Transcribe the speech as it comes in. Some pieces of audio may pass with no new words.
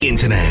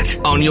internet,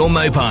 on your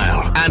mobile,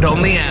 and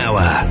on the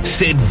hour.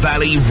 Sid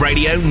Valley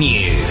Radio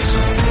News.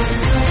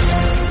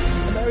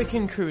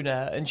 American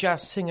crooner and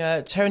jazz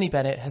singer Tony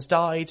Bennett has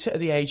died at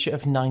the age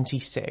of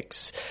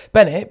 96.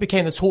 Bennett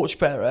became the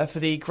torchbearer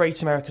for the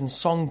Great American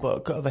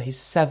Songbook over his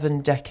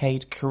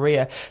 7-decade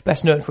career,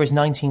 best known for his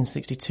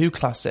 1962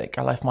 classic,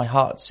 I Left My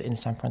Heart in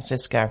San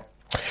Francisco.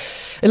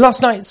 In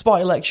last night's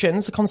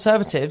by-elections, the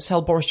Conservatives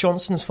held Boris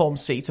Johnson's former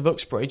seat of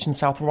Uxbridge and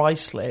South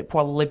Ruislip,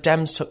 while the Lib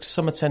Dems took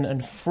Somerton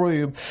and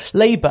Frome.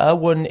 Labour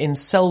won in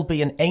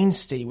Selby and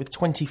Ainsty, with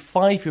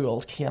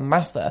 25-year-old Keir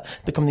Mather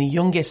becoming the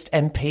youngest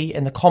MP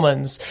in the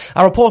Commons.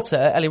 Our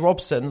reporter, Ellie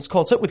Robson's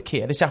caught up with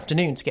Keir this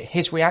afternoon to get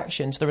his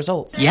reaction to the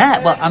results.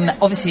 Yeah, well, I'm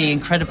obviously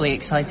incredibly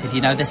excited.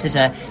 You know, this is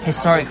a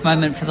historic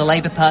moment for the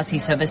Labour Party,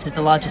 so this is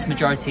the largest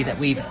majority that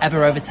we've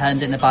ever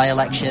overturned in a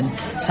by-election.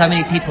 So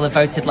many people have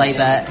voted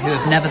Labour who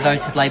have never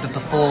voted Labour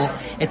before.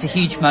 It's a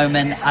huge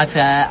moment,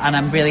 and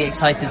I'm really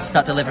excited to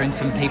start delivering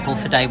from people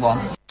for day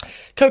one.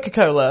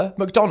 Coca-Cola,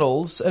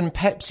 McDonald's and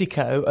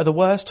PepsiCo are the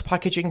worst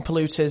packaging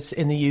polluters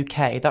in the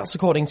UK. That's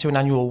according to an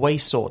annual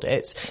waste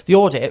audit. The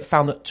audit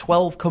found that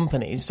 12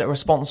 companies are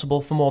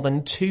responsible for more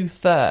than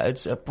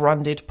 2/3 of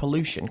branded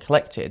pollution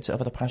collected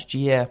over the past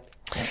year.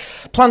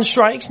 Planned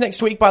strikes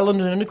next week by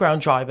London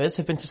Underground drivers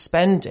have been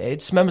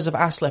suspended. Members of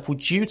ASLEF were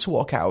due to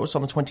walk out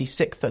on the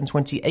 26th and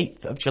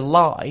 28th of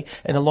July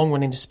in a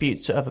long-running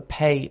dispute over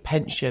pay,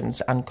 pensions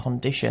and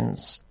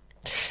conditions.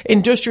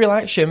 Industrial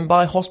action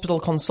by hospital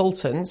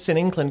consultants in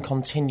England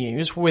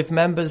continues, with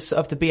members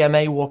of the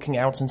BMA walking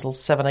out until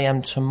 7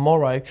 a.m.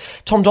 tomorrow.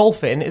 Tom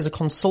Dolphin is a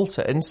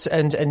consultant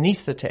and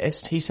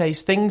anaesthetist. He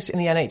says things in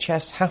the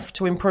NHS have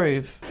to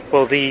improve.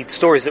 Well, the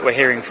stories that we're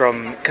hearing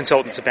from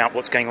consultants about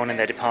what's going on in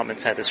their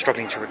departments, how they're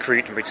struggling to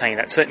recruit and retain,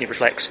 that certainly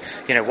reflects,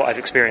 what I've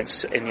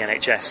experienced in the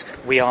NHS.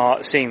 We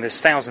are seeing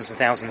there's thousands and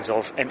thousands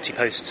of empty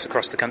posts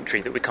across the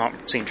country that we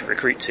can't seem to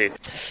recruit to.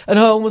 And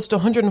almost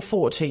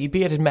 140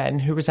 bearded men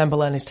who resemble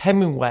Ernest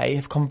Hemingway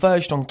have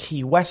converged on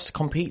Key West to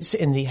compete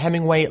in the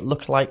Hemingway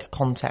Lookalike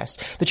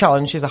Contest. The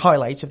challenge is a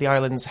highlight of the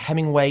island's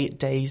Hemingway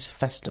Days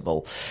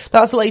Festival.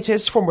 That's the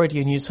latest from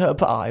Radio News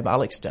Hub. I'm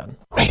Alex Dunn.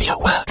 Radio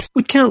Works.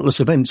 With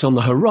countless events on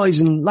the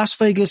horizon, Las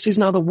Vegas is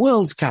now the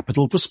world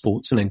capital for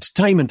sports and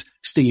entertainment.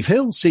 Steve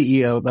Hill,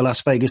 CEO of the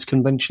Las Vegas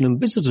Convention and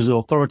Visitors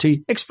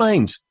Authority,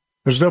 explains.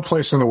 There's no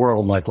place in the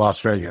world like Las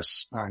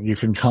Vegas. You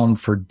can come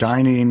for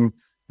dining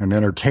and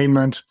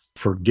entertainment,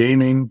 for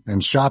gaming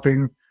and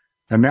shopping,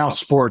 and now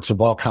sports of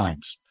all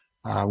kinds.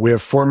 We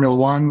have Formula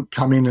One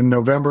coming in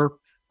November.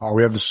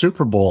 We have the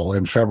Super Bowl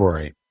in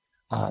February.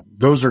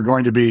 Those are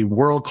going to be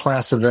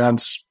world-class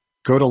events.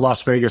 Go to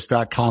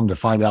LasVegas.com to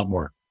find out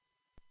more.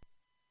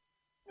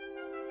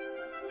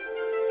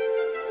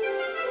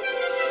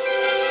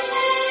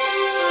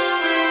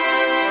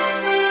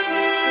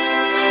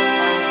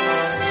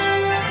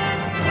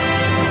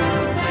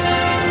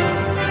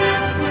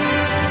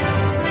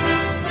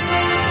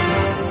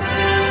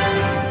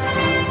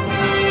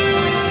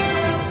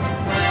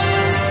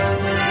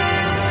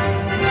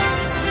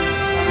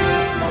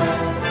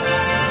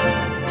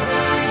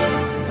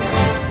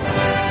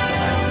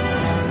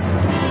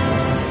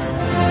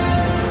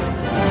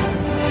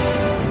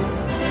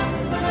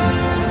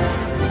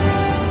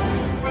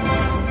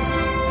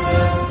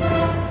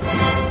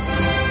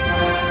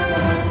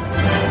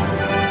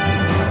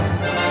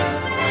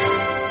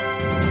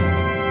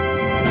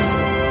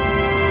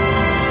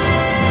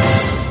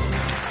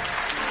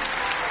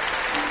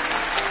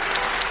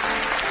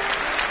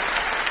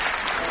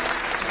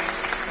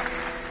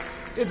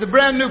 It's a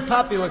brand new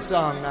popular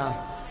song now.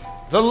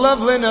 The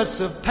loveliness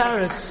of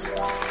Paris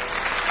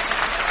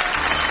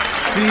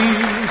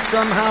seems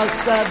somehow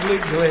sadly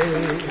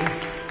gray.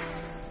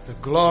 The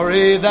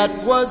glory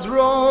that was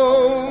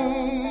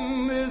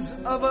Rome is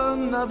of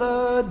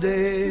another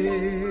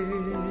day.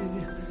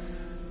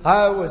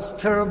 I was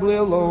terribly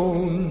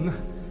alone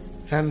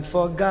and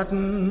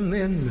forgotten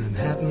in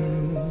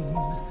Manhattan.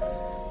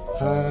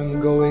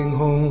 I'm going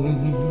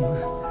home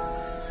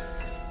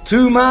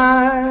to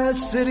my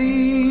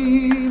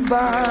city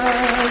by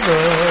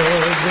the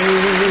bay.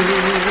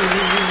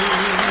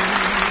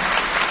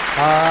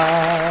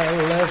 I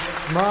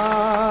left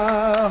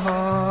my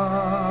heart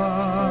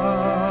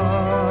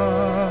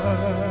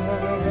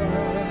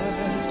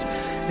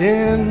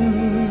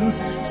in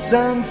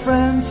San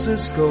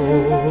Francisco.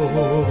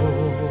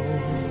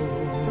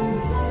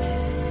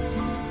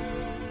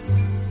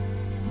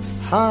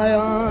 High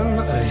on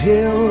a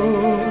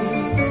hill,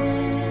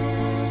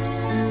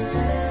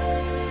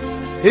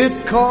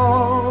 it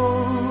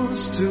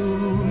calls to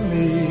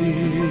me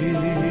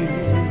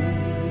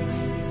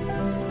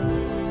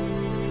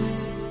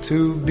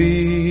to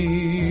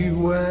be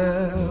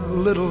where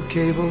little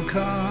cable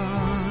cars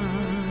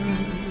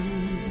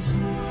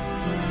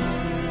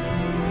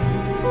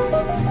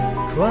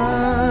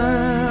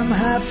climb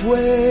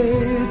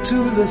halfway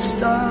to the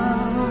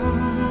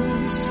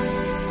stars.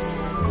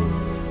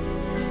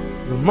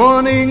 The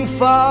morning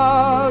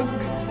fog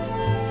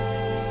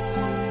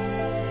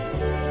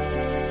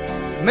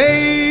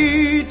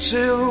may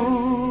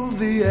chill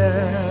the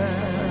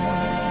air,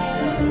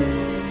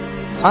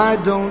 I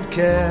don't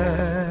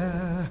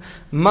care,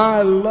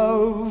 my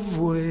love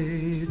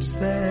waits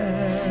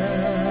there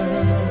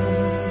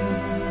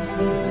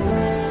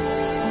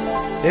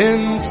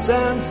in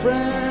San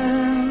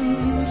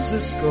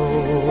Francisco.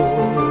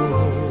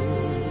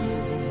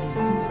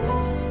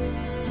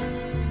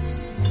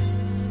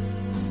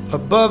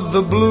 Above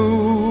the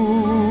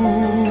blue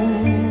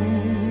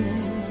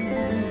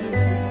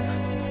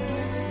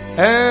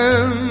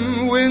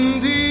and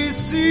windy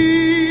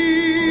sea,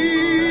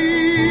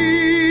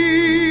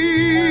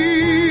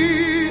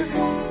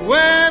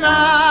 when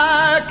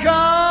I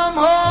come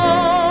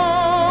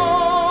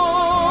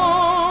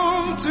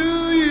home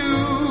to you,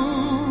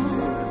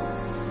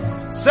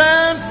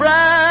 San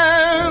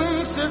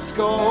Francisco,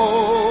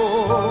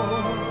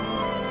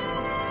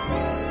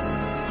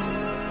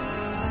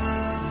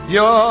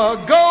 your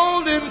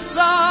golden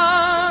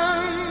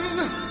sun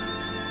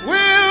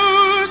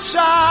will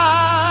shine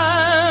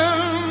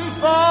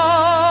for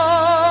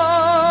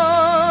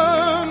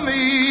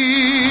me.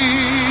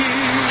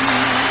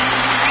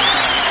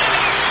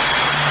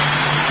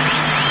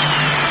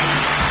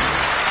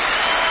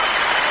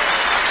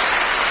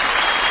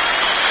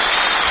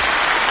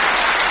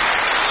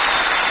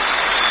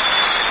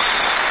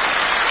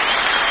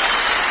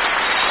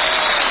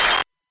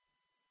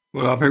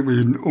 Well, I think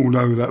we all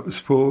know that was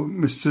for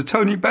Mr.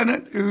 Tony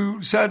Bennett,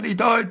 who sadly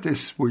died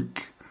this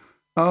week.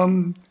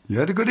 He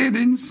had a good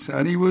innings,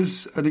 and he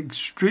was an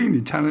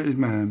extremely talented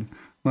man,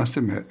 must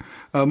admit.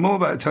 More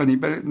about Tony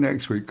Bennett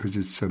next week, because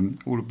it's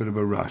all a bit of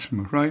a rush,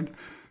 I'm afraid.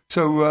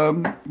 So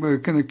we're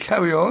going to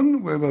carry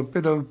on with a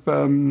bit of,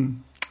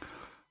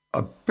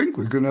 I think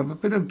we're going to have a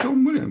bit of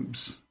John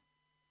Williams.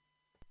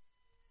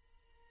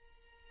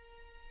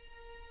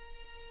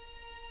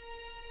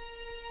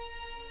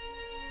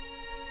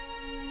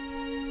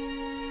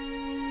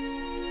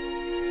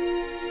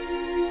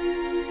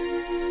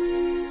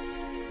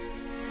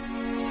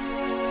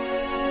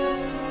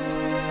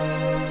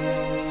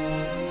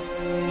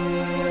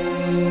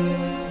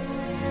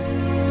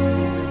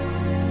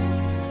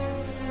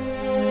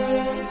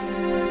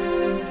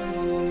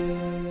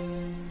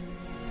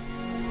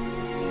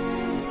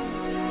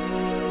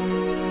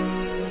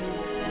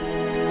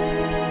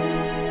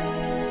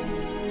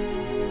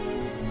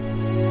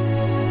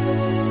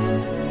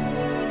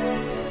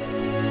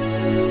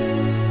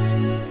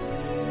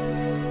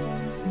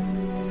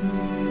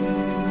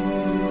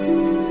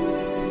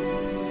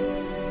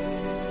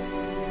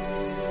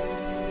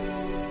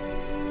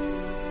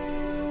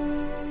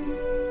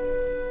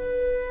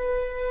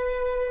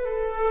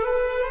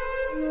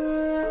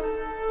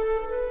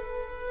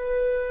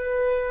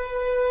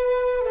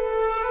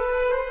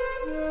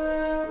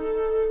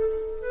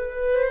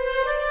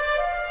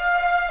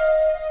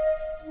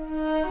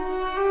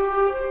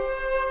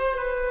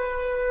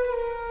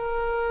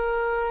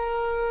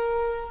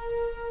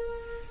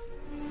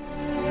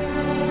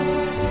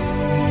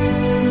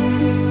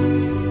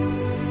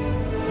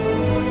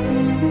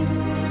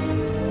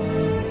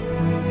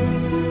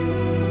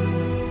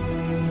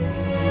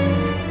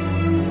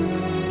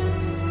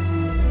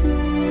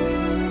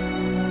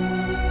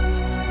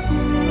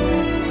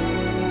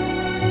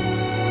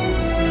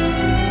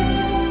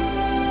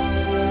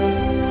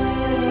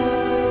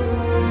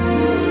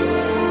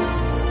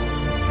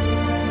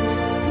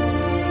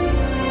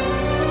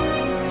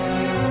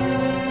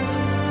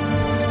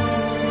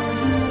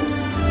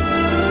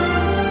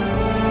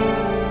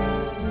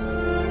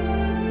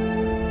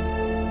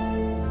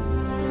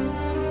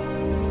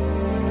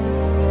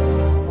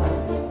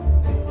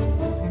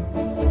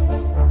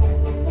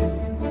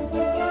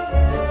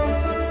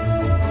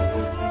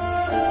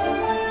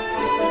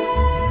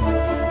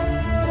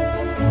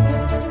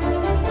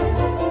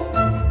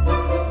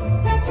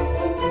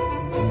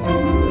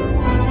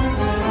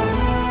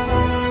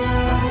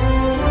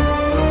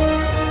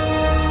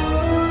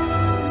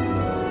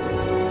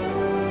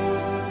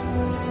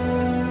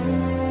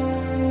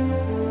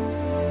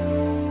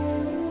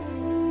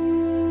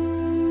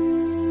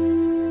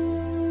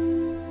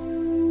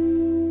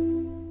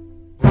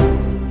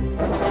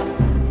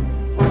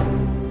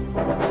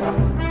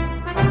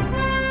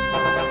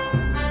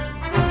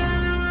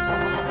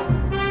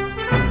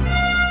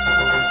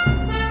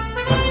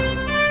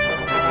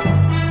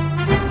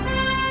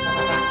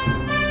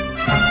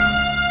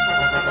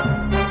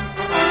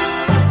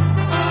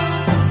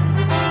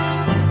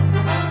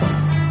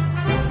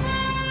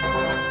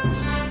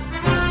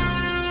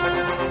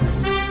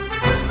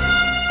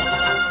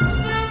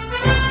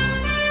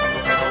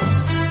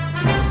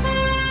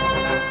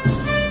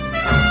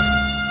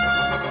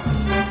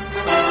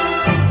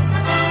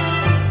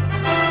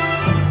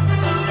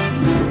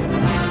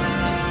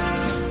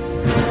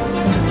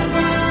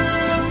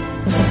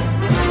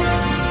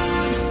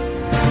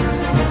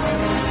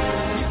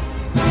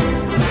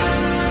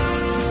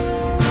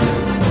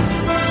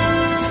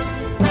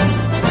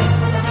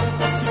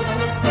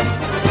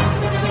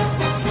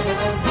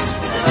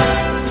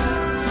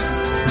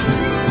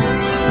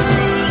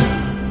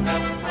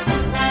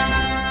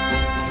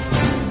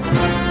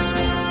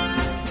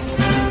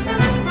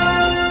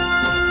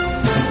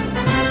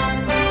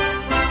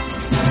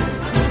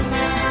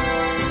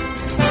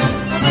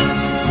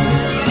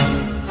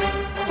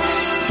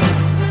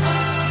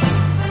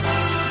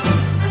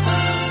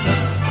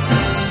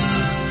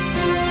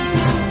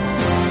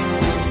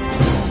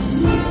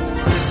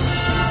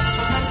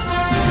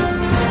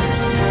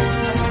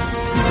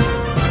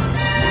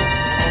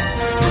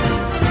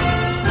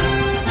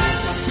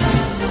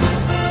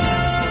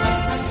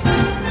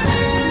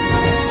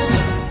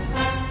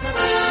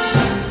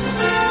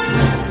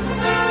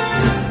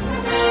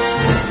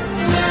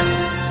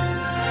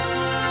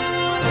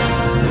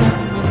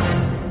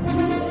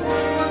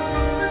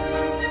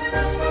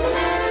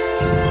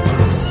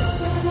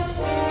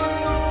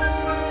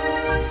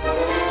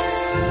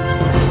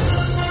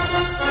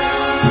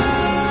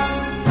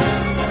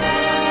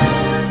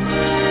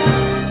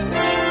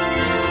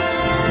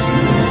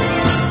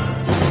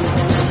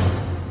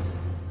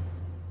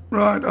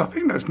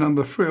 that's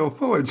number 3 or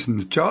 4. It's in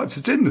the charts.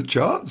 It's in the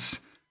charts.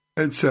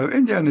 It's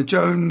Indiana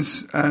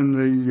Jones and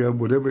the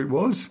whatever it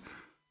was.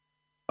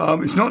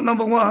 It's not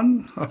number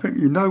 1. I think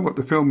you know what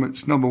the film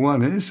that's number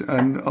 1 is,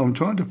 and I'm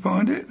trying to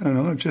find it, and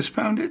I've just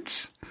found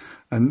it.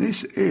 And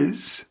this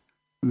is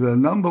the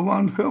number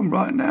 1 film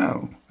right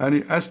now, and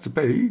it has to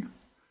be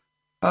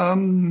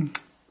Dead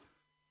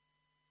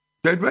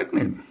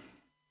Reckoning.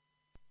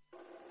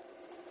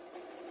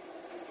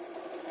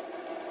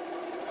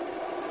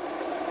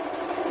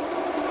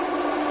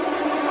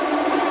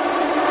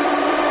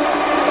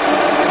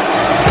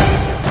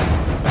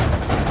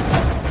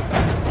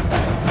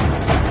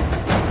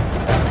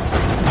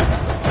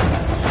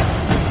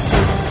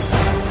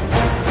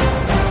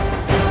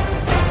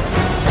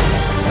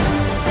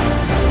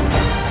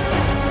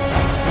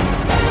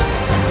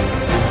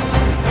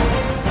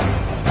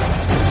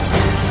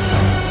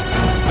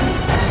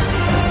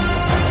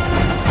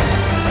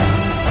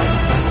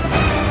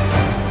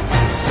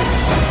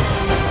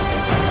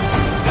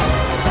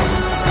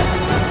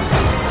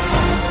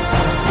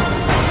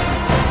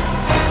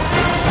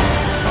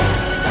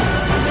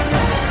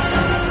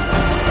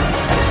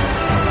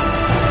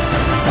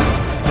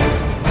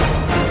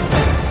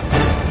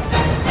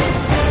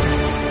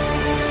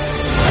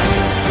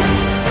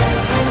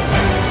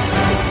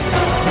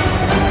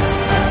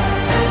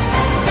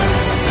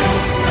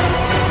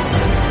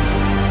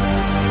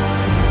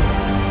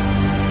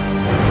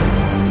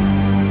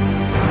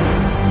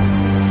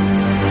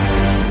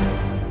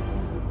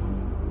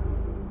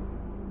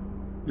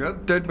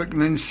 Dead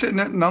Reckoning sitting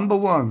at number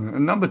 1.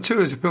 And number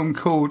 2 is a film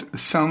called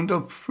Sound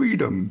of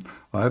Freedom.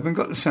 I haven't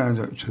got the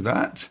soundtrack to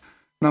that.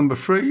 Number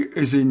 3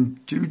 is in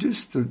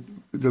Judas,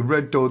 the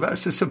Red Door.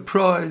 That's a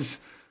surprise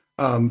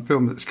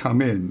film that's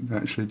come in,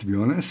 actually, to be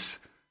honest.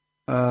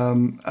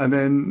 And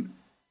then,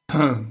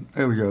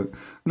 there we go.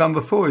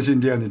 Number 4 is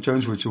Indiana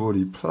Jones, which I've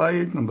already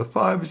played. Number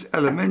 5 is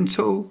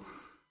Elemental.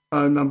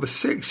 Number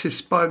 6 is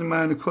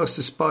Spider-Man Across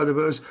the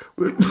Spider-Verse.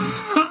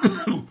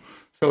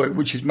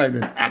 Which has made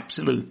an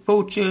absolute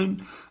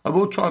fortune. I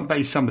will try and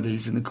base some of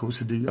these in the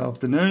course of the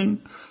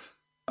afternoon.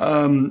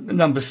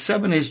 Number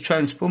 7 is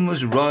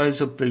Transformers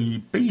Rise of the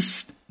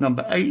Beast.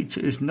 Number 8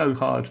 is No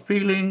Hard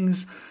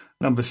Feelings.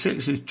 Number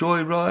 6 is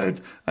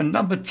Joyride. And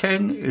number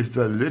 10 is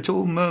The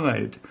Little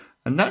Mermaid.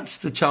 And that's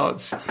the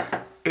charts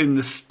in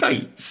the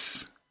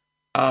States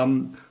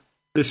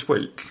this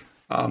week.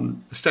 The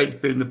States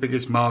being the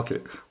biggest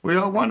market. We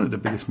are one of the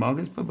biggest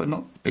markets, but we're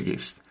not the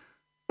biggest.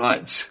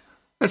 Right.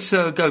 Let's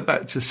go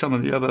back to some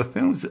of the other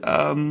films,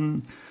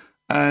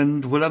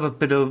 and we'll have a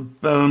bit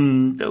of,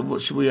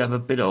 what should we have a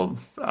bit of?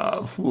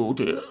 Oh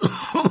dear,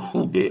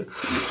 oh dear.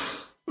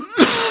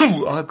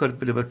 I've got a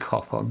bit of a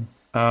cough on.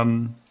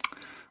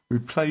 We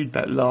played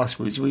that last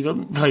week, so we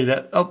didn't play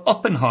that.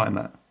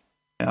 Oppenheimer,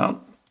 yeah.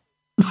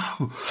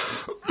 An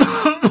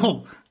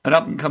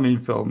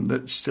up-and-coming film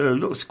that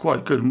looks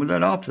quite good, and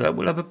then after that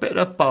we'll have a bit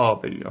of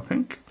Barbie, I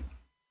think.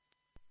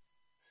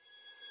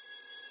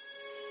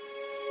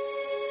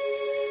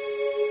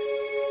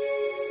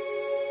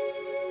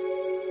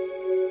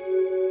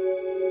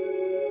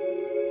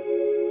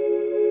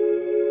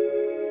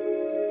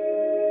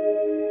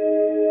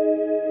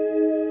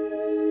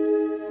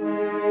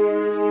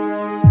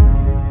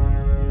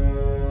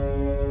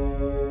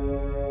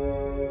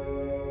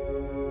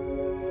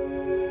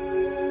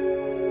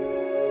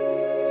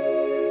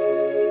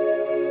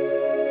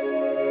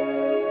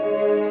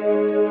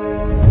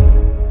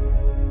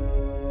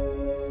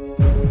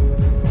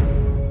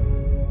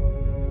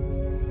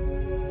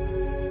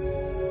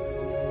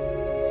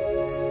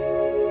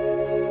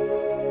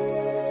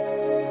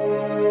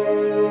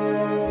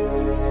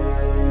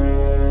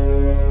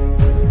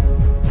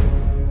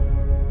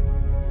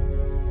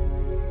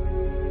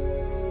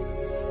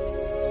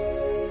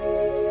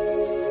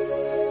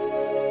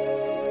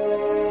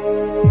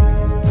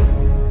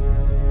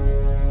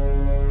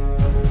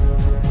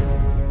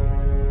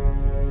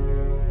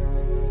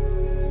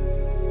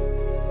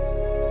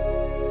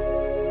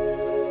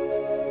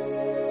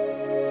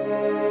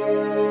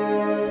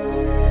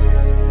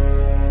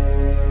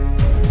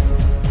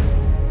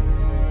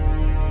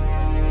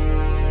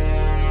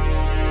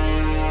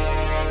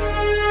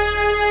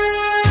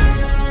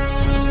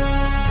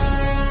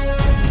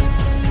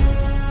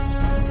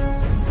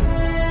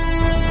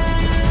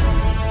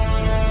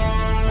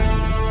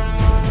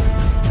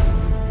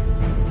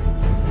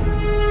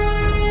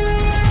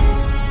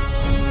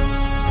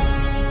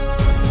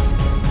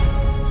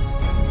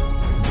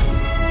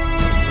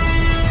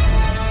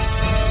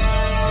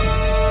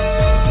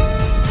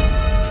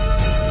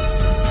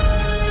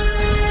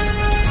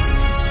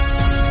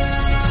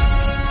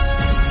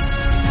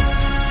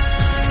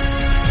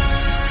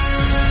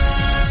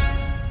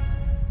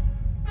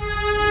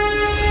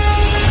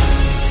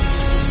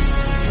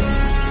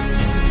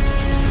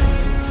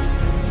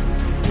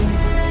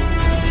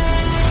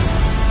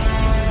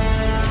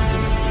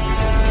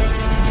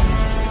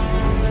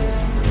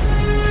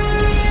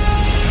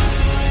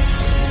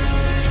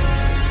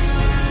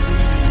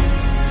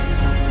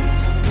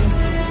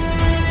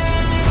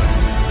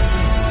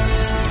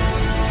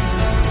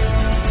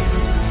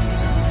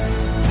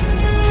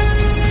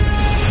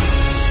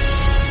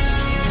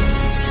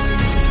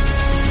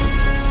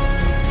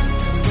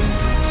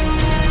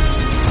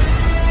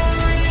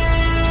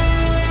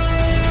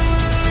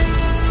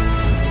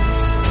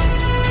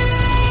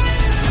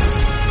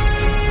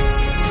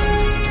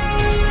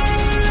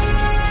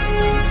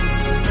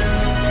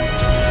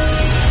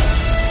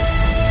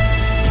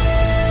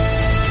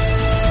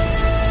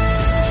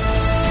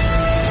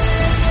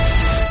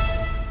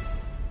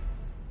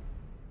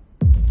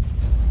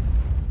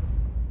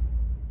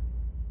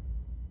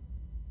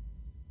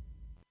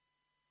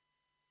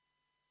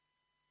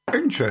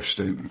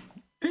 Interesting,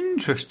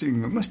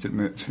 I must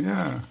admit,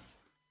 yeah.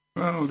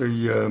 Well,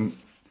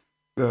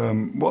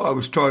 what I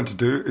was trying to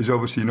do is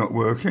obviously not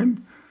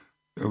working.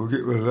 So we'll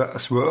get rid of that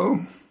as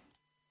well.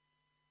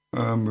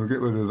 We'll get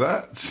rid of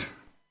that.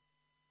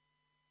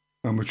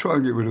 And we'll try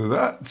and get rid of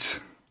that.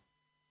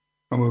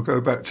 And we'll go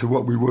back to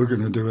what we were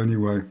going to do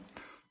anyway.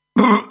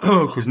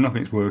 Because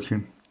nothing's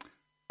working.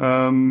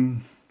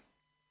 Help.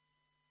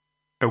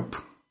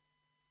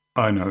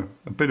 I know.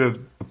 A bit of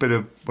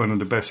one of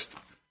the best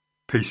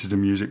pieces of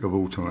music of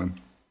all time.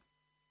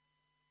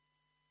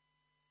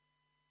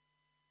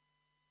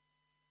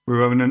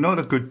 We're having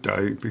another good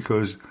day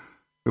because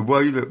the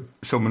way that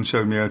someone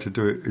showed me how to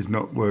do it is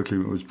not working.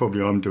 It was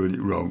probably I'm doing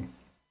it wrong.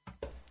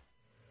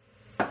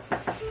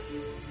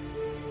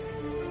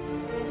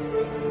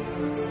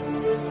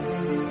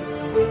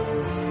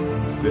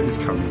 It is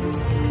coming.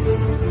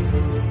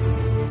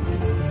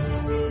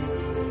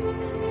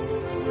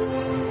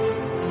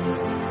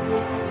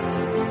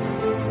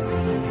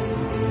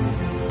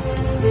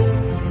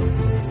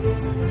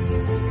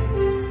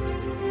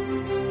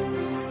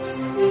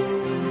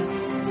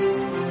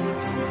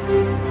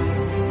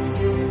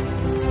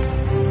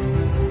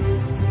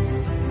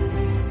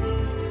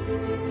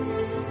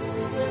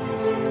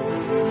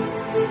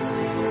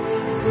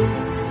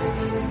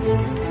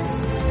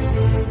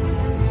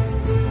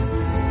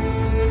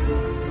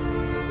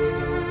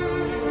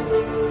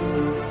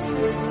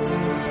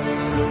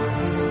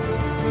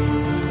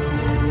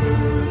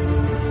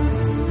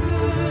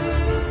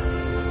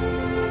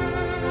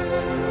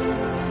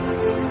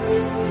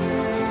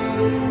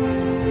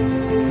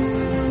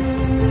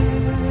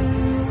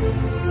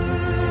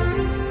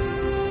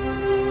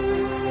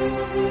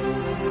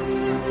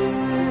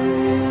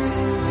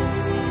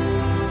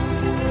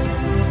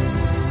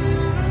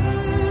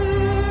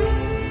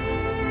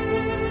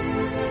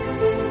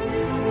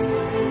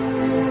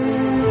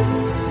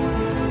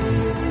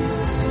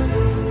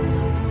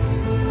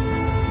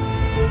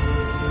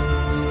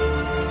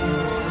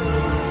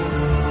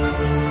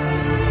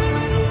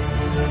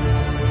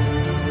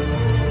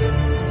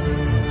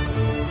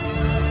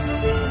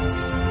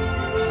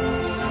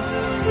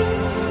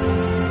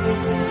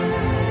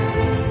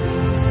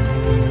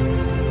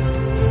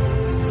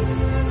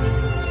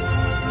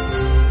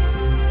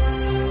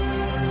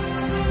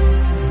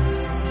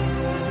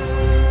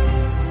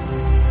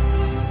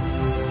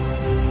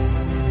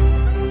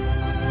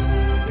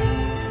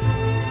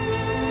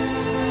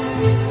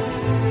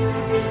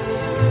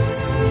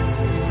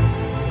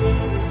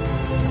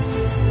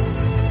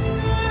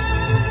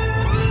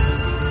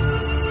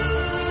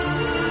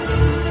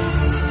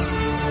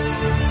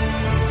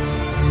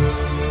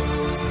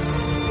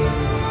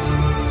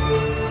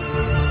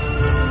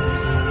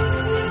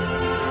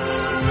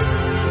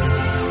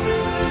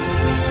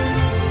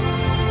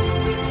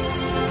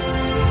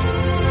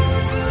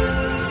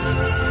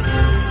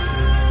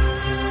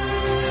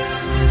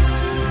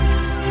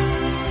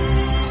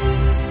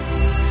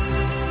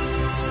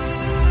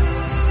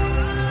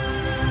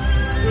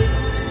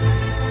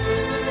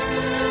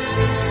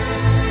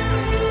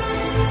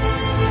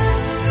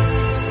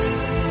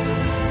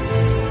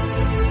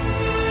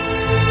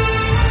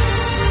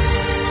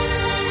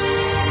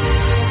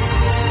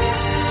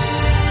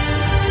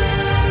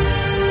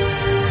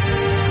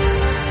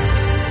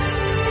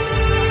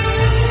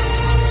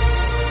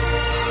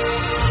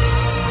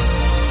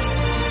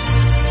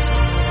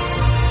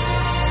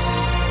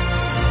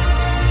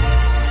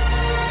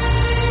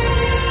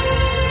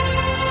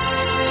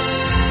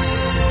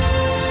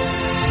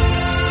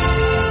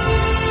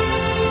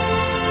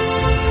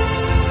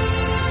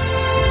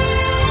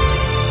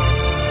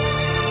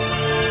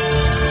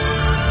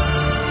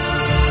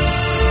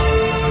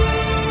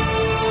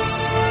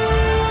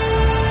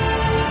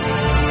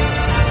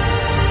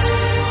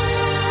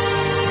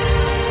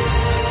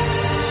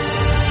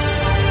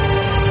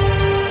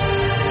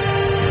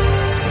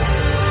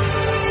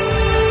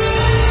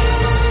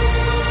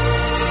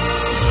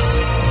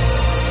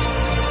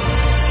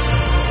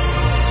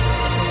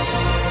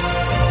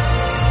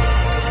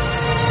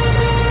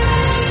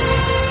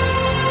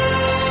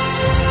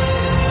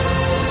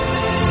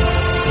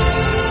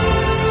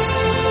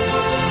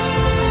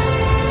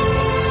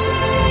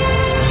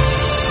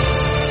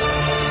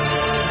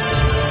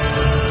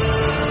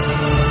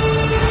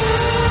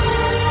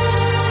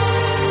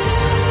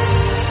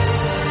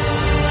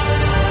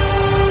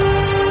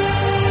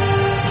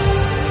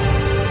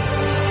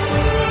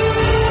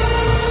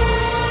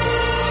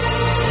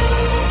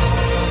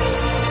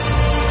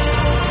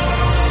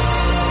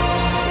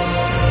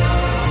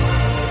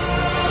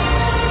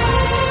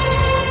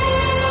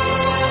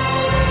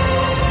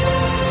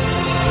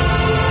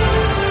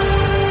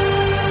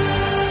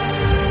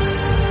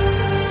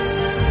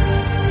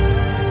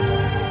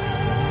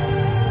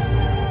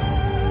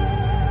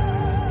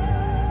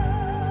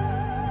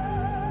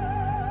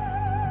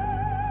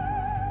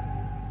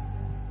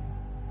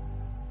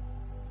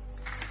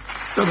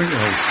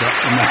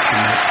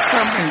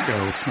 Something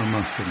else, I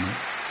must admit.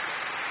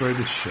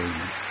 Greatest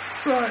shame.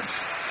 Right.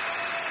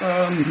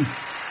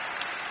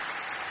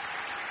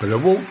 bit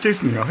of Walt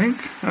Disney, I think.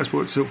 That's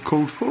what it's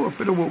called for, a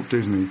bit of Walt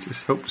Disney.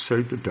 Just help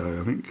save the day,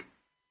 I think.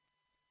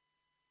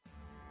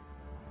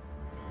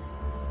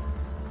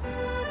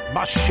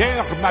 Ma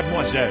chère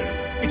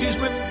mademoiselle, it is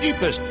with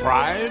deepest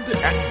pride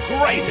and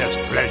greatest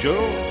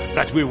pleasure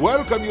that we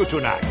welcome you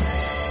tonight.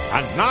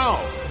 And now,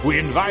 we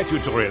invite you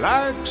to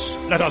relax,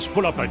 let us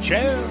pull up a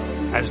chair,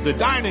 as the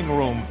dining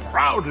room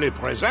proudly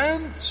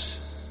presents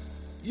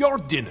your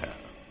dinner.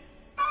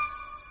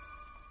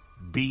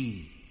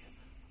 Be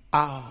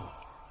our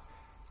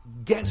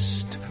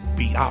guest.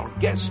 Be our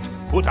guest.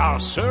 Put our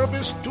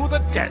service to the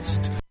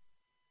test.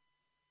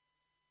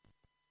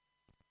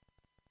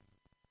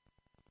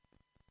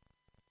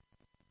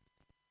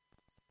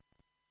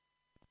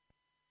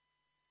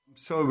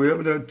 So we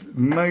have a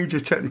major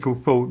technical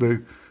fault.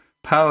 The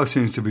power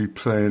seems to be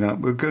playing up.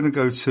 We're going to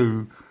go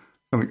to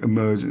something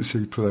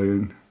emergency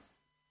playing.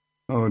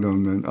 Hold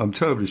on then. I'm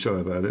terribly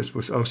sorry about this,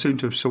 but I seem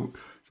to have sorted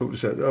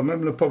this out. I'm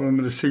having a problem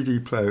with the CD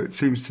player. It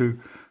seems to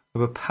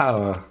have a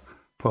power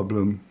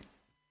problem.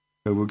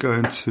 So we're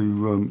going to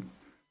something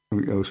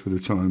else for the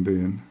time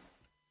being.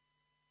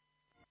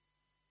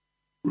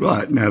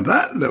 Right, now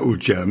that little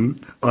gem,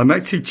 I'm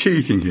actually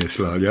cheating here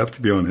slightly, I have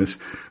to be honest.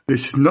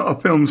 This is not a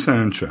film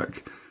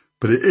soundtrack,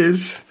 but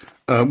it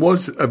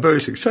was a very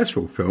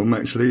successful film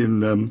actually in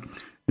the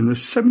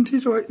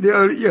 70s, or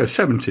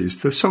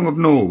 70s, The Song of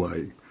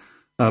Norway,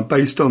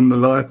 based on the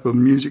life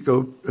and music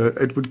of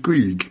Edvard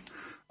Grieg.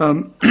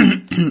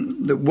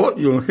 What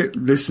you'll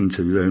listen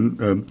to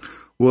then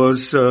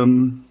was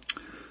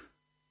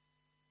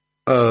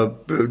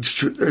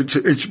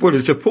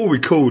it's a full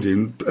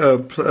recording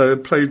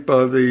played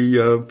by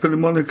the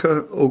Philharmonic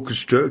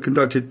Orchestra,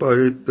 conducted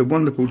by the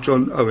wonderful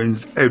John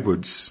Owens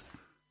Edwards.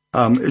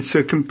 It's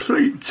a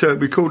complete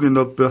recording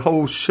of the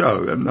whole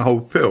show and the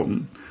whole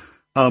film,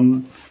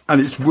 and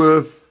it's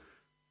worth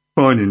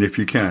finding if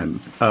you can.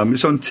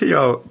 It's on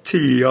TER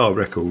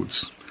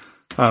Records,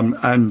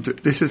 and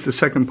this is the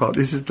second part.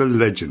 This is The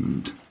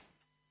Legend.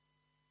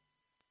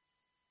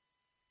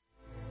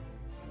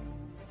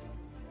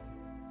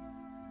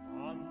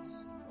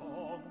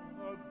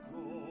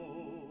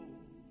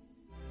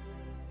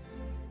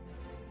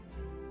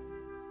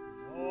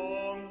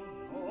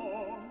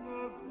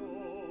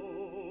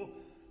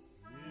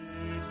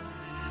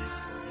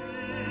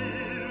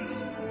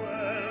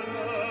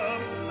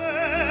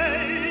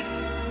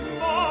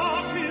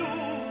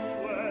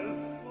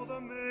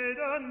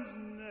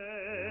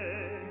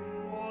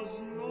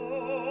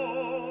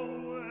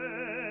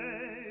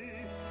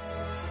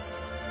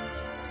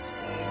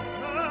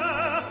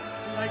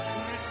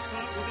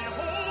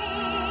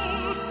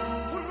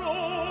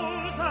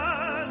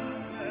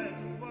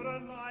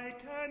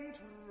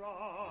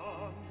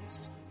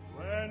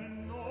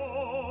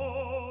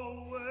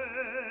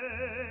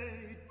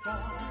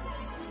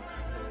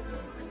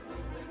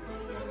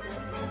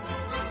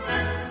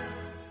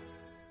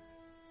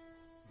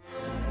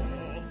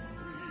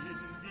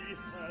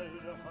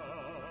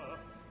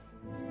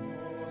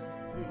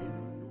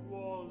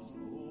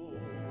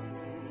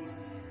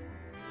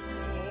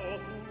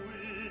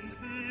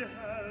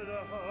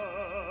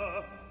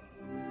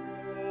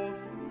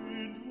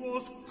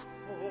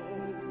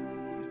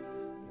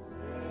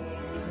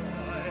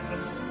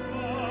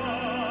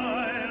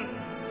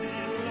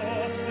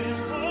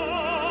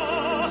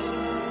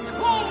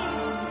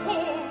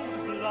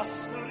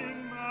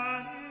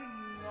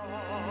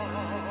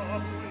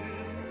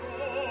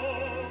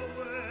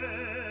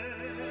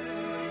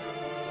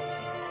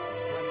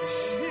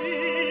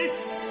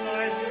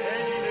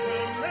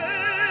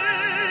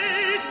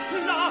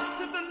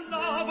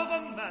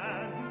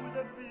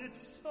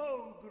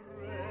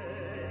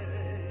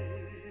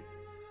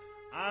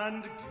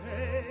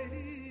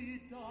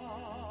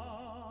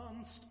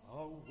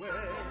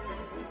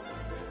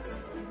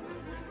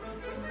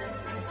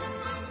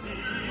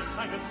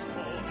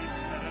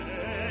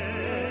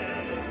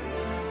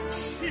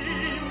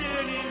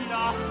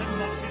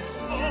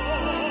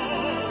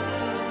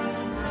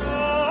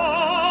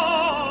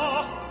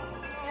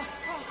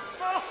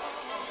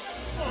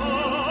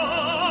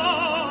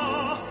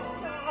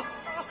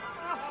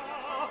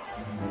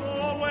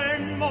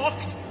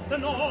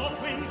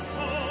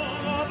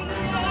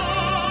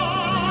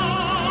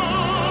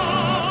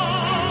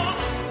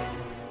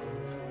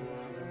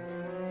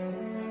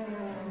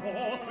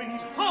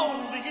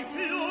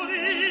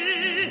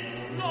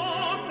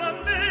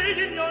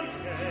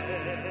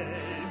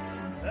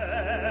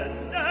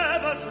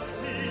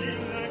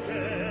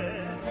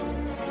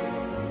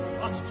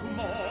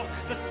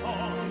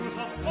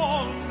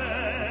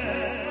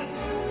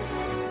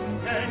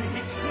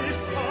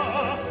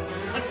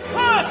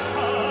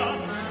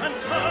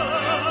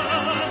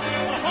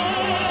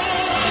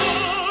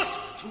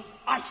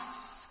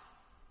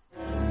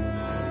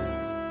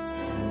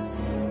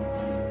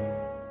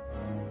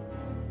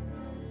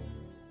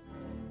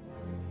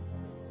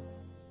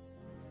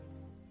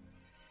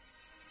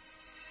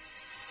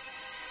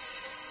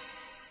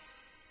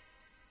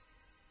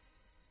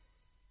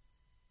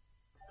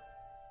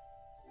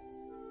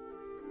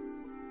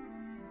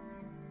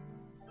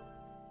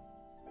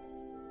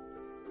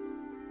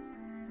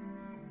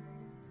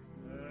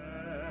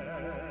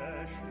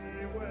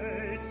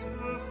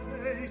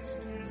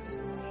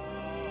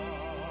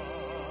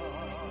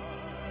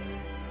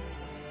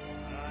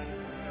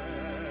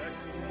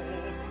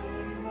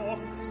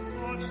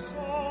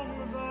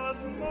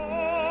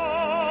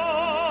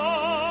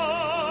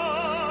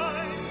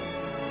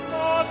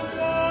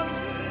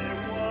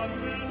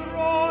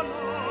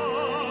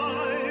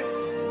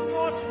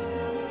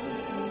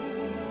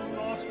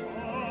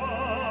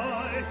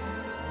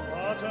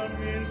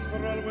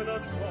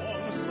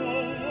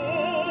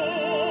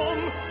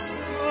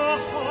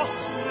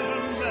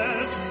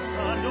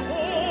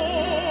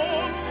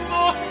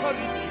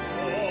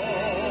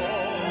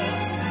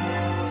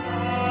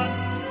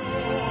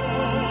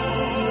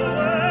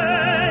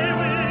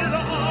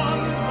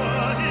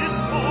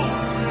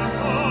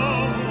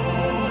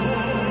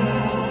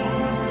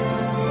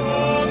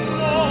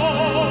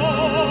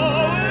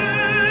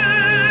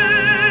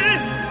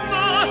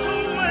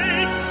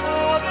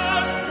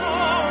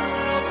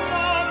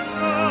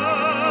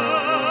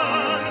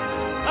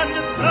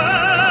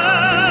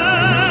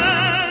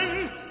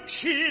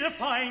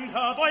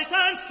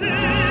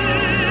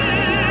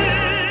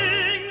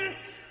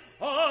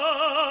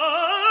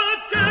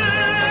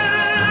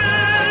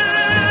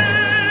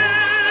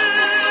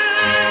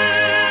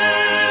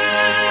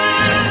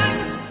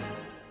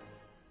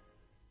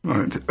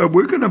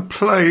 We're going to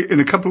play in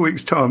a couple of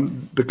weeks'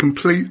 time the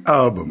complete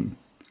album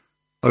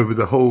over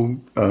the whole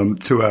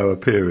 2-hour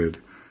period.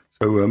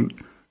 So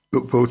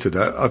look forward to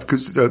that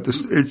because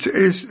it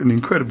is an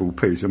incredible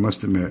piece, I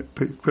must admit,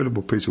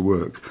 incredible piece of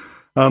work.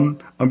 I'm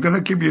going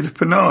to give you the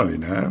finale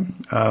now.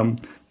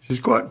 This is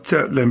quite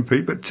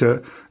lengthy, but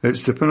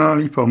it's the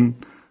finale from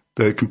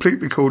the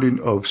complete recording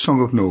of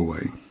Song of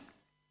Norway.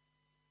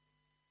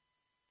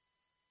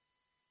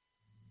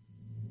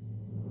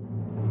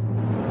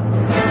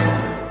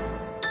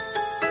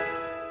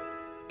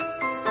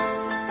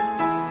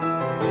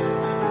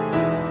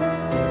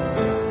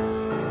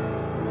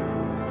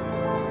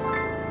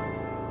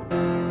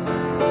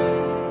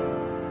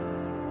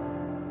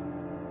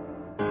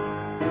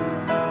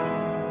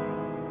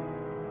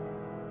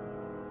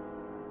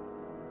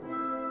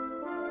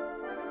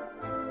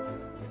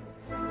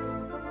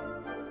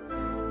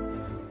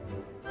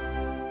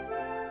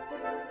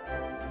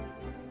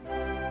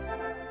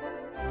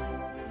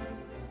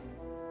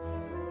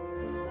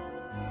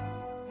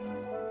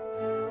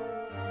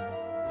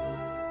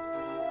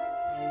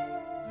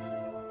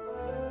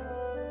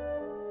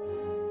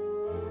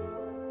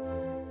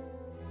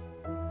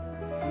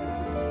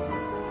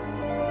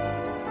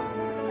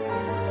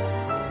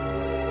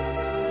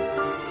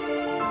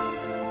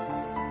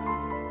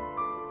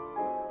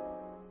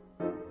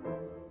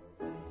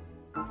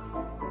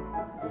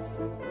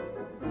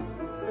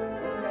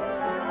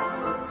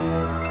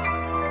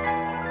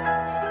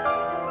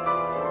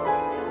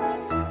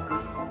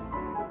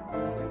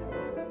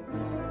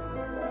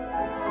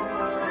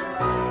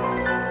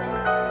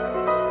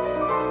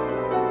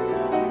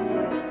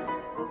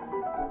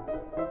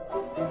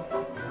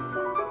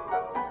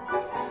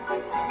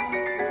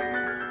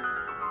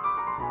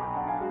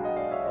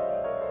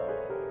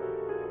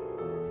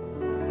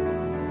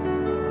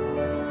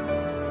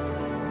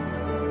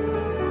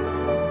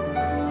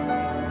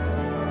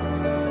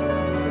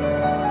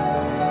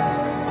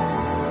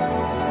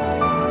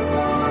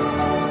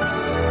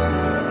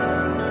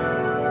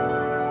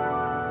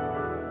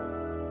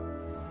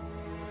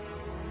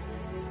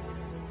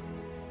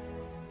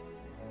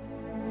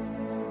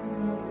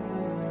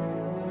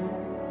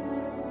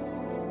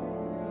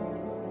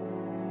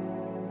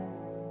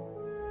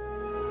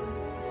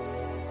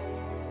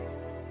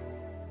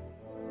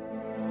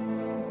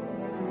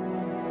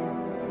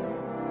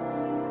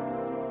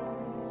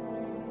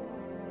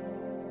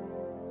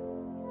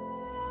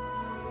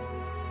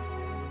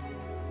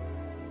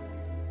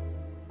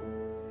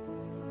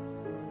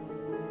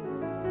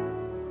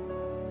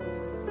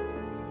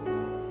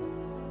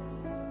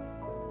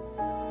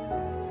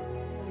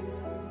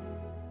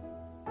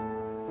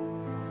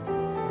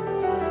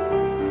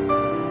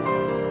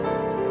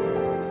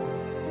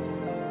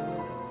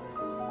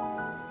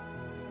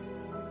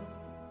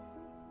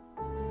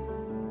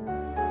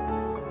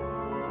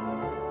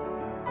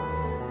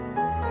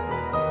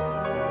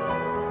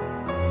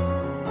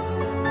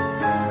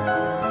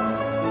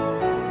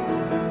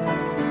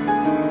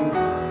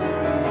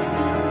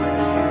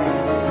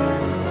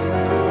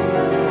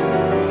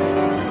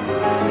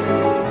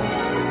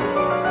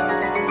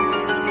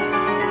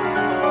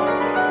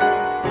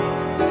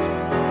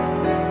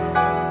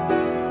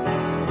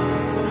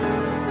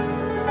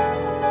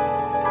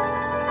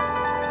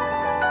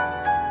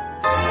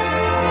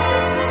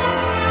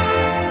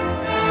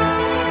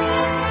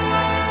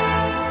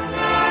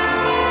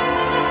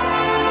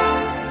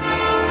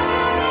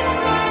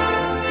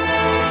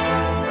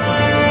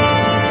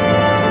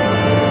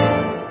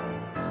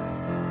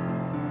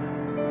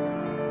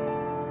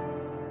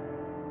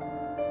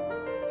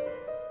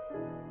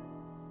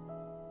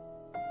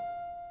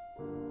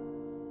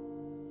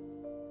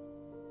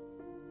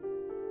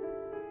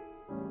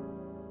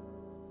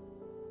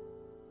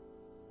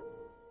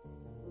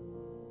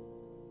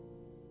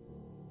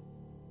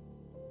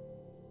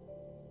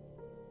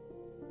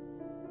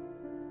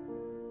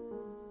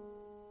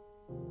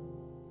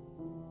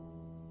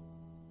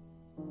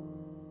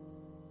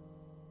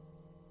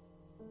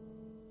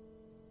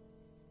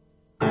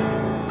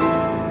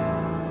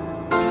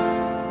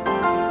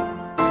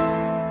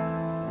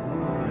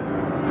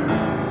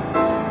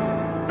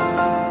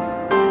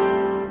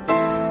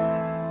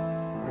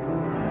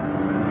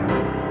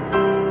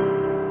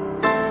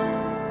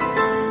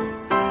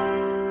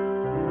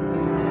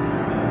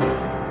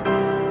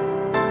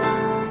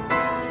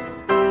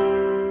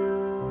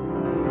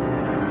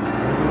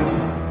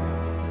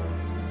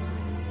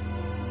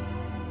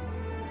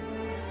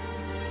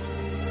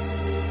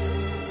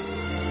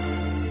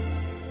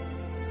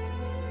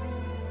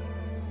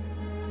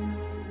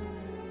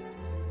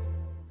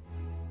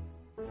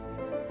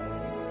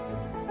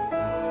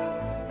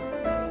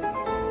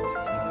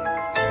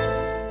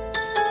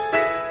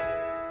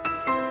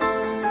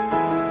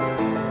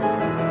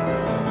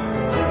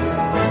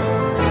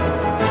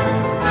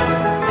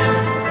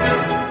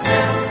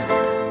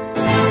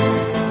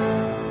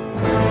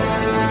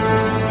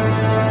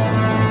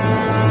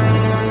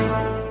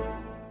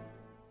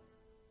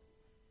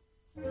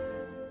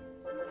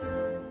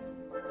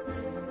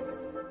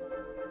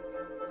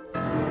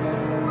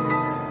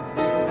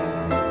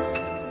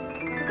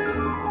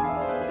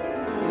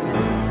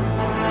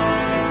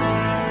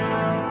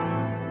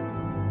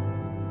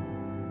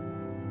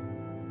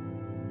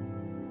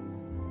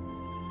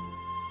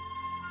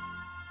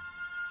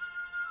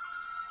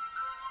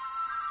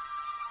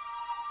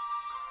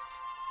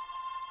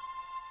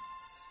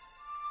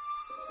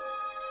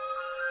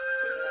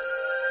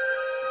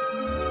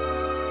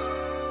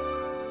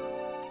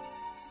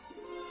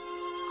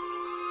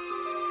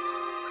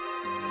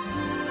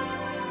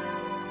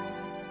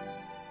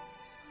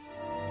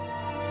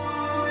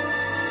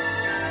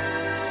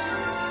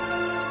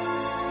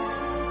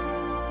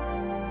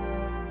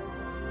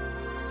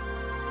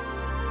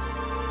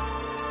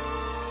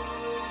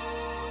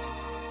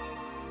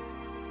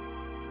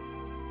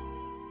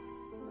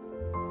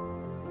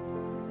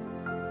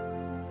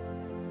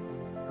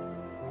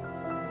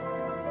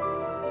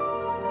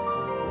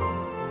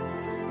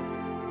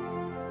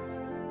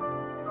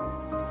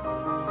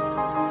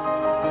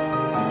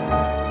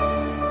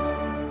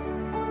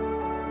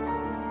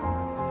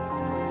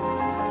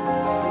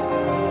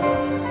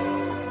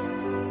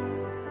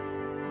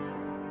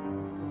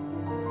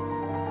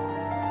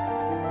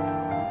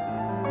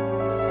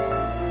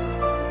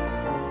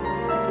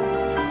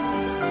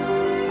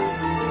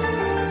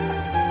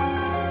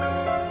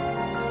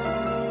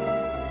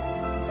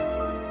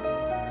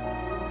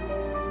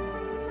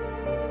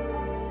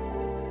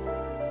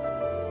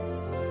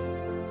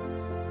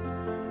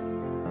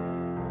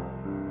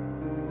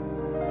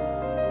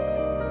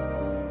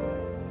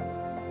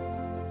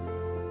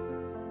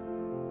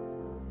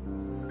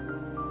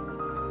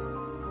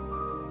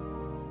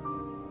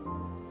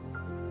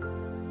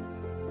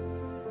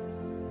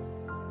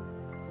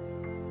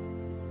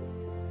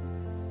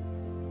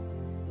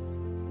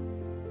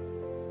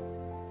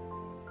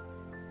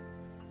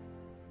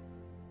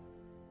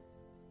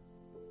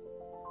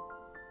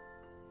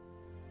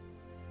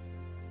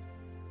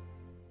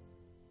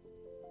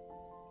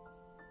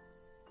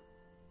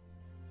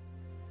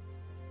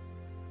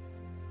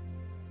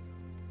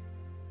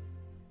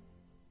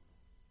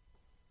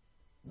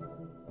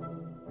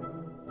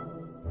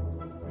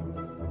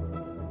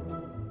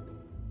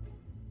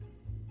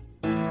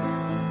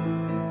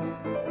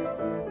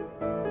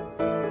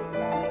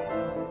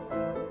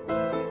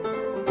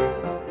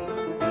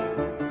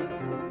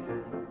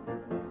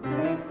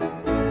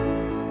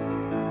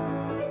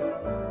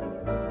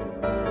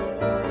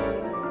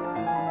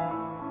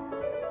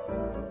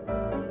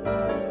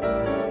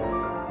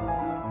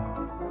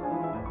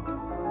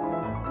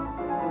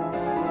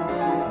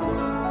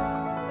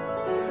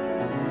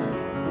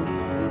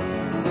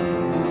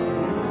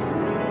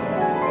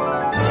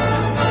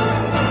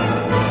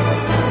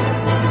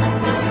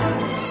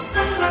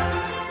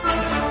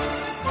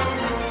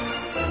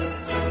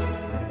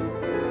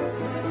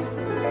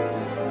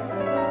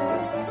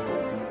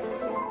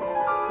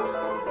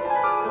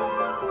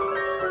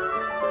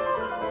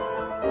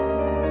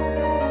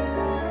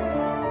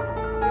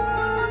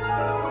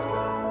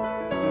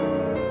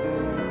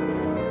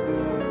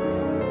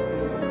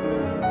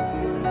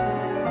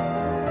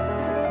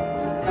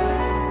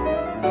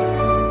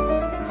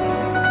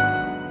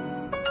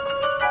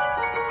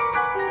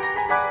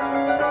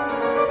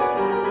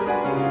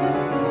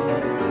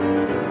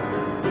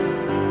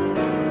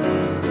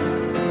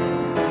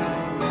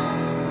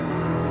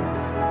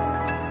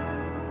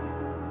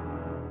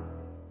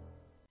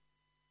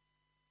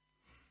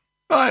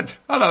 Right,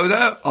 hello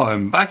there,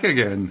 I'm back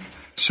again.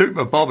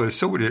 Super Bob has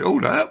sorted it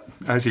all out,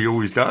 as he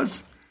always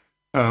does.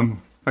 Thank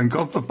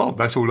God for Bob,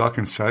 that's all I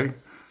can say.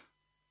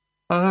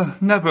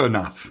 Never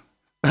enough.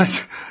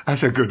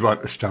 That's a good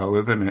one to start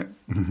with, isn't it?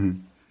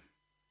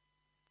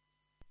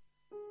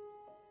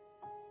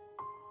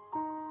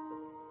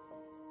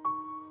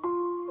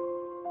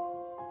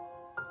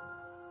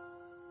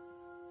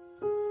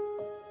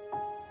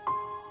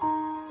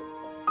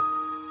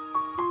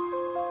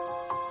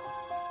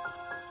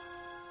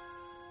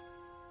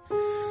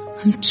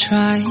 I'm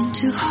trying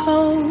to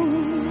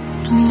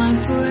hold my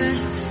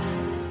breath.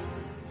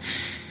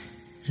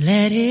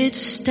 Let it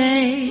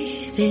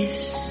stay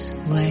this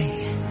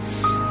way.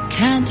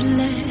 Can't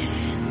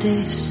let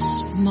this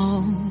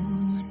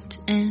moment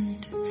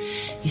end.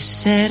 You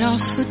set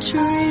off a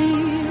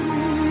dream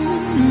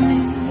in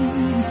me,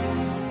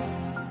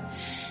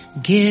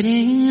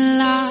 getting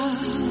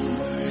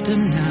louder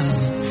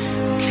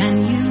now. Can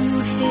you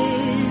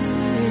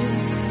hear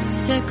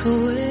it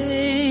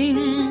echoing?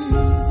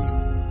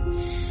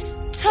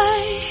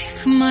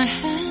 Take my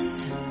hand.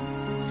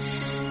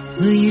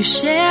 Will you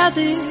share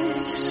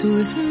this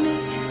with me?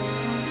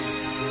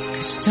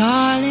 'Cause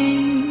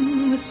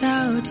darling,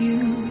 without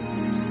you,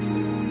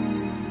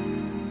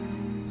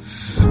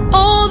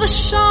 all the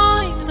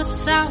shine of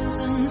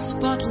 1,000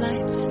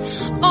 spotlights,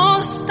 all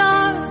the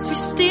stars we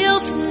steal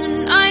from the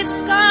night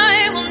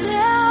sky will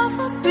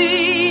never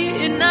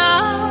be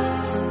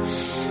enough,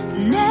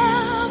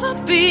 never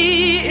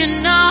be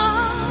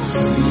enough.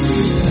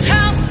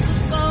 Towers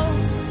of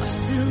gold are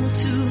still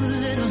too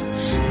little.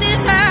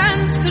 These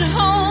hands could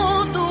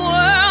hold the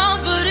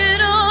world, but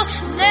it'll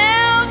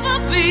never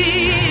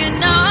be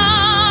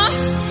enough,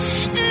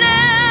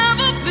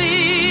 never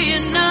be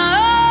enough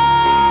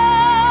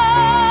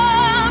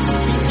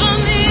for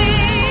me.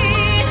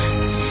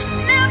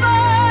 Never,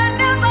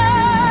 never,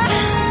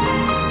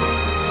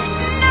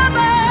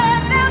 never,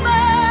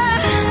 never,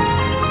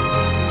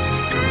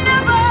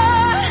 never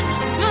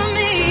for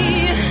me,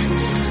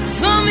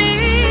 for me.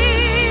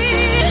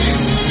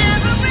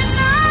 Never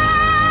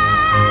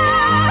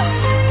enough,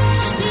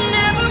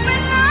 never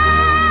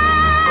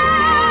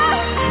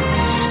enough,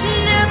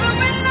 never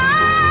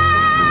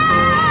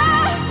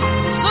enough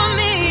for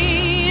me,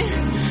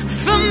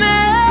 for me,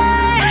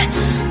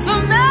 for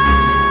me.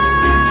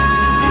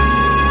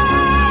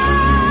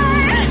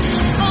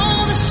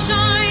 All the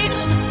shine of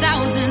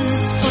 1,000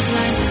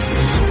 spotlights,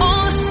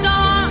 all the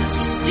stars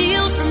we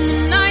steal from the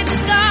night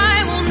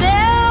sky will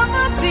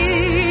never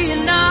be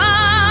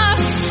enough,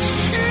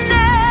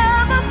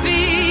 never be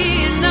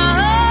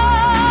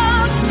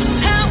enough.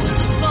 Towers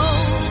of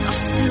gold are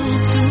still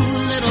too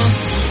little.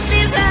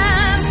 These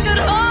hands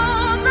could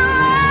hold the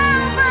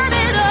world, but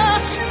it'll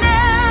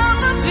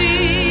never be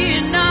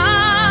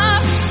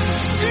enough,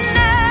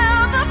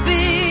 never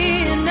be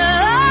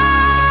enough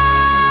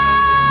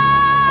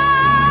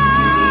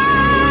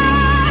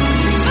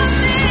for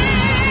me.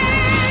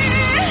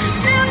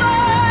 Never,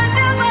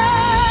 never,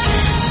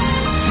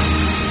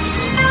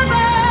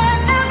 never,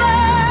 never,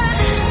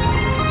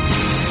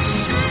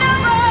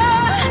 never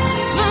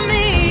for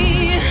me,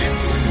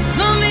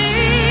 for me.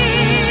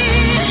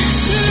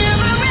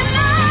 Never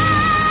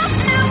enough,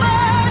 never,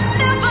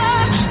 never,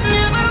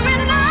 never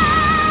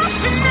enough,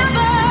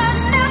 never,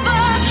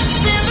 never,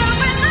 never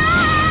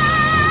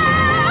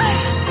enough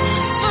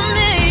for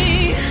me,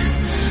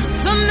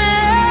 for me,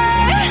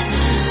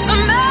 for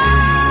me.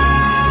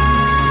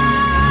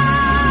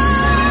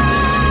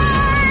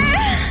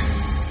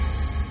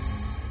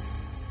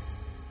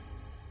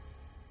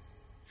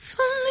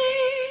 For me.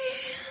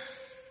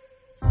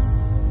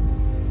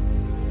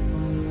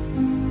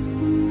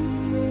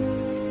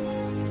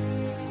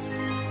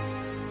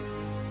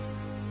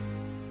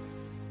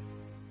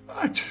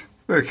 Right,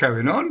 we're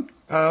carrying on.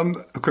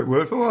 A quick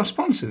word from our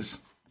sponsors.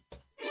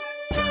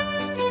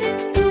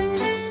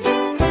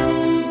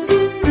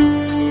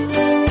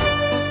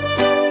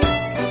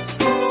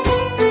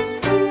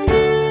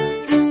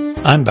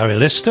 I'm Barry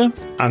Lister.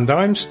 And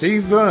I'm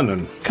Steve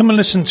Vernon. Come and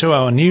listen to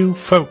our new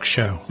folk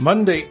show.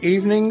 Monday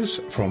evenings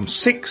from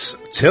 6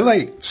 till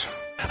 8.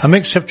 A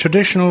mix of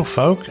traditional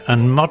folk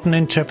and modern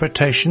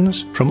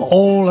interpretations from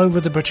all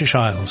over the British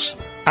Isles.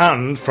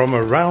 And from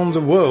around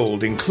the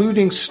world,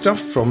 including stuff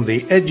from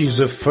the edges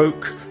of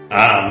folk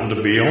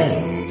and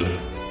beyond.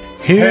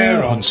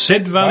 Here on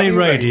Sid Valley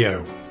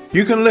Radio.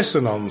 You can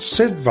listen on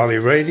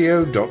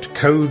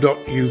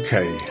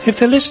sidvalleyradio.co.uk. If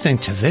they're listening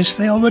to this,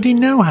 they already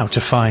know how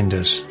to find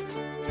us.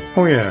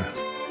 Oh yeah.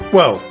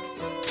 Well,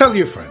 tell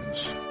your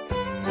friends.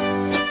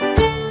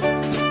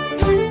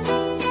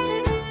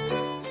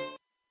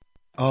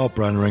 R.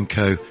 Branner &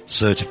 Co.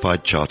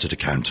 Certified Chartered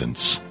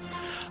Accountants.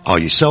 Are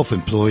you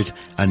self-employed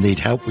and need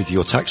help with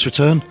your tax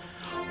return?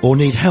 Or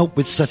need help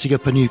with setting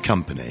up a new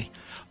company?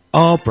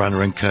 R.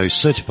 Branner & Co.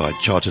 Certified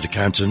Chartered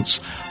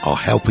Accountants are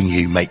helping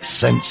you make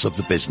sense of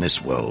the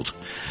business world.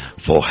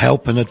 For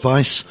help and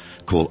advice,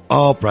 call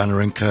R.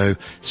 Branner & Co.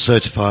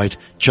 Certified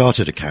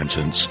Chartered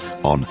Accountants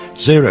on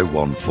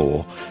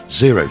 014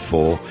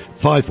 04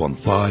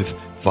 515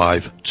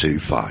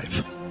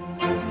 525.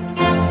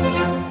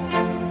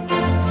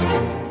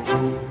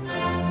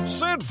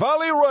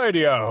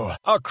 Radio,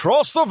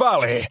 across the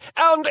valley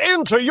and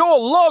into your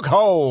log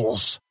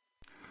holes.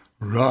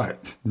 Right,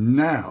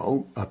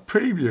 now a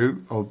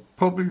preview of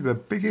probably the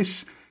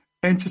biggest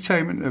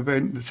entertainment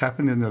event that's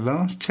happened in the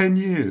last 10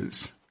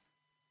 years.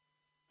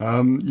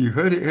 You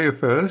heard it here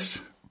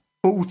first.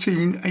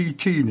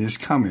 1418 is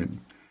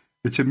coming.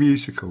 It's a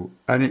musical,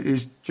 and it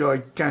is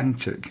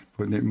gigantic,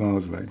 putting it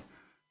mildly.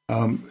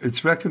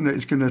 It's reckoned that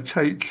it's going to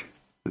take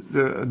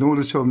an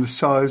auditorium the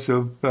size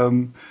of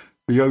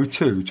the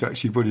O2 to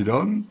actually put it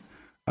on.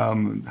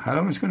 How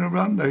long it's going to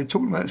run? They're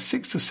talking about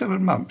 6 to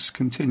 7 months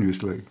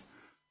continuously.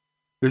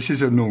 This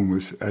is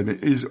enormous, and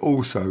it is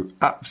also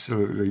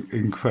absolutely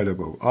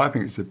incredible. I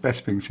think it's the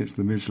best thing since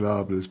the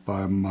Miserables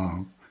by a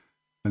mile.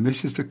 And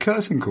this is the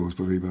curtain calls,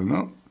 believe it or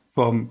not,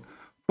 from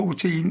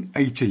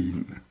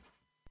 1418.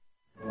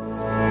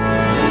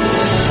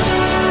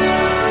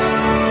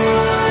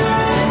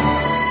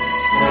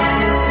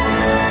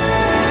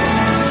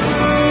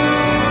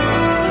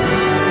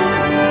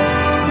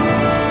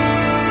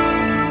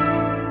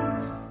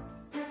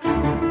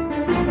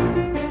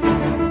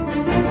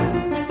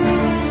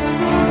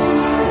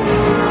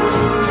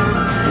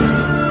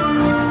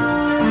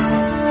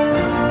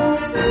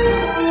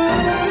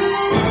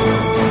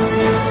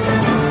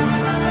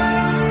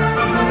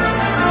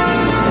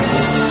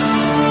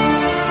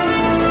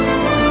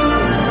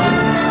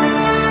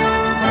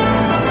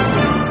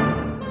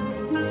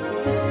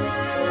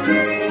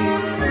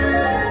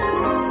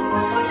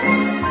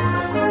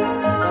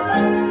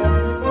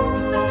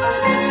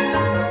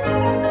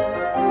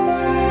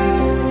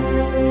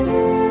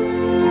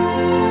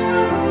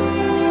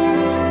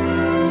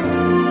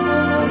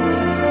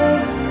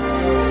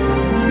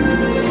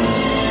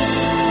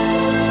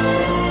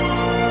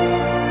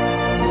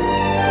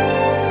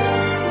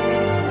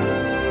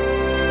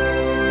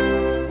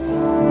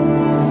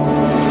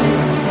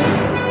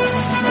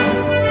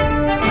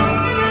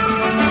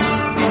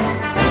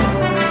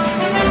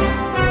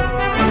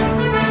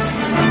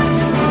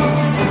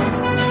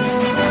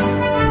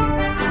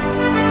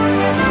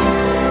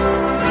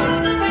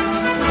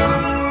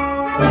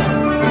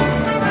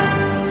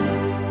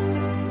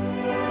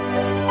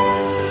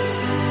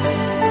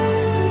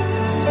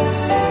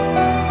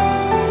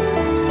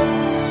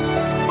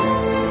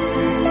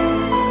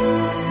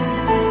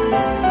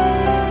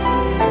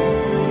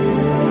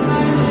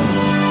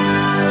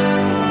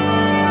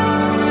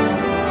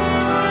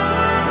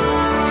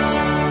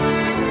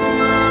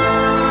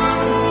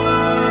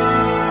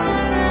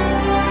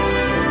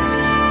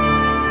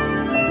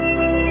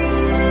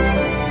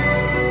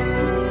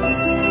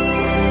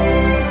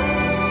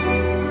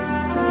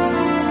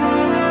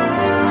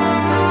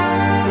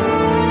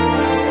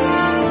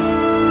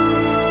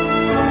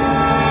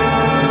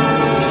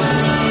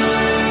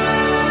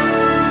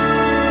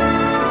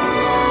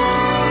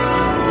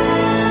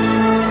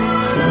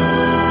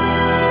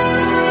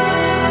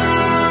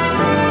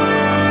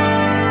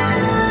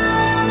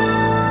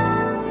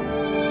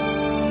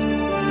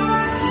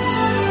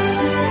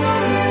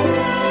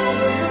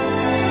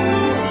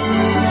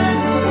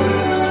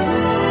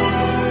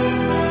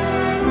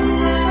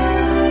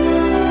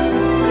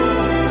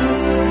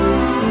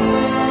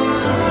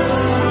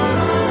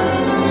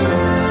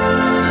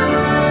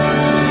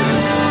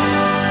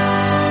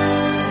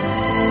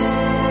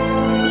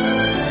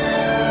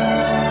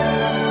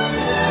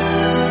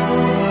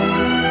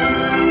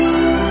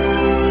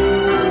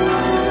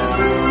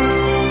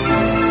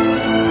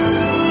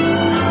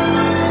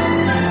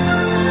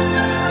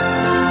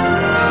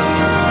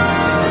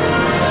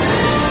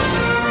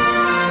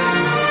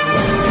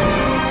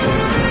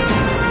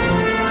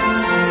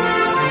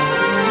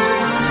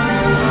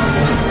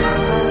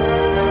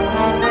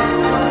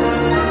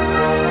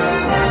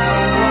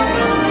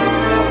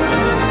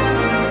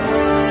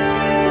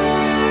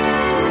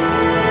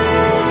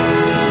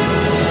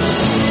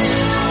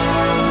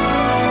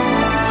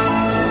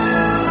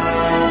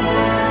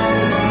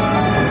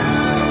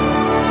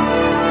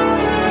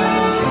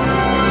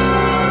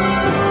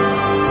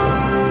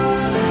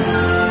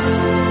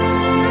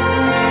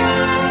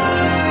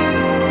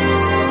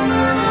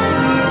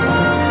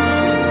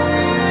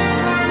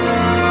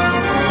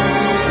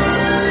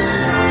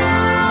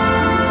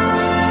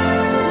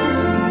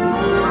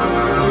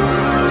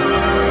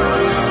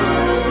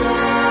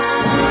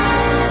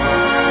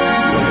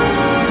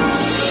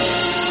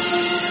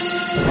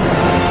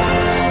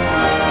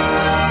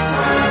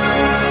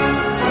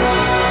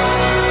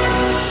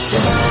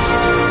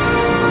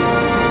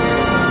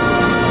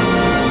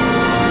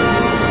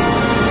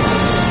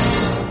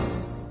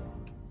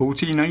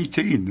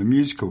 "1418, the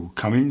musical,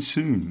 coming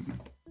soon."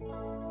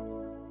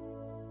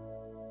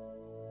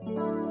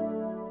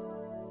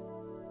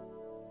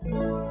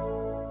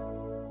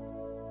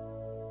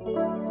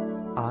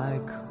 I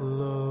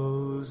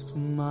closed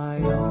my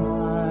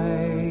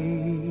eyes,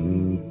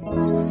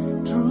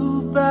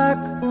 drew back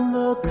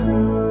the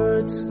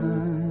curtain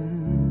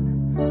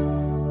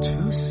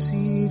to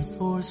see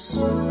for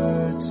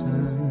certain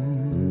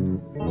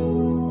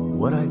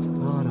what I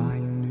thought I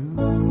knew.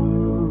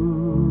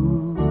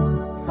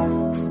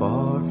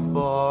 Far,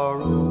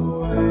 far away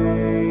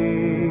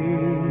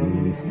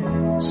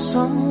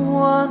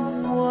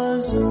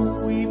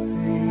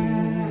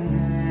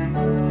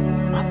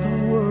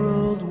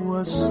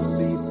was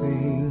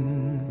sleeping,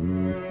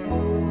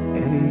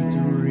 any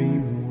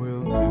dream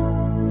will do.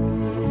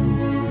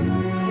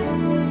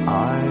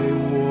 I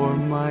wore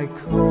my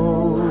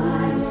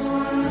coat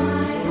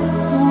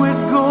with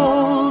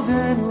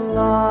golden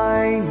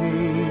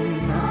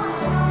lining,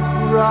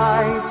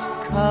 bright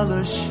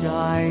color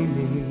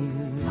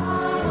shining,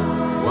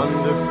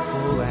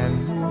 wonderful and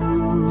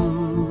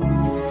new.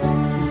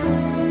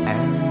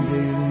 And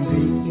in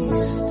the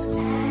east,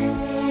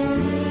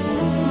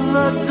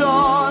 the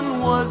dawn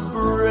was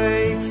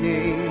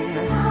breaking,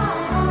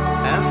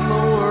 and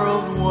the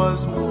world was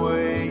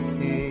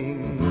waking.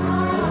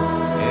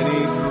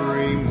 Any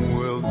dream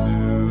will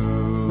do.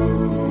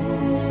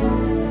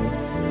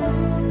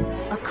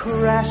 A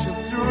crash of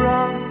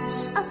drums,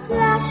 a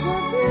flash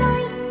of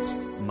light.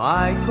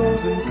 My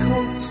golden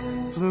coat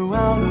flew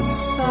out of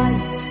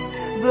sight.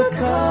 The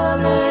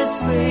colors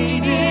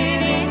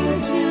faded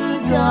into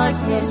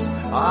darkness.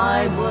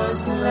 I was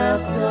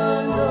left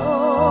alone.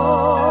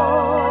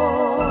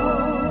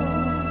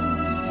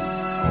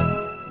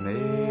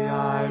 May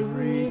I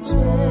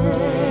return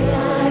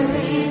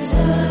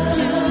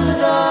to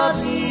the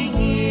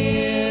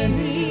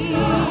beginning.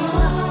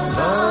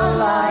 The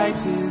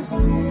light is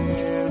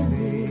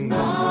dimming,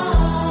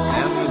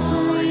 and the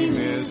dream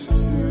is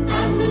too.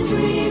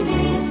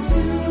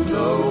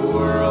 The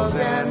world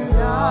and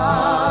I,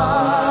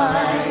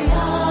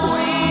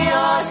 we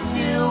are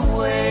still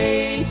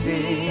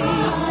waiting,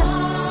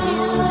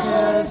 still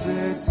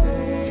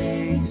hesitating.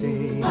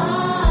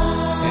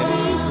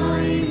 Any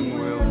dream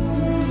will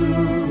do.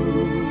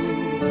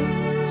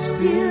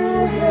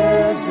 Still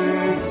hesitating.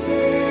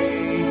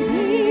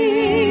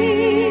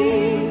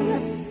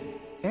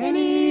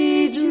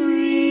 Any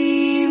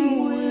dream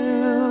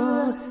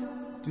will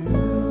do.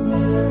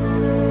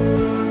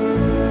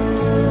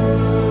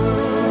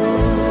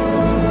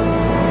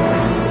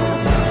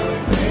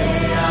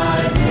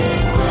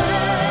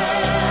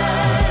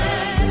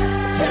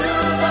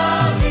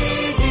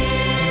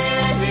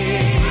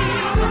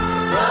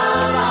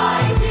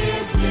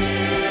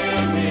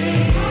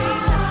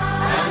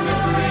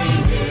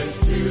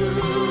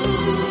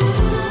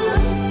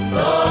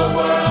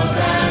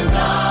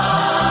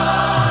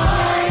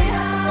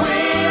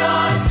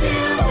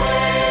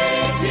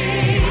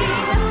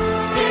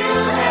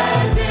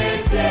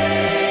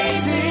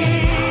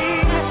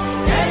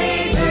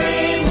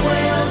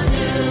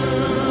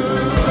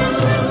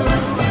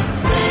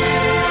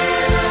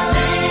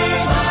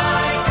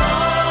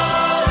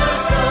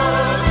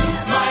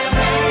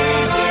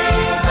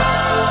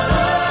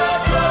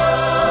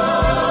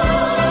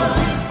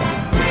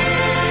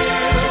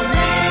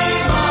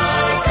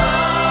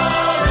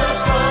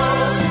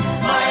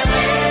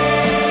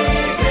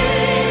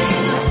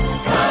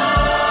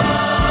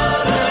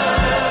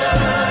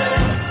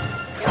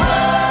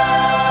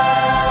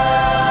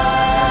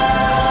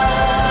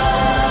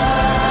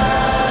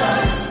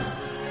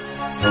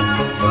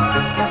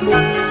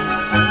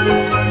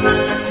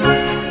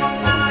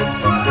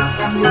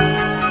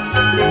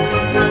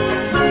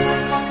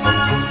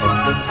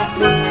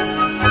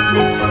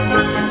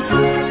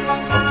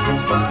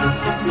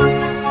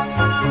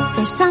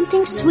 There's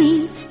something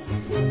sweet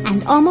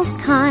and almost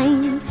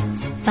kind,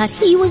 but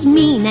he was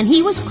mean and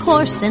he was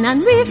coarse and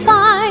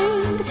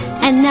unrefined.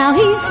 And now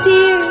he's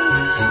dear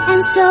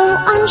and so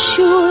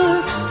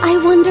unsure. I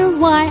wonder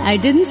why I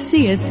didn't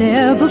see it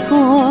there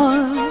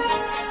before.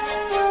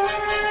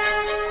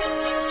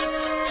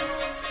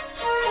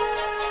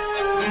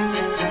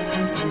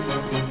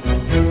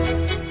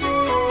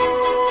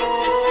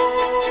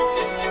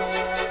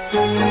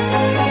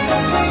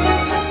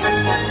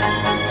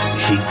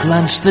 She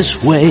glanced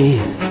this way,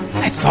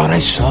 I thought I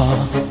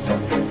saw,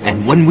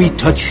 and when we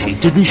touched she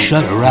didn't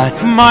shudder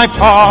at my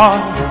paw.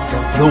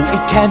 No,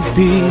 it can't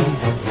be,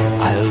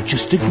 I'll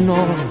just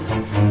ignore,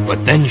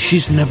 but then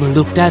she's never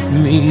looked at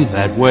me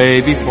that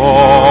way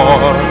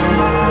before.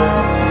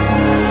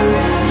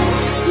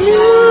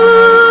 New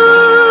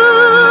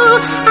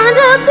and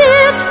a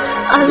bit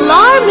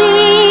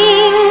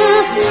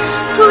alarming,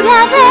 who'd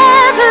have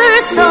ever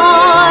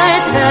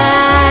thought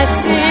that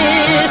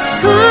this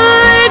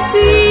could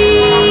be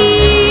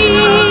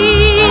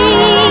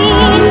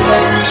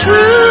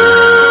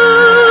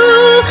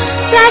true,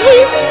 that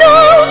he's no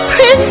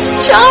Prince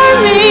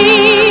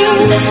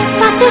Charming,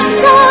 but there's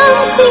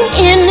something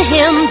in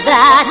him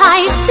that I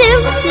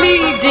simply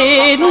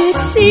didn't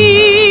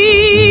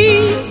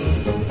see.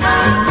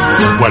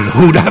 Well,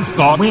 who'd have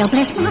thought? Well,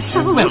 bless my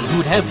soul. Well,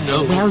 who'd have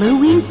known? Well,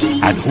 who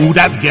indeed? And who'd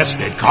have guessed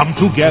they'd come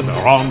together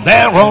on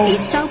their own?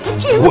 It's so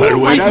peculiar. Well,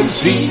 wait and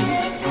see.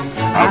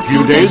 A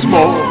few days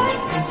more,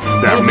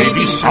 there may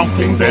be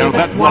something there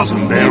that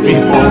wasn't there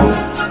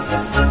before.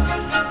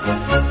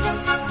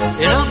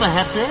 You know,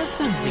 perhaps there's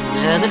something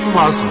there that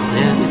wasn't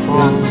there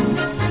before.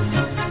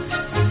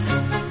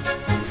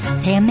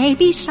 There may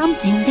be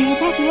something there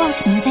that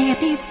wasn't there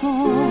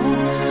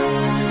before.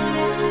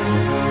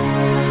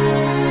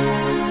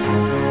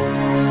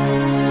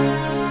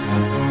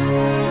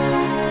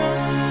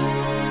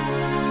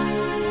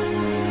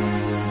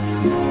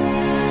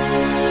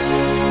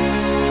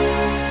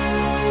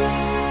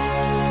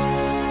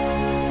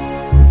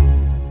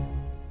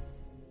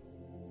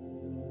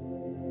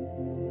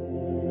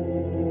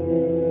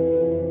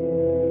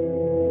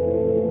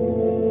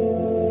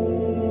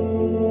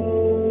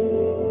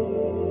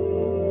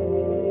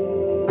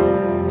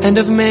 End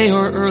of May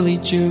or early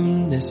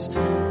June, this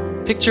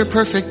picture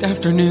perfect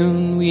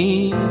afternoon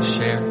we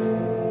share.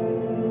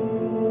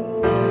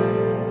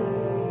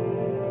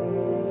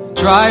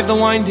 Drive the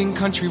winding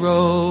country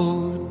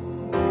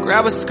road,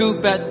 grab a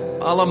scoop at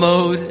a la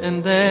mode,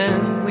 and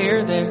then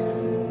we're there.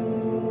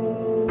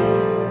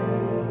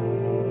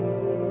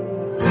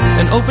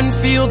 An open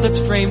field that's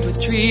framed with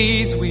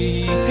trees,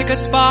 we pick a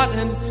spot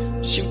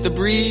and shoot the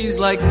breeze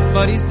like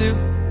buddies do.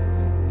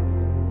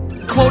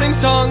 Quoting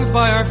songs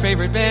by our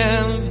favorite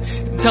bands,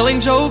 telling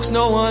jokes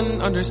no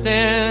one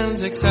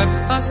understands except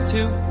us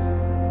two.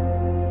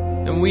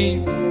 And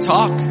we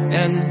talk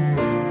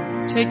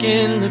and take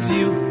in the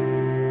view.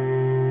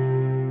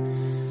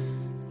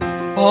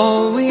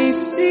 All we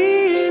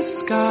see is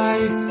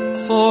sky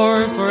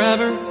for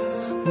forever.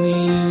 We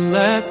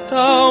let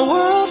the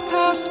world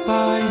pass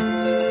by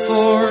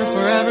for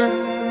forever.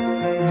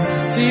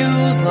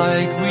 Feels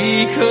like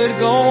we could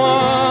go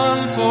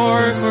on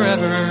for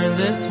forever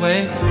this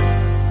way.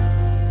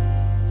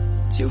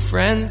 Two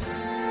friends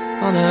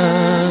on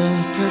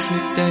a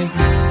perfect day.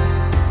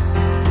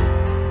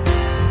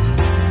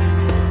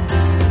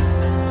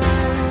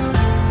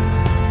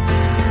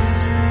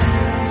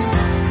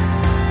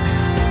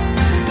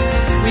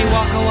 We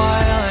walk a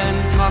while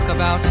and talk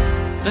about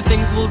the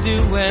things we'll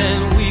do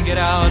when we get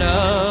out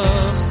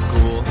of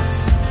school.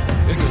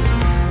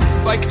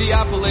 Like the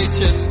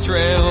Appalachian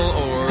Trail,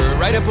 or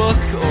write a book,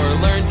 or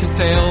learn to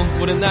sail.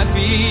 Wouldn't that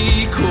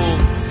be cool?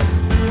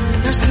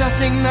 There's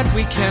nothing that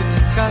we can't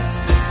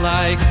discuss,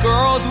 like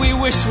girls we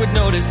wish would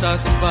notice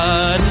us,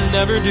 but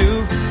never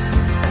do.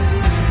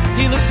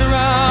 He looks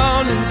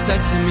around and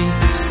says to me,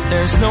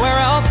 there's nowhere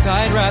else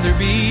I'd rather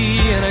be,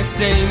 and I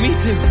say, me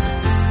too.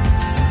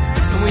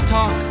 And we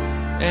talk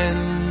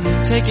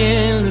and take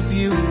in the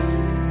view.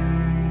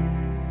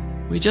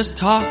 We just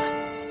talk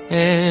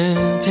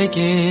and take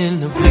in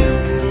the view.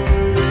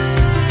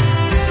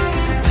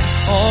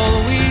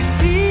 All we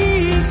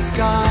see is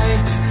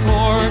sky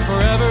for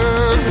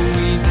forever.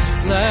 We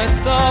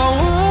let the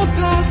world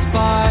pass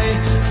by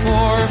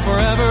for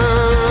forever.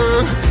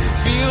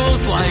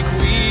 Feels like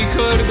we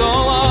could go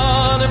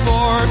on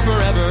for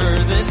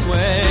forever this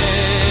way.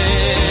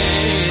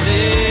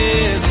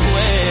 This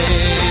way.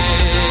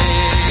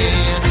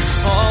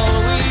 All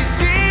we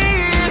see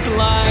is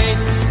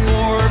light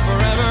for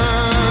forever.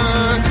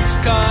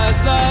 'Cause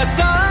the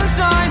sun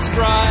shines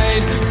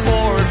bright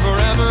for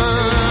forever.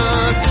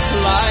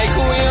 Like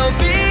we'll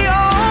be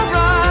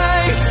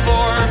alright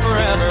for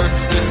forever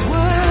this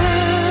way.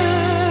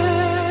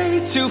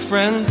 Two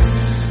friends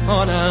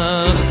on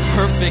a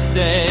perfect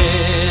day.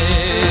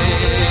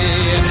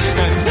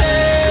 And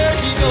there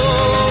he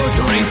goes,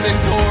 racing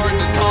toward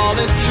the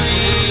tallest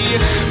tree.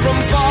 From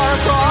far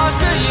across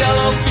a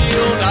yellow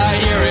field, I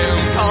hear him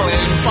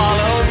calling,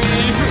 follow me.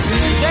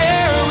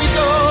 There we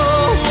go,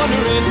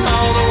 wondering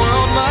how the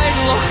world might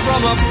look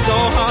from up so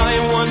high.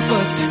 One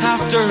foot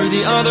after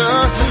the other,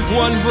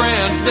 one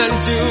branch then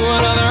to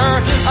another.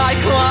 I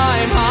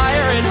climb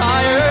higher and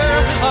higher,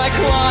 I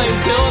climb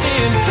till the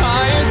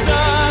entire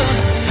sun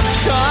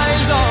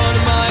shines on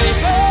my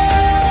face.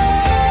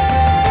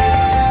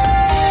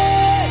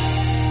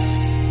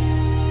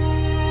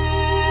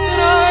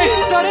 And I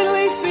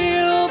suddenly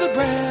feel the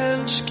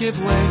branch give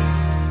way.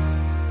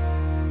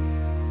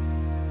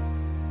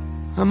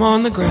 I'm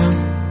on the ground,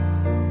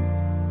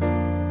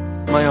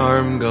 my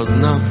arm goes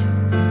numb.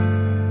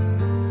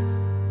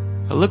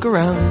 I look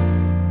around,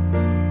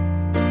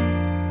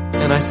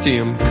 and I see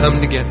him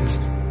come to get me.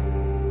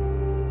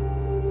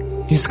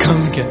 He's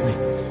come to get me.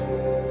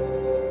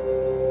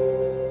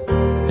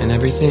 And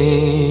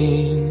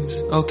everything's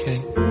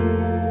okay.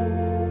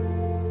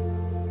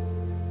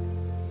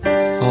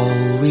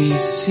 All we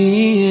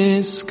see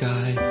is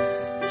sky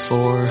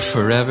for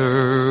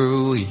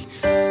forever. We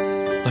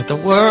let the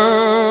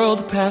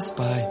world pass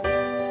by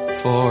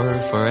for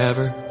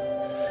forever.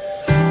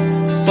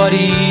 Buddy,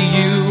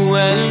 you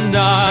and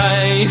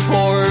I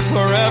for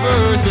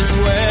forever this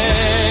way.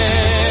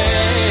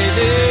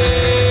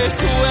 This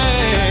way.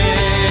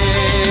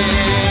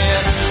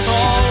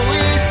 All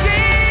we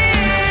see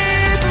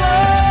is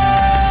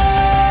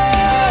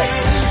light,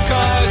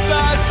 'cause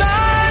the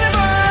sun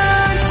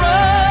burns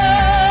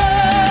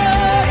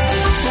bright.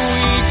 We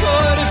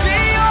could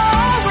be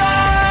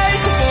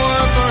alright for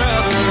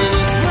forever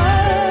this way.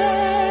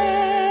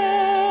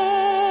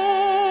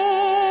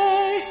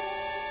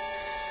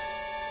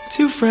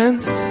 Two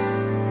friends,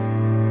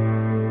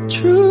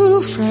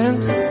 true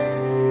friends,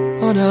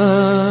 on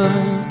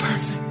a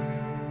perfect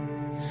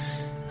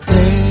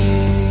day.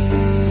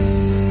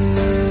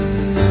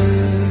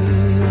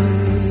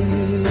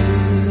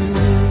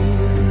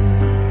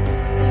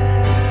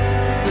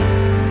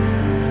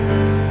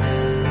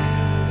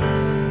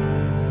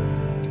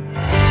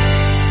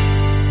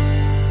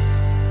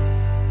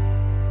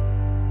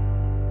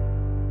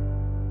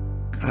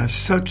 That's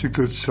such a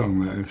good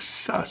song, though.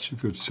 Such a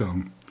good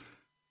song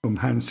from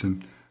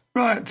Hanson.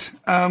 Right,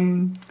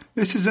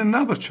 this is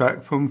another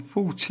track from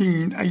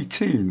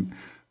 1418,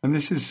 and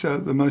this is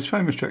the most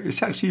famous track.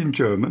 It's actually in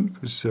German,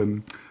 because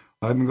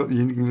I haven't got the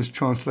English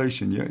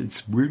translation yet.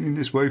 It's Wheeling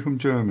This Way from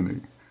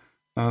Germany.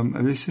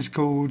 And this is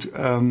called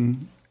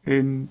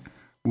Winger,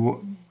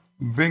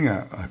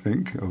 I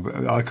think.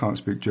 I can't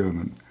speak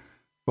German.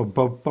 Bob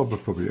will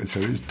probably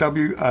tell you. It's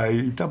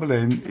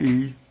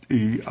Wanneer.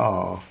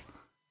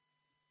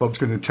 Bob's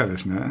going to tell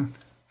us now.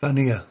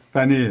 Wanneer.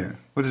 Wanneer.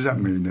 What does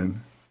that mean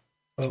then?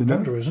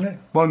 Wanderer, isn't it?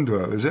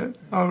 Wanderer, is it?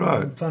 Oh,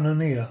 right.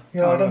 Wanneer.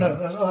 Yeah, I don't know.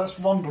 That's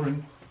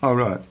wandering. Oh,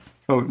 right.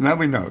 Well, now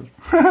we know.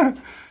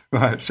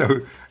 Right,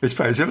 so it's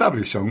a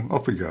lovely song.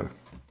 Off we go.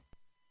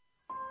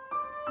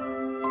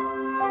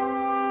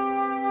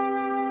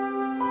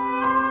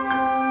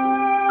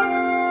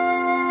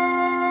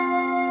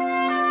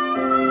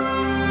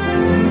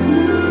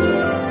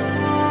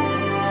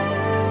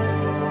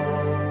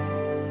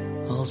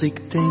 Als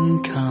ik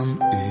denk aan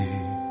u,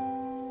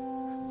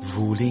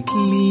 voel ik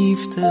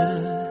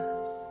liefde,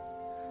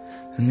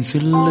 een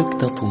geluk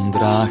dat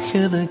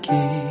ondraaglijk is.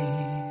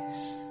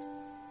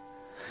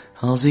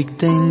 Als ik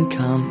denk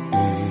aan u,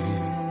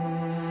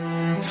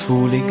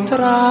 voel ik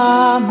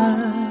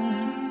tranen,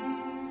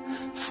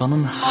 van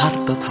een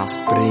hart dat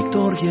haast breekt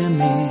door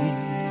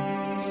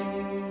gemis.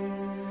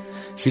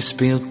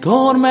 Gespeeld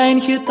door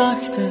mijn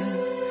gedachten,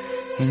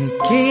 en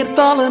keert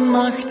alle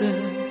nachten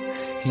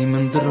in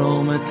mijn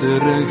dromen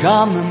terug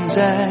aan mijn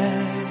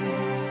zij.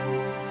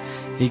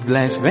 Ik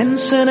blijf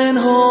wensen en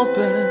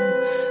hopen,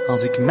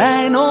 als ik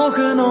mijn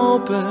ogen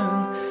open,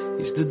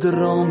 is de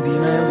droom die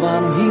mij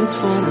warm hield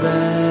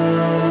voorbij.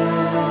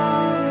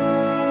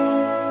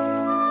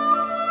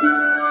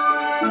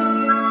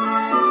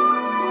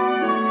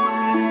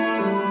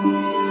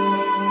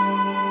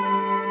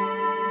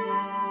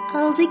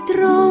 Als ik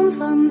droom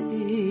van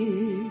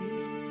u,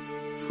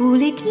 voel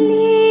ik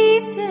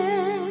liefde,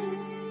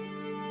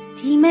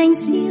 die mijn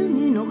ziel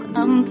nu nog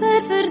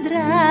amper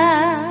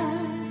verdraagt.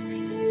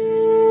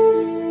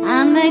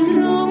 Aan mijn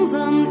droom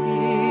van u,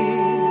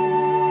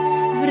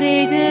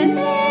 vrede liefde,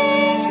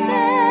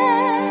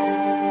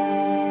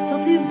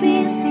 tot uw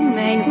beeld in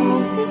mijn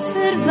hoofd is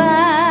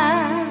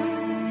vervaagd.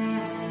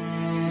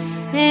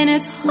 En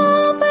het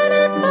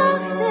hopen, het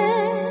wachten,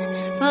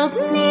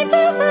 valt niet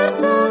te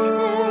verzachten.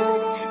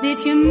 Dit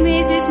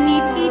gemis is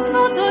niet iets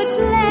wat ooit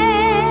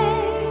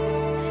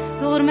slijt.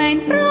 Door mijn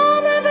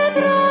dromen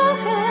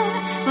bedrogen,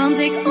 want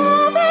ik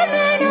open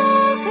mijn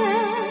ogen,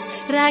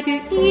 raak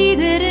u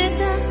iedere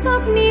dag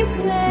opnieuw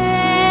kwijt.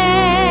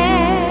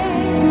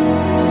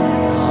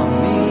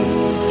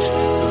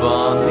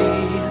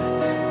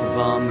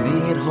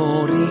 Wanneer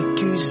hoor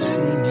ik u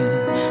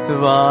zingen?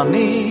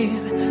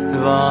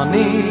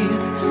 Wanneer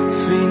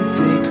vind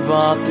ik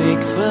wat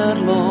ik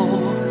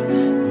verloor?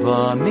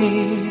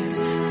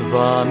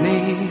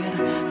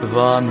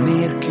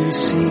 Wanneer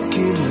kus ik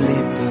uw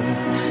lippen?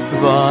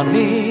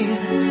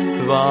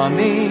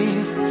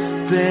 Wanneer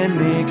ben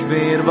ik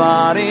weer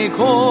waar ik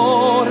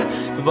hoor?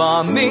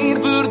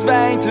 Wanneer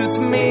verdwijnt het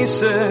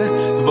missen?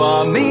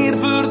 Wanneer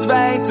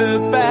verdwijnt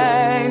de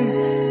pijn?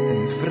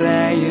 En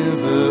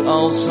vrijen we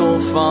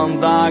alsof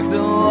vandaag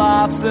de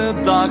laatste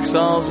dag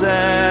zal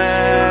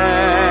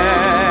zijn?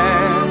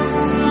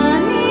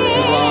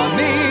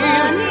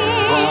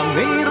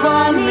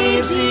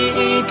 Wanneer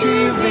zie ik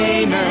u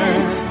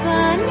wenen?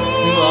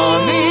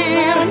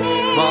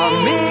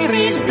 Wanneer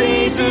is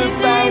deze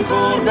pijn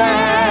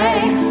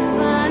voorbij?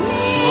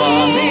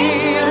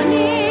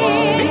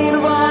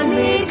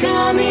 Wanneer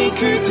kan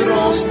ik u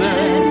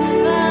troosten?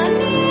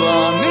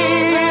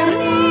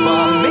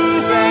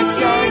 Wanneer zijt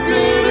gij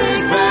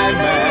terug bij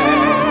mij?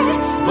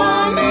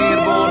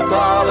 Wanneer wordt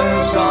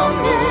alles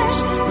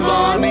anders?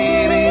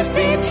 Wanneer is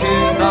dit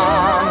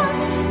gedaan?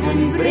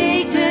 En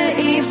breekt de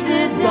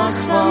eerste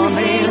dag van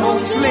heel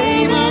ons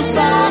leven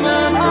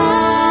samen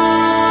aan?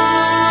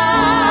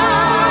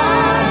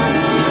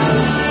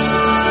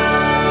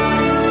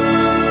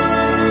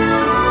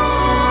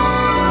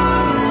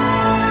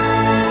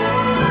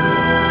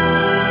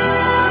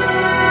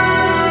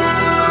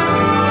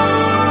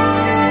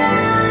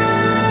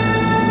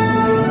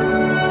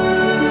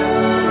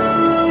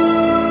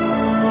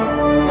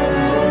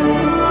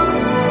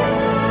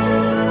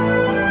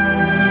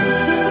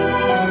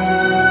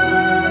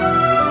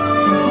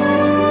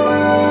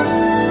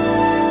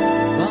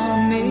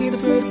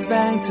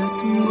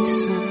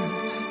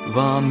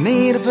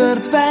 Wanneer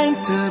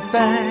verdwijnt de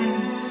pijn?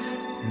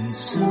 En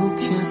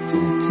zult je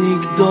tot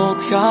ik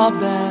dood ga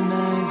bij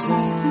mij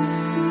zijn?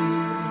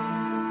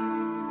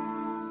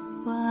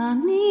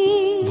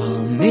 Wanneer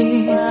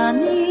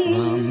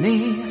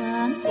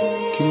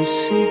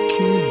kus ik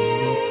uw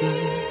lippen?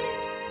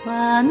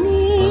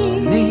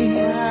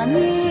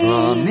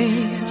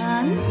 Wanneer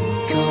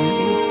kan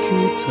ik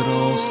u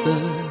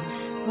troosten?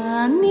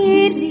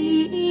 Wanneer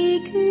zie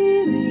ik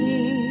u weer?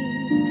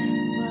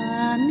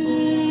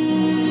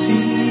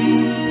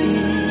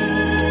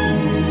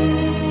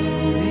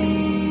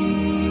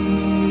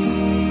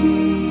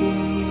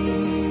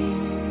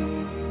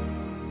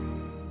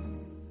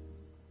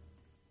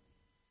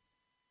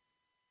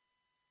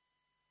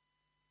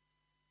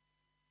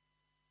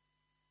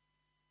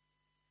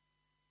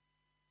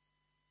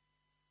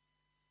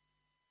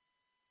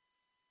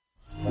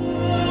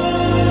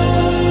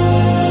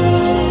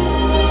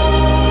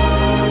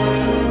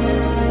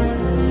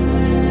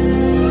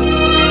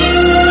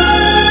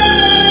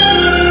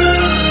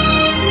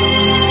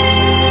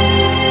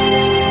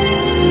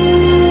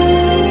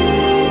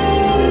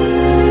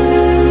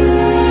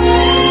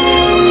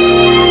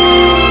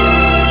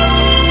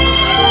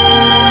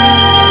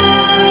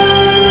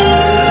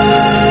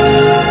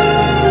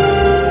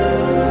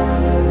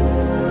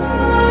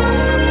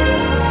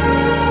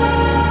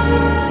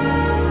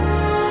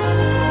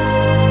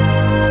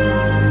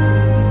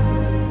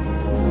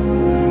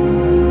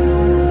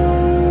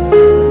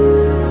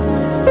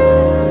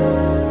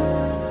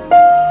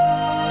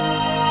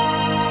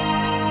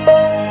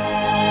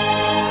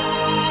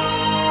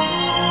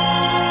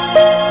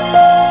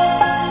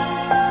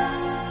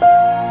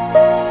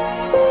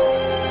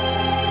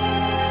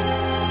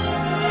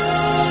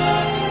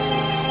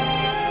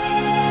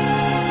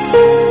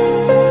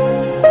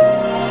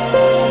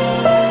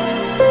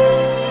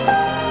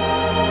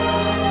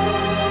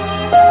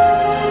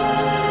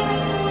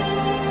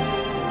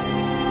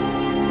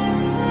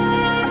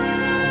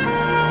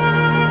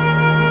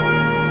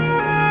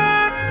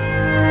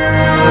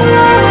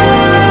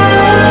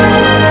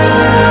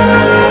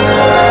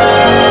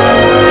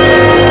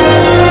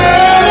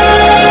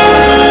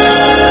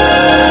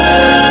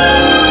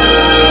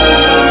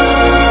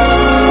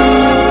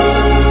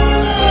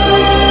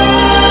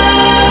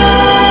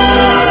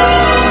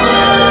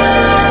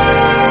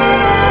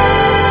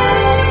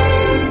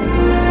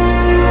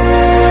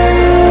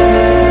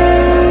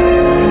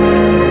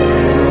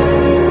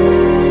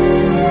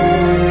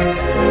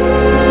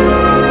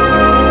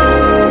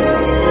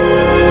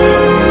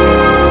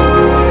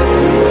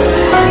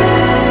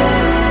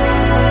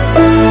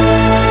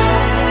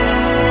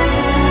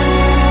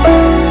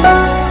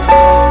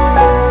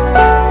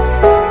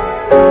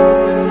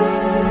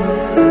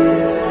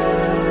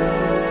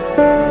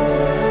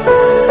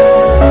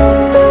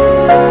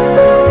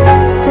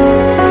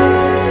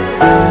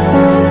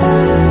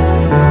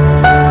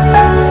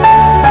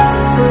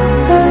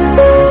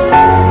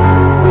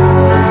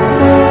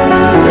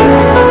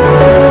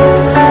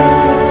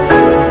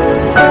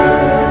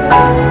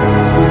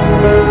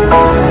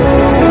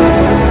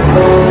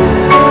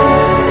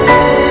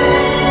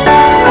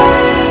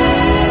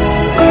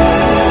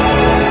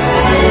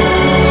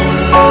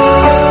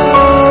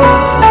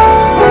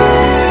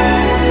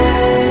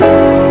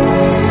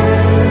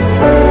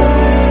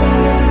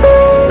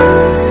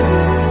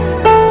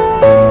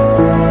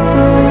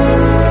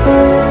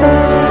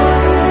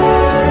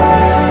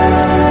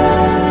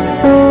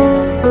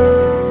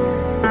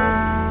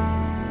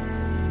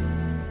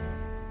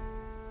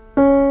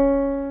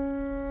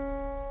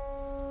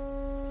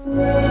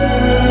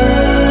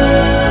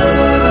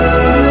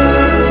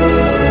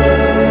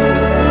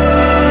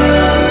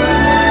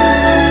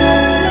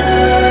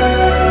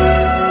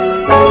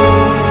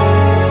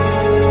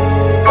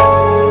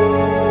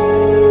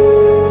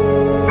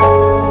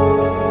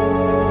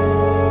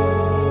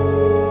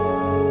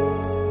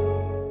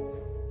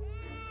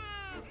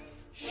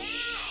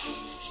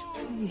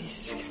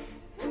 Please.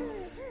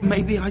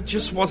 Maybe I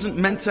just wasn't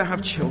meant to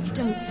have children.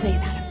 Don't say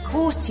that. Of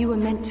course you were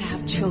meant to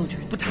have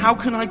children. But how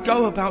can I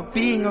go about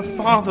being a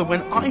father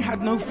when I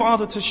had no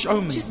father to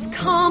show me? Just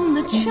calm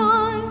the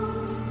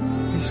child.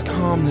 Please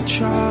calm the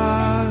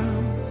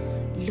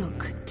child.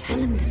 Look, tell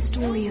him the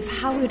story of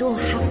how it all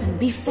happened.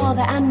 Be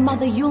father and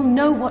mother, you'll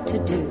know what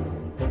to do.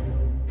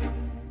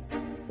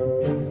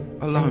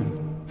 Alone.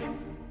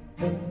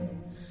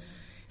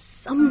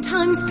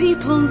 Sometimes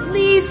people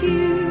leave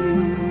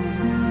you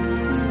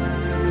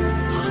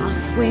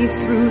halfway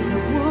through the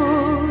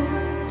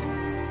wood.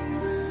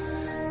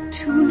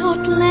 Do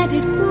not let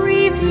it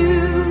grieve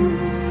you.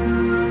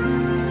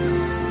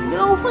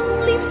 No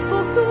one leaves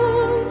for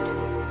good.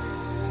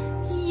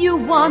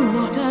 You are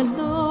not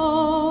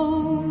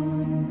alone.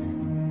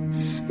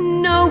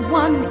 No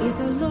one is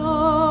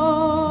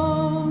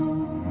alone.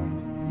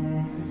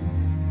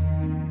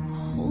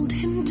 Hold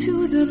him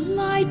to the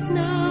light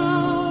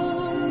now.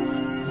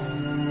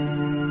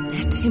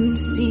 Let him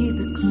see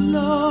the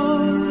glow.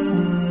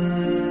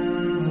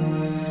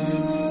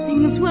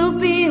 Things will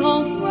be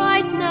all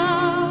right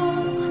now.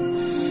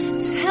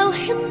 Tell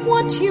him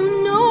what you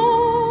know.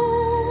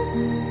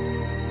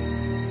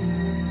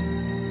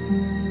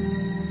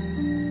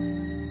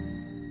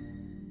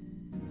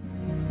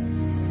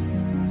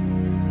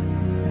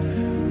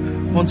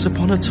 Once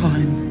upon a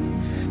time,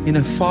 in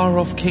a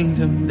far-off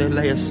kingdom, there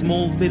lay a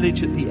small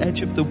village at the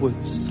edge of the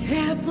woods.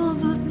 Careful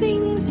the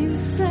things you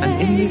say.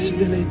 And in this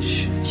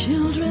village,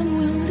 children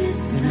will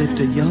listen. there lived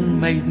a young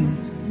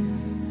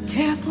maiden,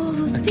 Careful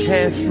the a things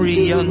carefree you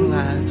do. young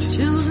lad,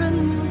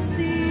 Children will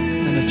see.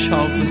 and a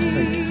childless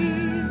baker.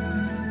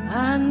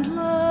 And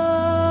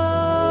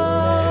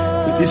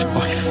love. With his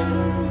wife.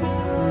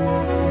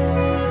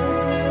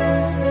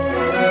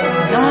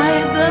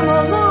 Guide them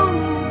along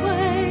the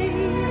way.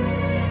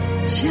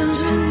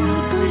 Children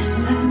will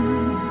glisten.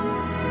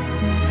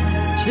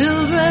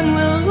 Children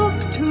will look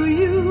to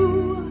you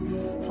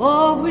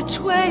for which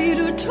way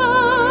to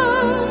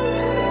turn,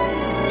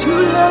 to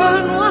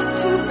learn what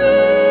to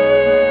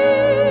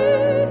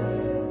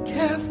be.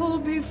 Careful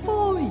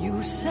before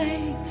you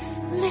say,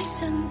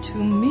 listen to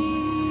me.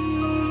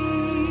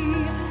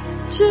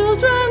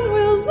 Children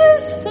will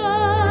listen.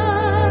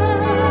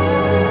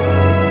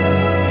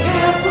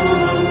 Careful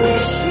the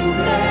wish you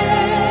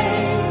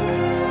make.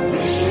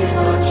 Wishes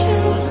are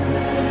children.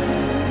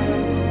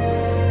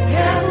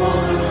 Careful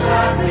the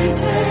path they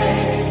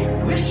take.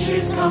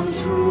 Wishes come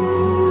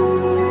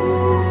true,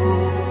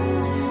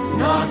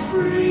 not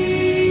free.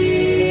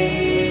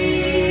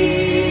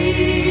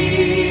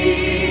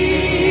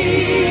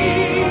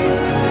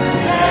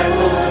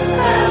 Careful the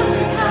spell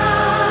we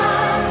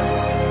cast,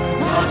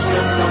 not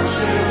just on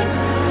children.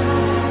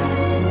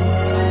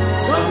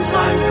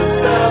 Sometimes the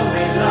spell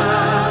may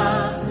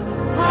last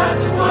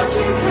past what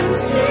you can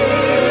see,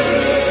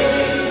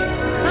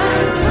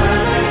 and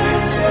turn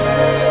against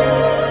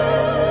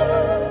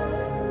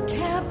you.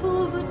 Careful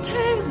the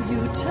tale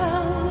you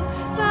tell,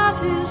 that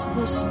is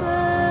the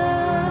spell.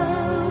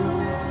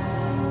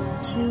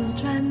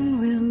 Children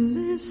will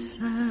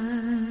listen.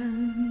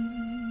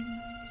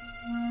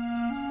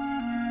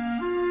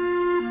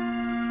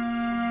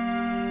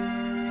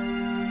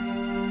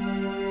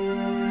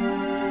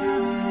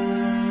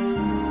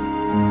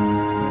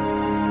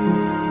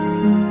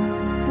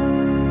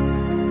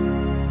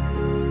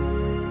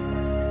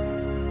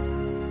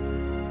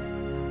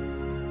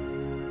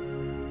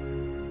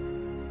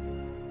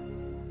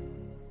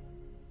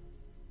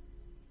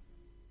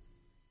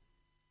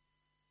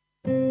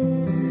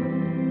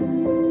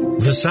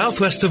 The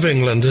southwest of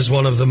England is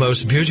one of the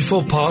most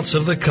beautiful parts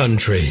of the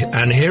country,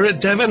 and here at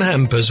Devon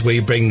Hampers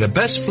we bring the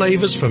best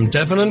flavours from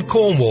Devon and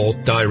Cornwall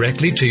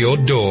directly to your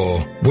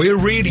door. We're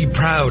really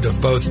proud of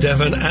both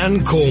Devon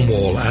and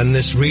Cornwall, and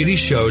this really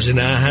shows in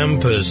our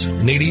hampers.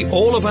 Nearly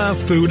all of our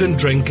food and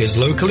drink is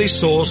locally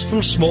sourced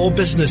from small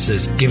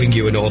businesses, giving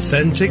you an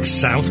authentic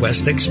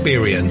southwest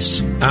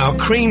experience. Our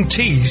cream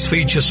teas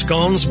feature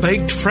scones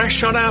baked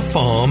fresh on our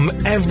farm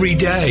every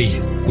day.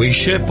 We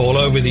ship all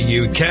over the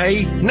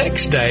UK,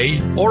 next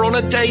day, or on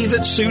a day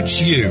that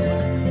suits you.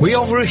 We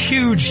offer a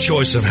huge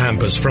choice of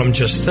hampers from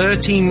just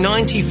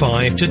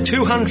 £13.95 to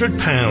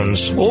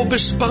 £200, or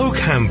bespoke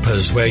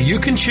hampers where you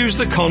can choose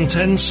the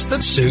contents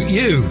that suit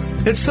you.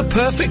 It's the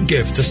perfect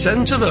gift to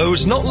send to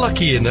those not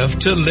lucky enough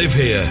to live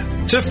here.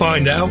 To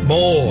find out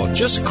more,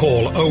 just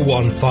call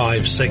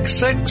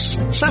 01566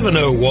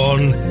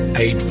 701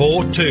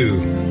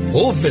 842.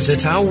 Or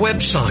visit our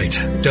website,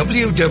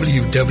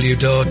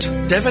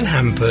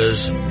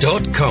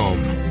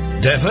 www.devonhampers.com.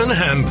 Devon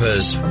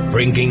Hampers,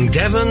 bringing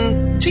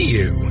Devon to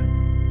you.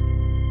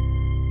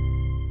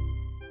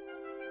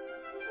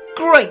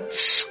 Great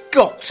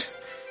Scott!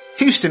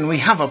 Houston, we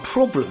have a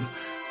problem.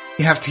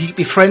 You have to keep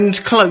your friends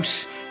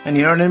close and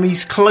your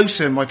enemies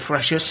closer, my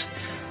precious.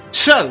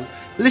 So,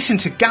 listen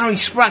to Gary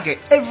Spraggett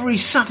every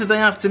Saturday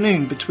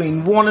afternoon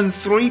between 1 and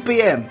 3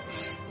 p.m.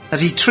 as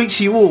he treats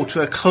you all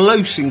to a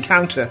close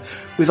encounter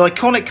with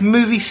iconic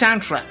movie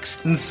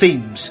soundtracks and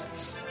themes.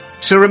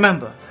 So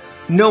remember,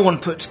 No one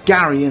puts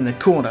Gary in the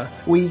corner.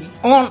 We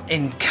aren't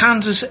in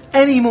Kansas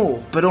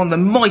anymore, but on the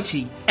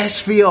mighty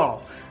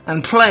SVR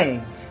and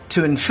playing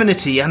to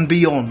infinity and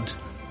beyond.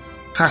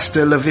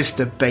 Hasta la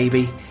vista,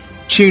 baby.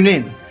 Tune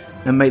in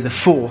and may the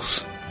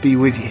force be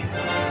with you.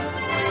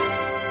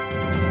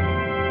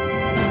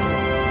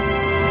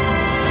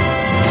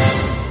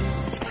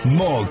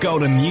 More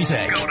golden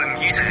music.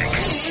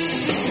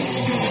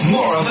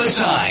 More of the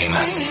time.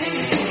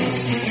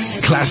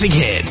 Classic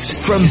hits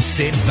from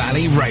Sid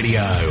Valley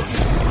Radio.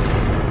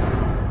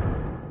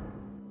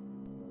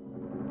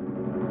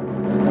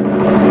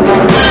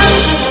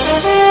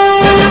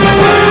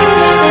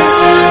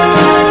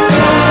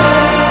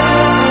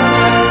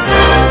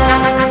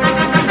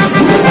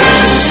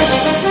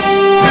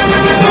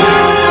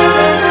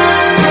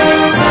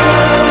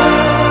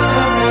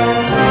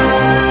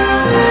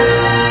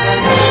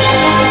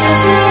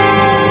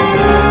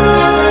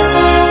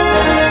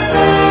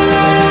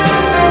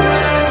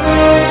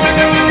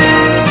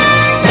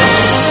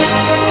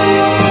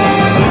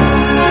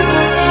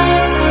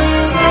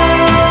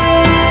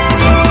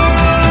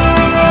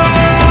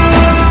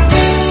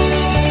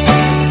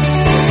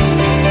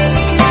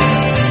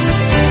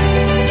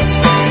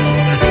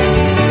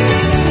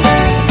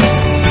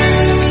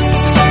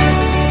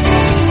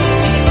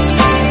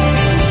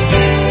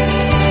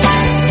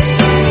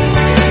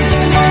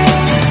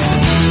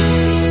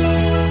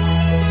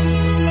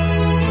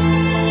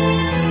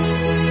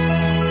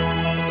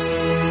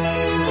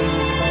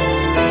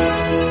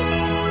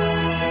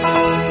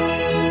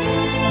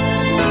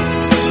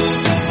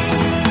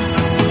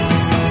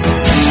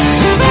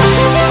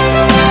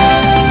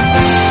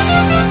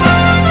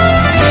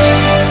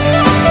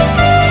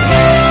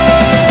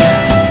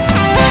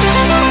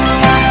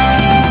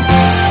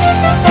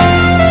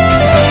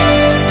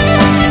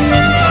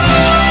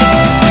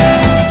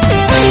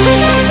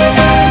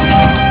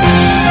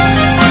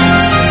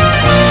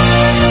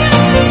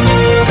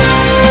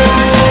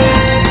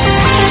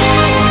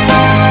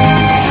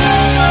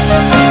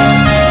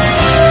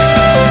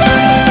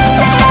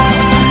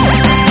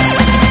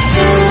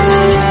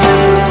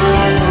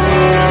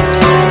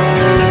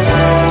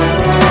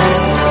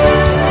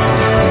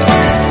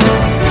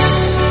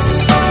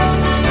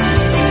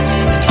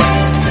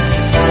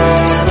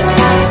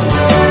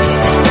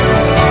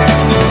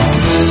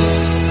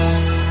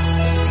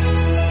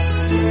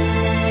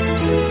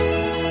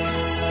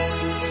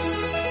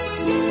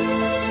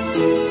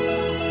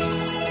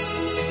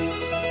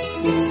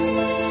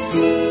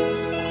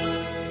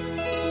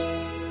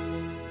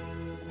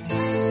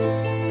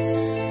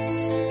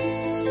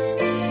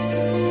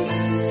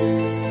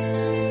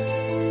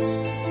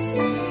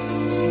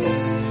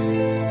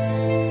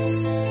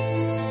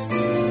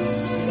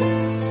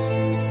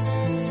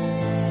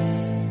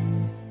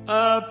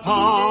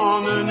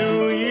 Upon a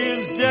New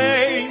Year's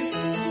Day,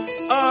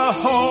 a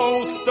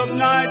host of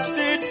knights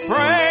did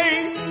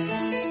pray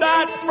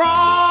that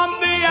from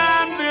the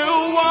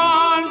anvil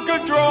one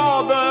could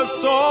draw the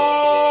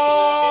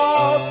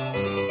sword.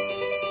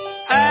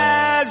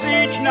 As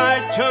each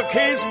knight took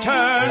his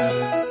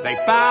turn, they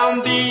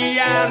found the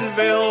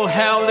anvil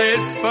held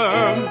it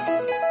firm,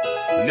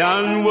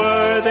 none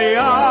worthy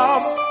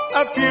of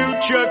a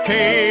future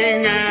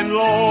king and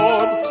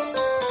lord.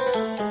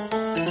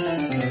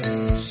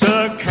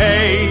 Sir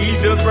Kay,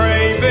 the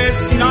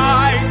bravest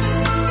knight,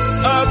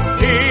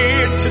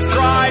 appeared to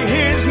try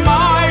his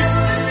might.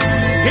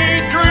 He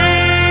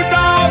dreamed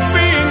of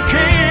being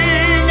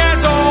king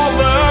as all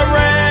the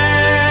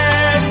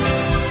rest.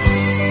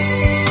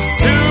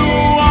 To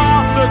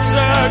Arthur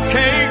Sir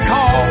Kay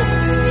called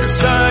to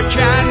search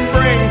and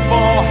bring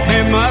for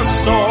him a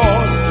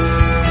sword.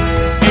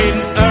 In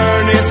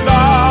earnest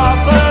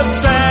Arthur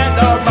said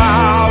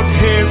about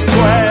his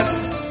quest.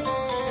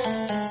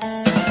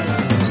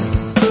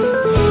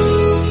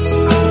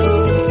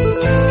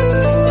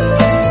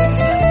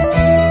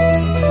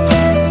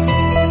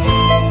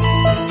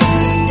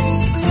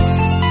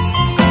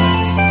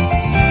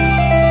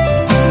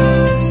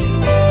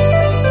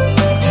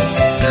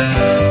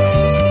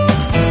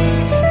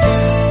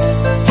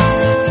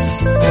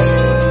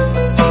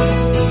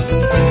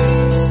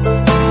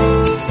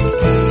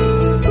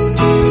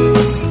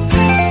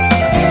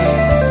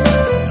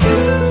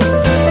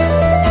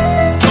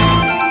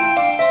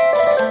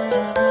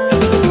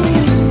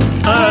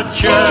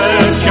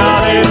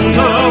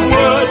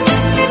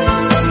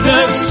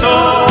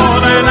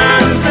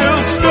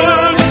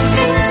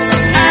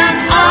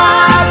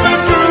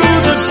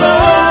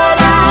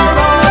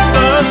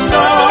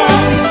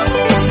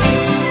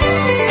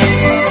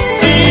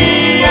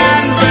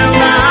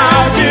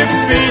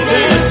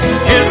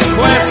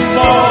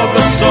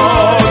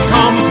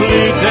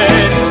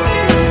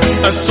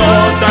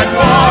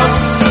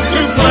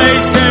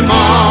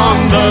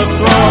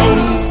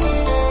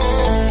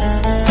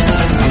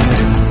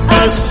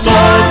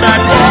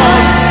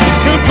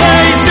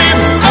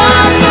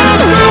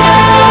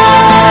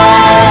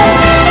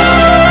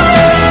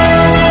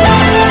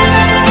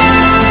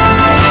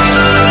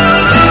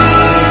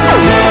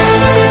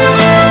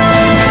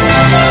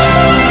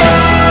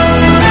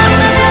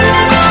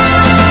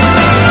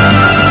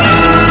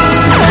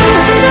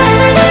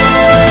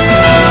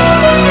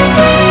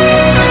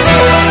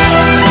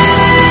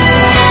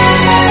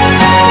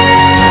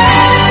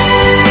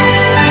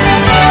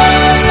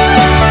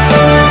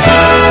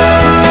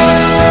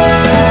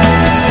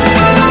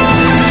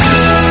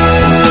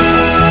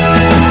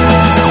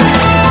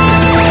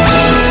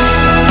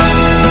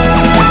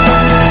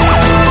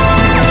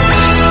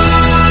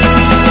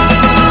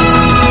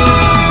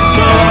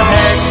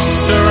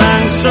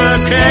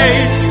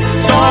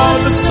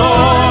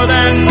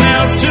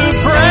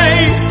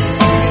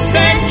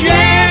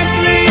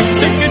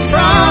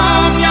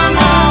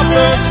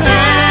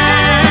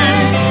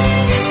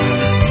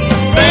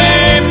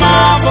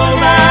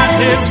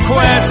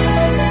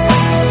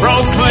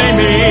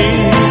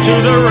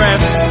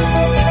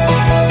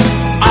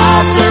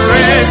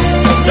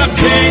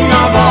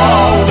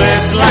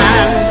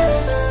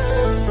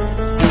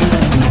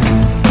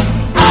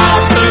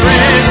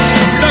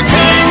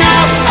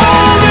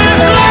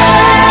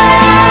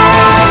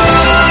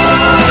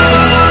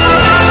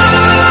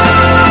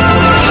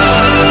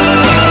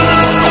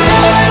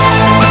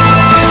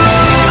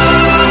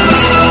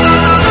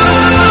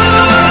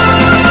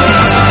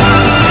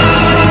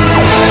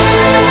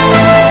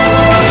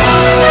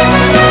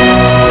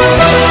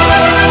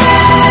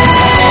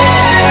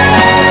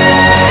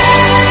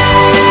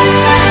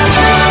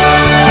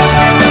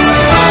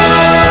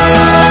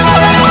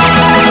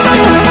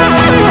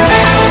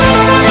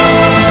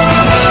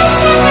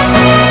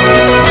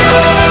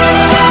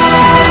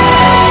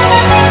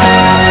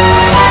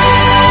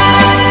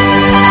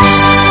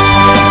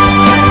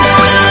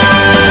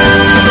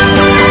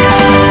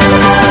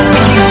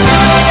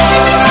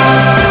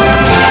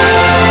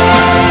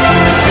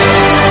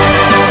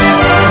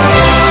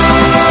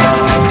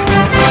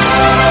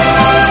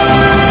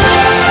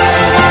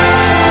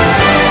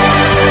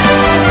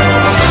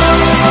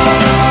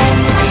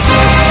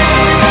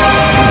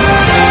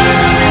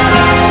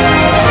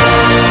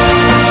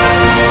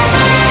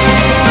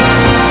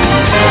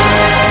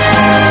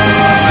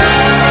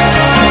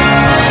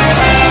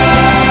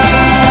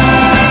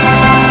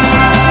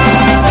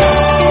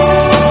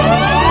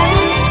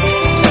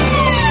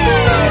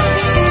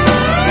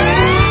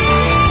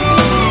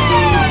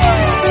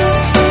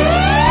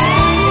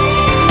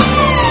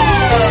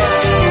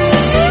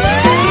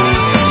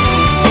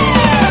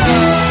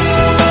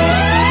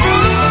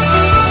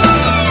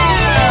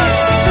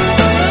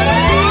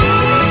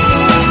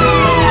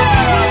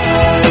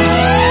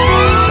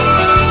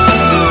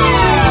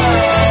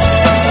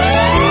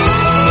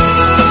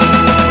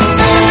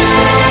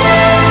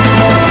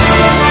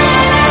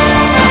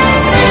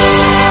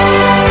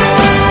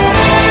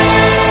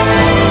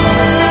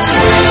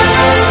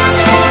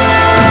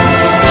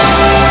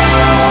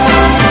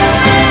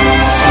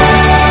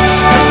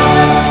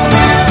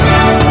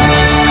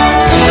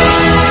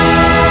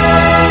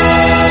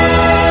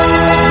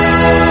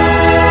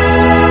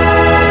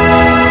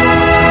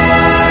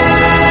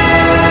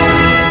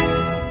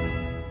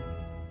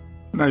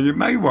 you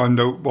may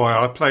wonder why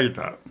I played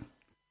that.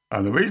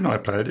 And the reason I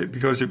played it,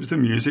 because it was the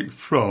music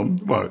from,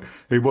 well,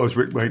 it was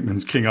Rick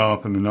Wakeman's King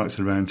Arthur and the Knights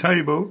of the Round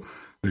Table,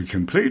 the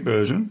complete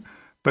version,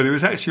 but it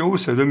was actually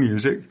also the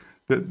music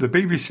that the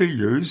BBC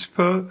used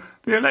for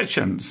the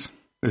elections,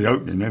 the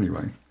opening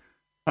anyway.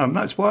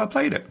 That's why I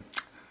played it.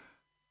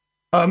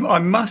 I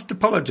must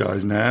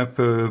apologise now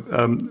for,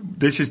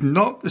 this is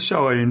not the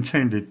show I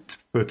intended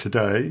for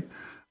today.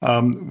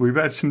 We've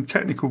had some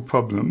technical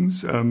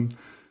problems,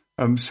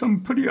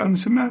 some pretty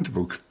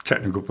unsurmountable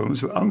technical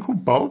problems, but Uncle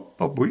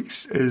Bob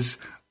Weeks, is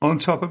on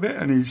top of it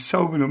and he's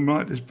solving them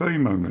right this very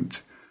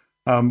moment.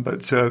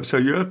 So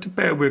you have to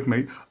bear with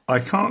me. I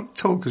can't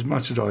talk as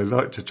much as I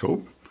like to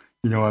talk.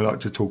 You know, I like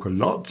to talk a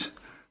lot.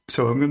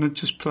 So I'm going to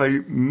just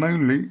play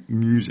mainly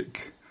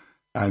music.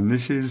 And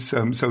this is,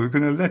 so we're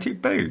going to let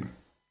it be.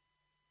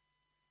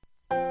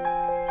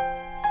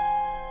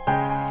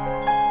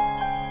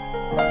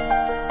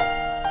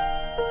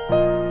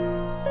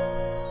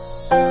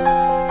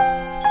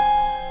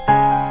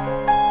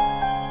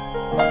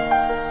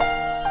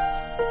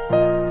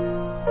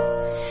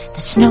 The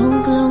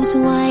snow glows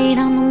white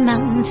on the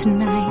mountain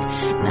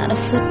tonight, not a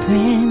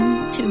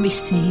footprint to be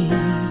seen.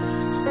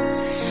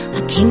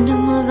 A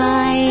kingdom of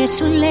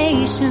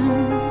isolation,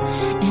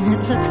 and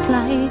it looks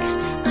like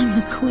I'm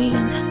the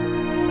queen.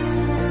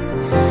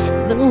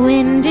 The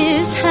wind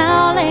is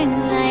howling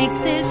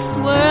like this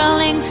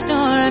swirling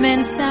storm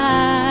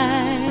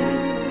inside.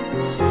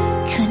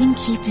 Couldn't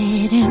keep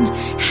it in,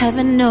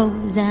 heaven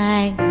knows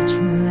I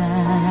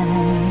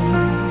tried.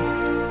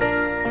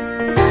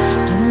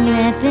 Don't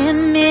let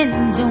them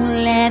in,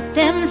 don't let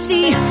them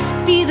see.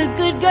 Be the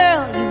good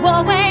girl you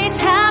always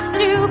have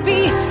to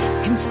be.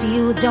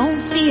 Conceal,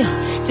 don't feel,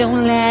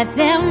 don't let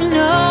them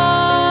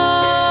know.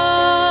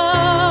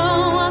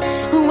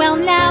 Well,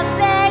 now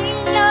they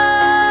know.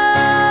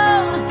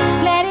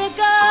 Let it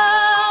go,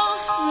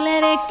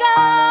 let it go.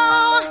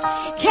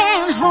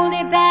 Can't hold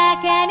it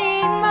back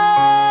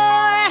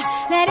anymore.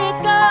 Let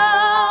it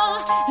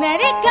go, let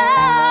it go.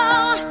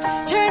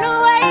 Turn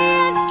away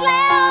and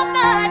slam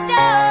the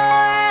door.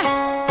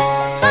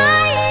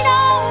 I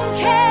don't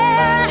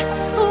care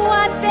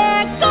what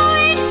they're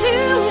going to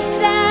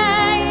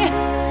say.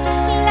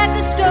 Let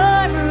the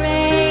storm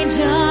rage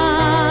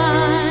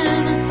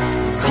on.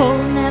 The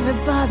cold never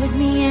bothered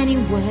me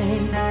anyway.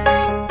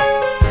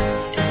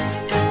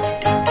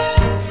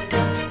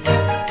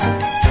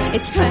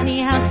 It's funny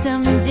how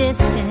some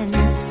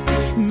distance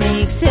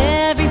makes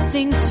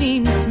everything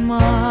seem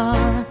small.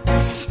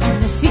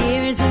 And the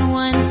fears that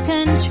once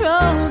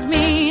controlled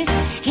me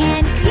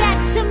can't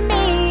get to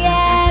me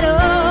at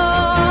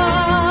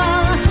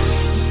all.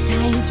 It's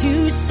time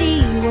to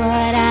see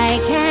what I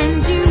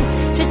can do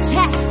to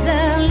test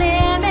the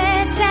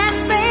limits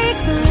and break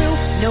through.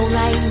 No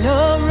right, no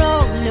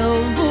wrong, no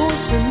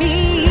rules for me.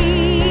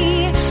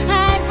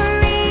 I'm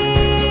free.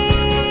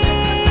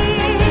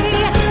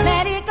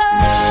 Let it go,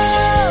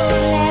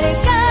 let it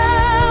go.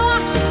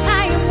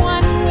 I am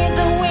one with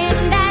the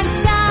wind and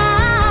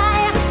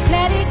sky.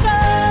 Let it go,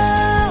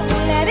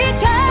 let it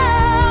go.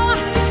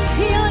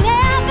 You'll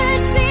never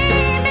see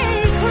me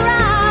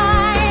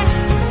cry.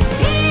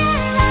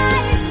 Here I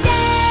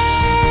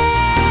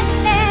stand,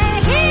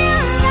 and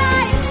here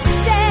I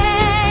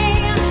stay.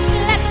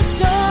 Let the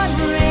storm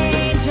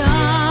rage on.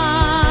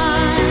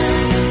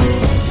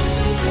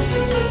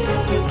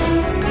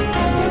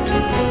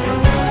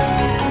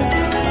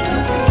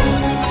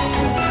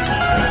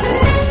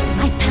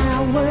 My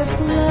power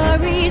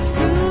flurries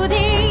through the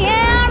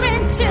air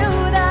into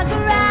the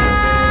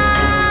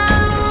ground.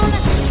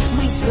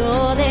 My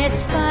soul is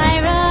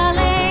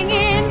spiraling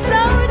in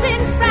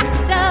frozen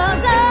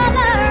fractals all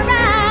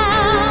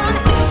around.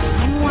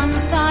 And one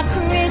thought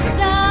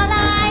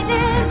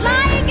crystallizes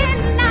like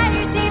an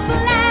icy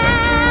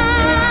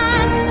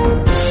blast.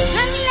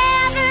 I'm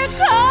never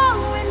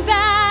going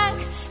back.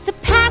 The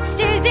past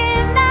is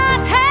in the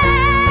past.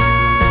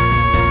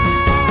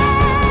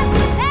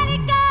 Let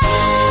it go,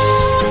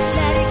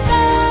 let it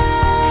go.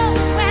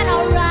 When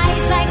I'll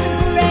rise like the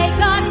break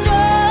of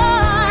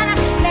dawn.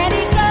 Let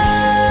it go,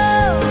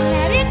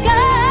 let it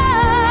go.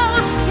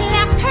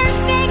 That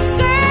perfect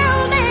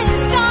girl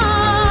is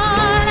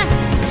gone.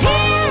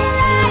 Here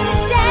I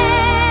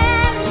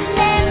stand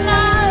in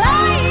the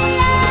light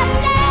of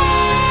day.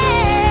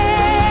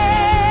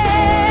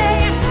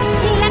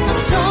 Let the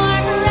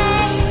storm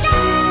rage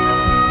on.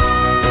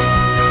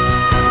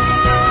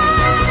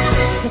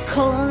 The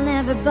cold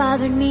never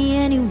bothered me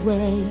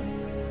anyway.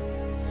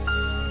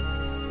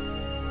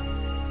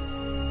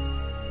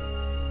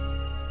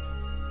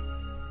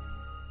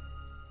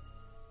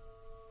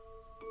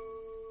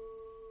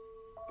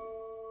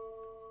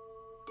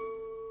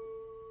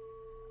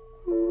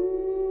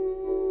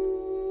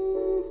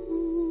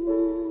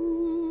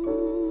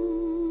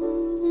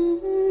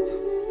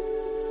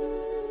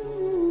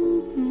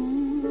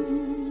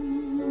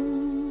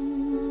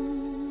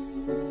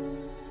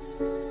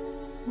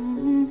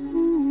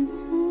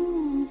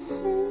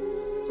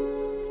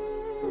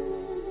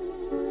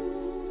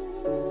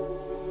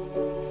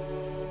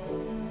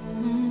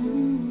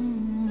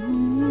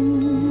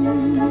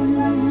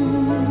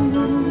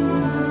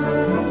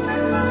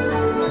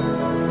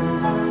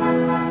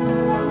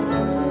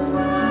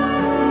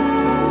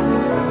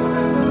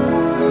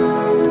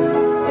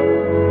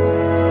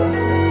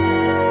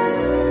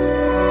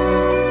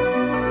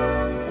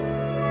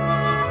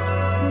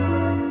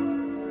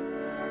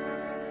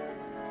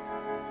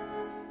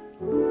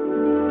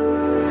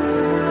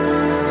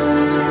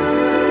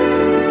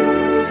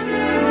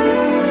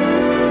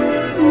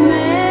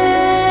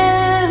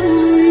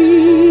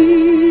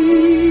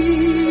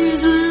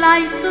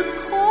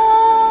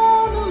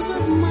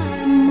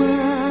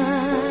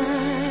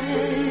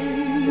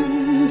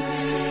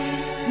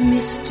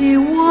 empty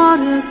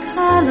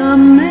watercolor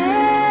memories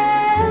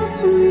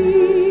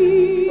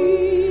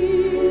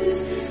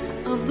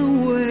of the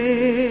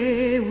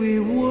way we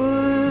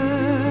were.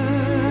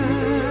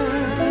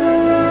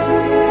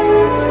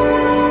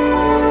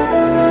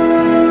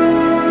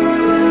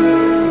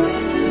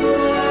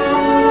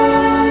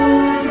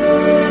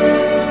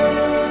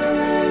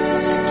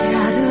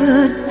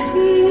 Scattered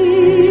pictures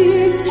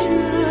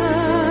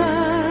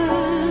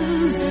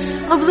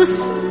of the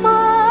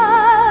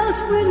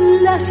smiles we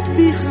left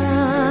behind,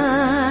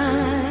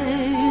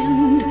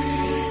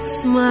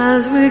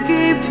 smiles we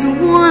gave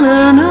to one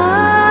another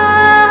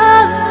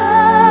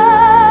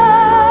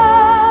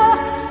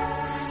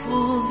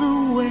for the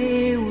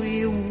way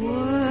we were.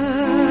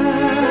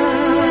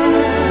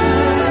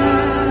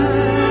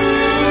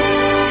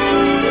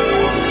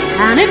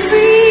 Can it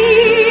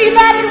be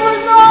that it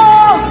was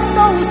all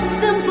so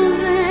simple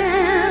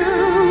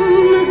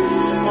then,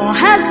 or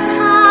has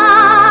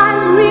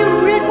time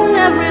rewritten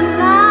every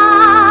line?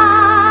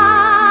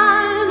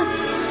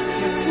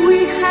 If we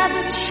had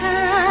the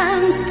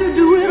chance to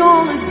do it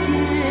all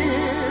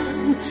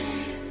again,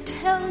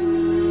 tell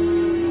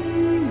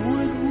me,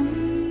 would we?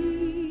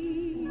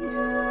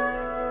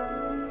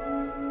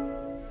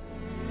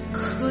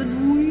 Could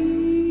we?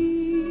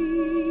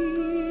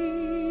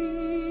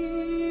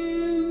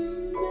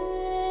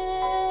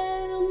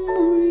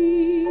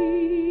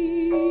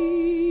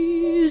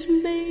 Memories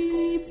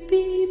may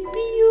be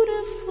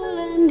beautiful,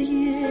 and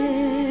yet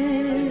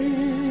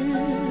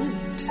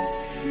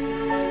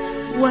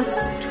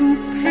what's too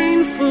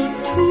painful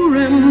to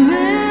remember,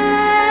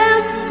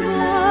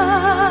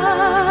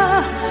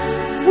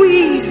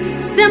 we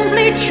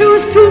simply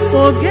choose to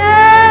forget.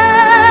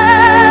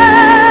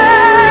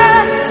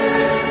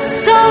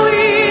 So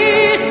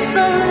it's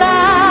the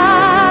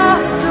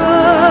laughter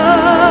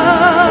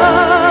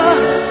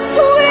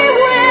we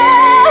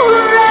will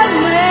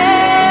remember.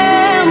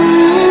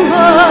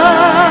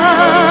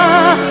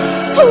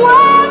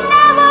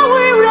 Whenever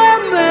we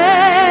remember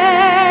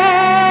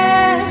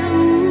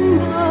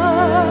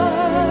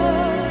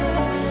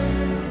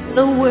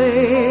the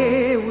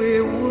way we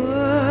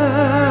were,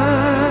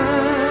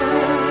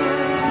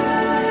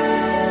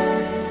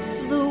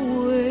 the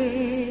way we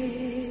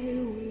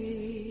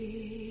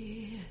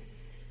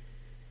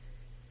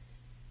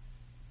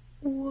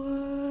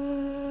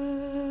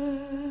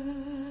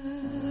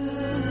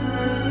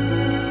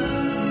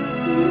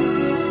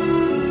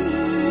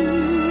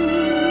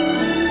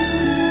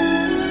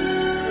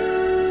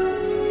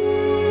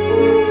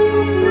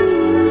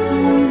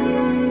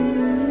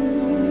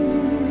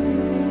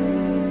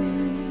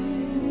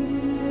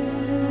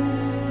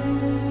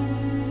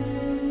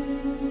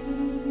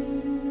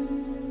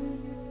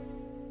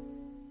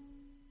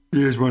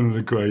He is one of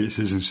the greats,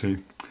 isn't she?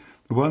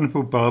 The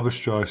wonderful Barbra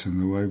Streisand,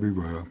 The Way We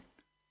Were.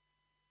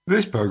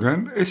 This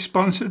programme is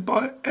sponsored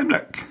by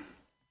Emlec.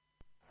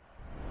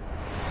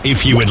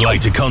 If you would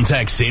like to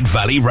contact Sid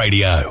Valley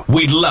Radio,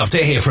 we'd love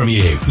to hear from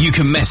you. You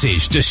can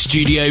message the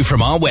studio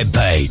from our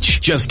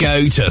webpage. Just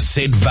go to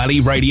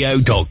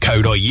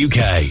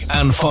sidvalleyradio.co.uk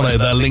and follow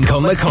the link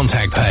on the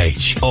contact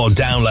page, or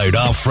download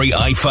our free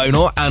iPhone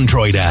or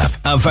Android app,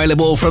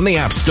 available from the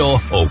App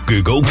Store or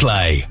Google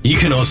Play. You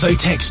can also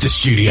text the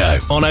studio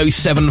on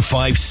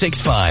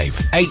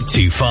 07565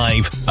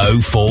 825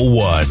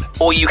 041,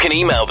 or you can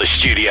email the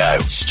studio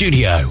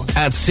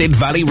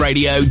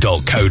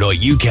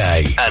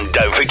 @sidvalleyradio.co.uk. And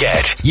don't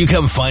forget, you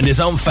can find us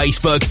on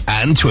Facebook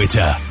and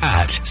Twitter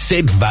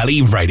 @Sid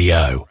Valley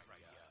Radio.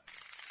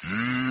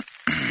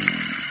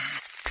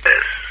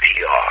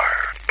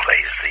 SCR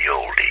plays the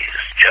oldies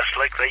just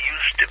like they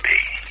used to be.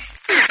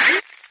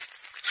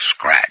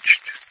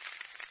 Scratched.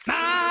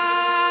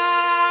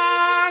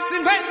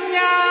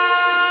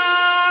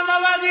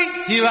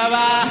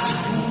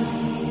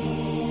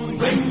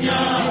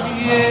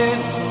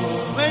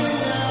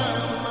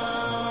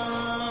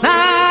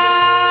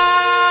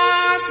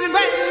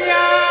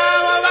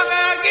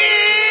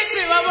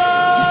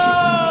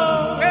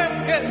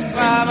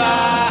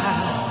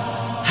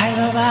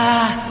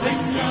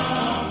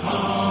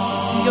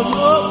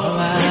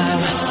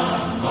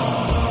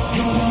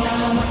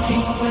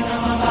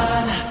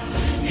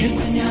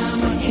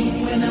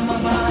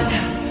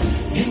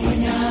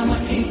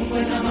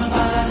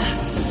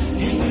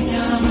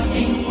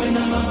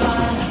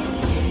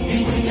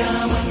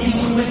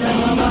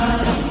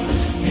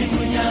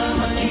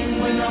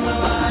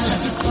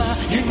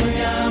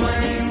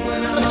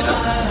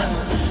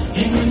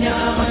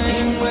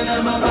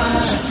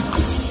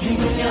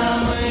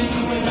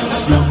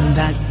 From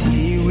that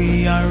day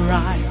we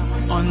arrived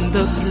on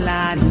the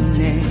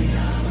planet,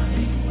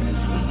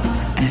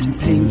 and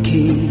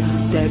blinking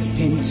stepped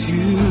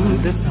into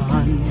the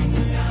sun.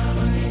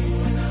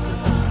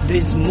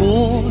 There's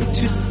more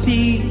to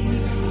see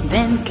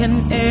than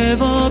can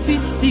ever be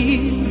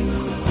seen,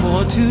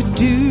 more to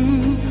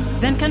do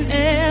than can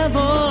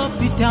ever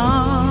be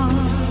done.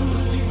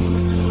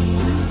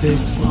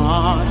 There's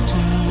far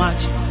too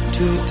much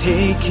to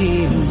take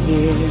in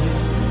here,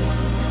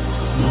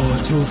 more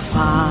to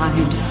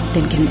find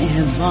than can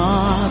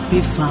ever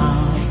be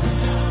found.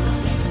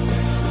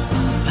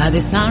 the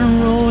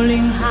sun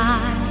rolling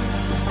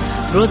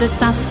high through the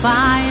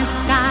sapphire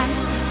sky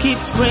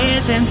keeps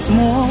great and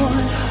small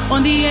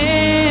on the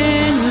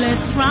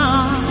endless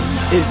round.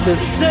 It's the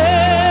circle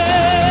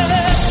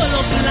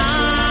of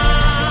life,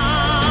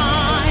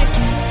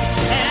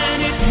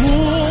 and it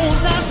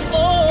moves us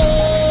all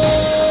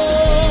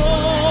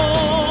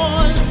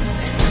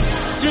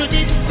to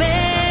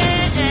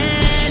despair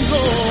and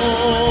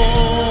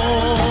hope,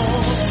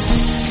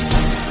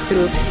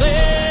 through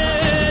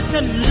faith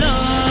and love.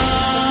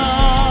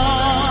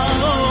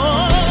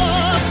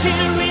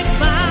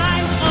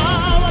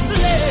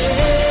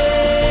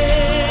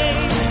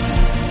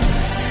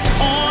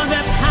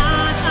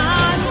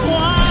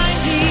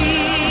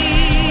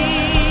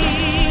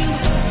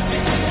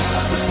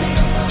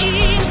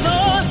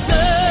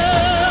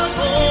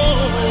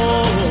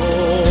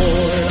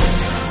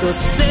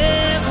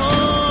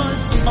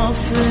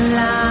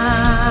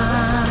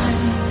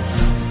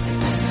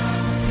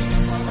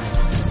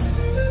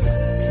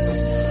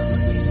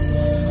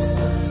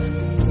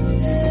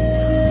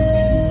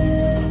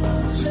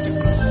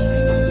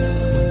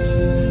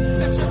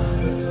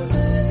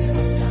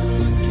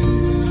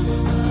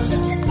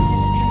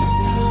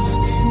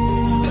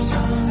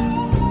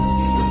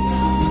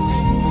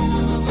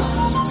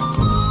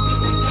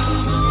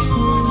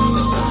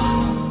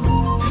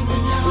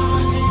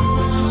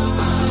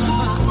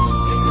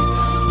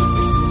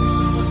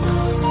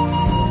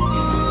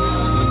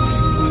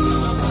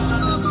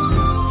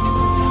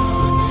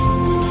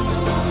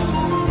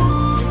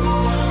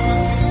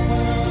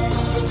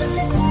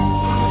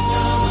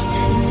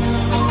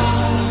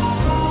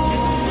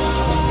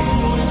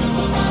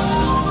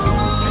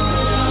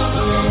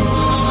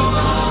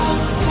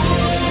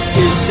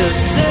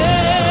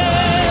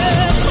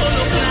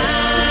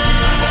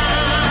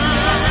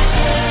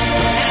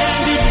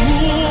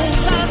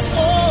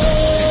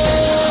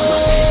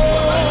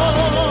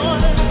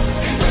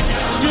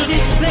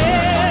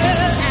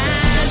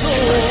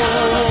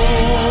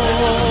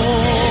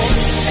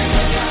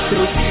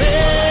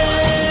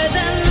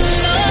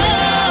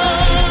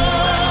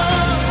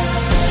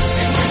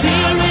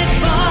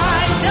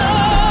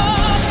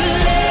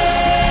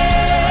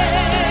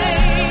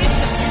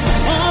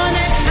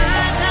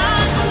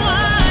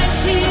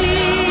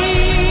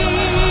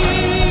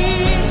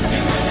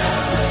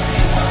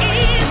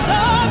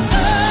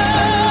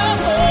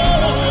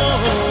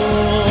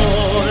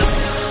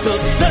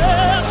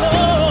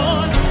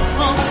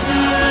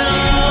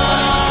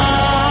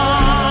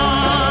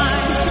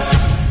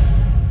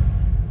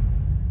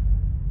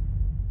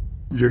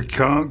 You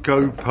can't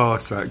go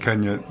past that,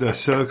 can you? The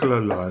Circle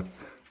of Life.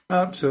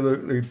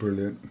 Absolutely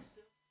brilliant.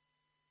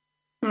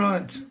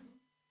 Right.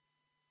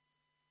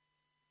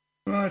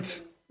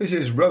 This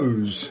is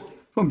Rose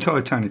from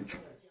Titanic.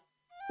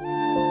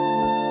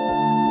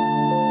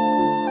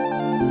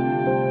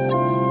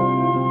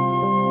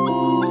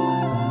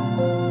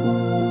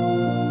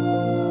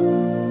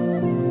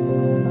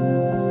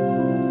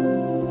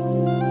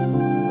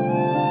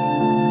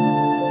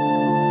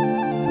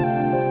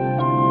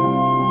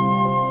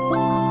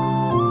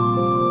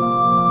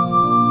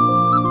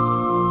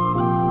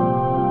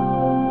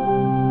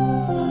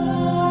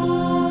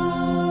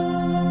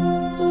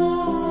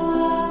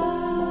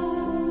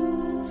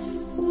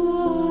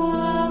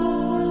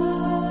 Oh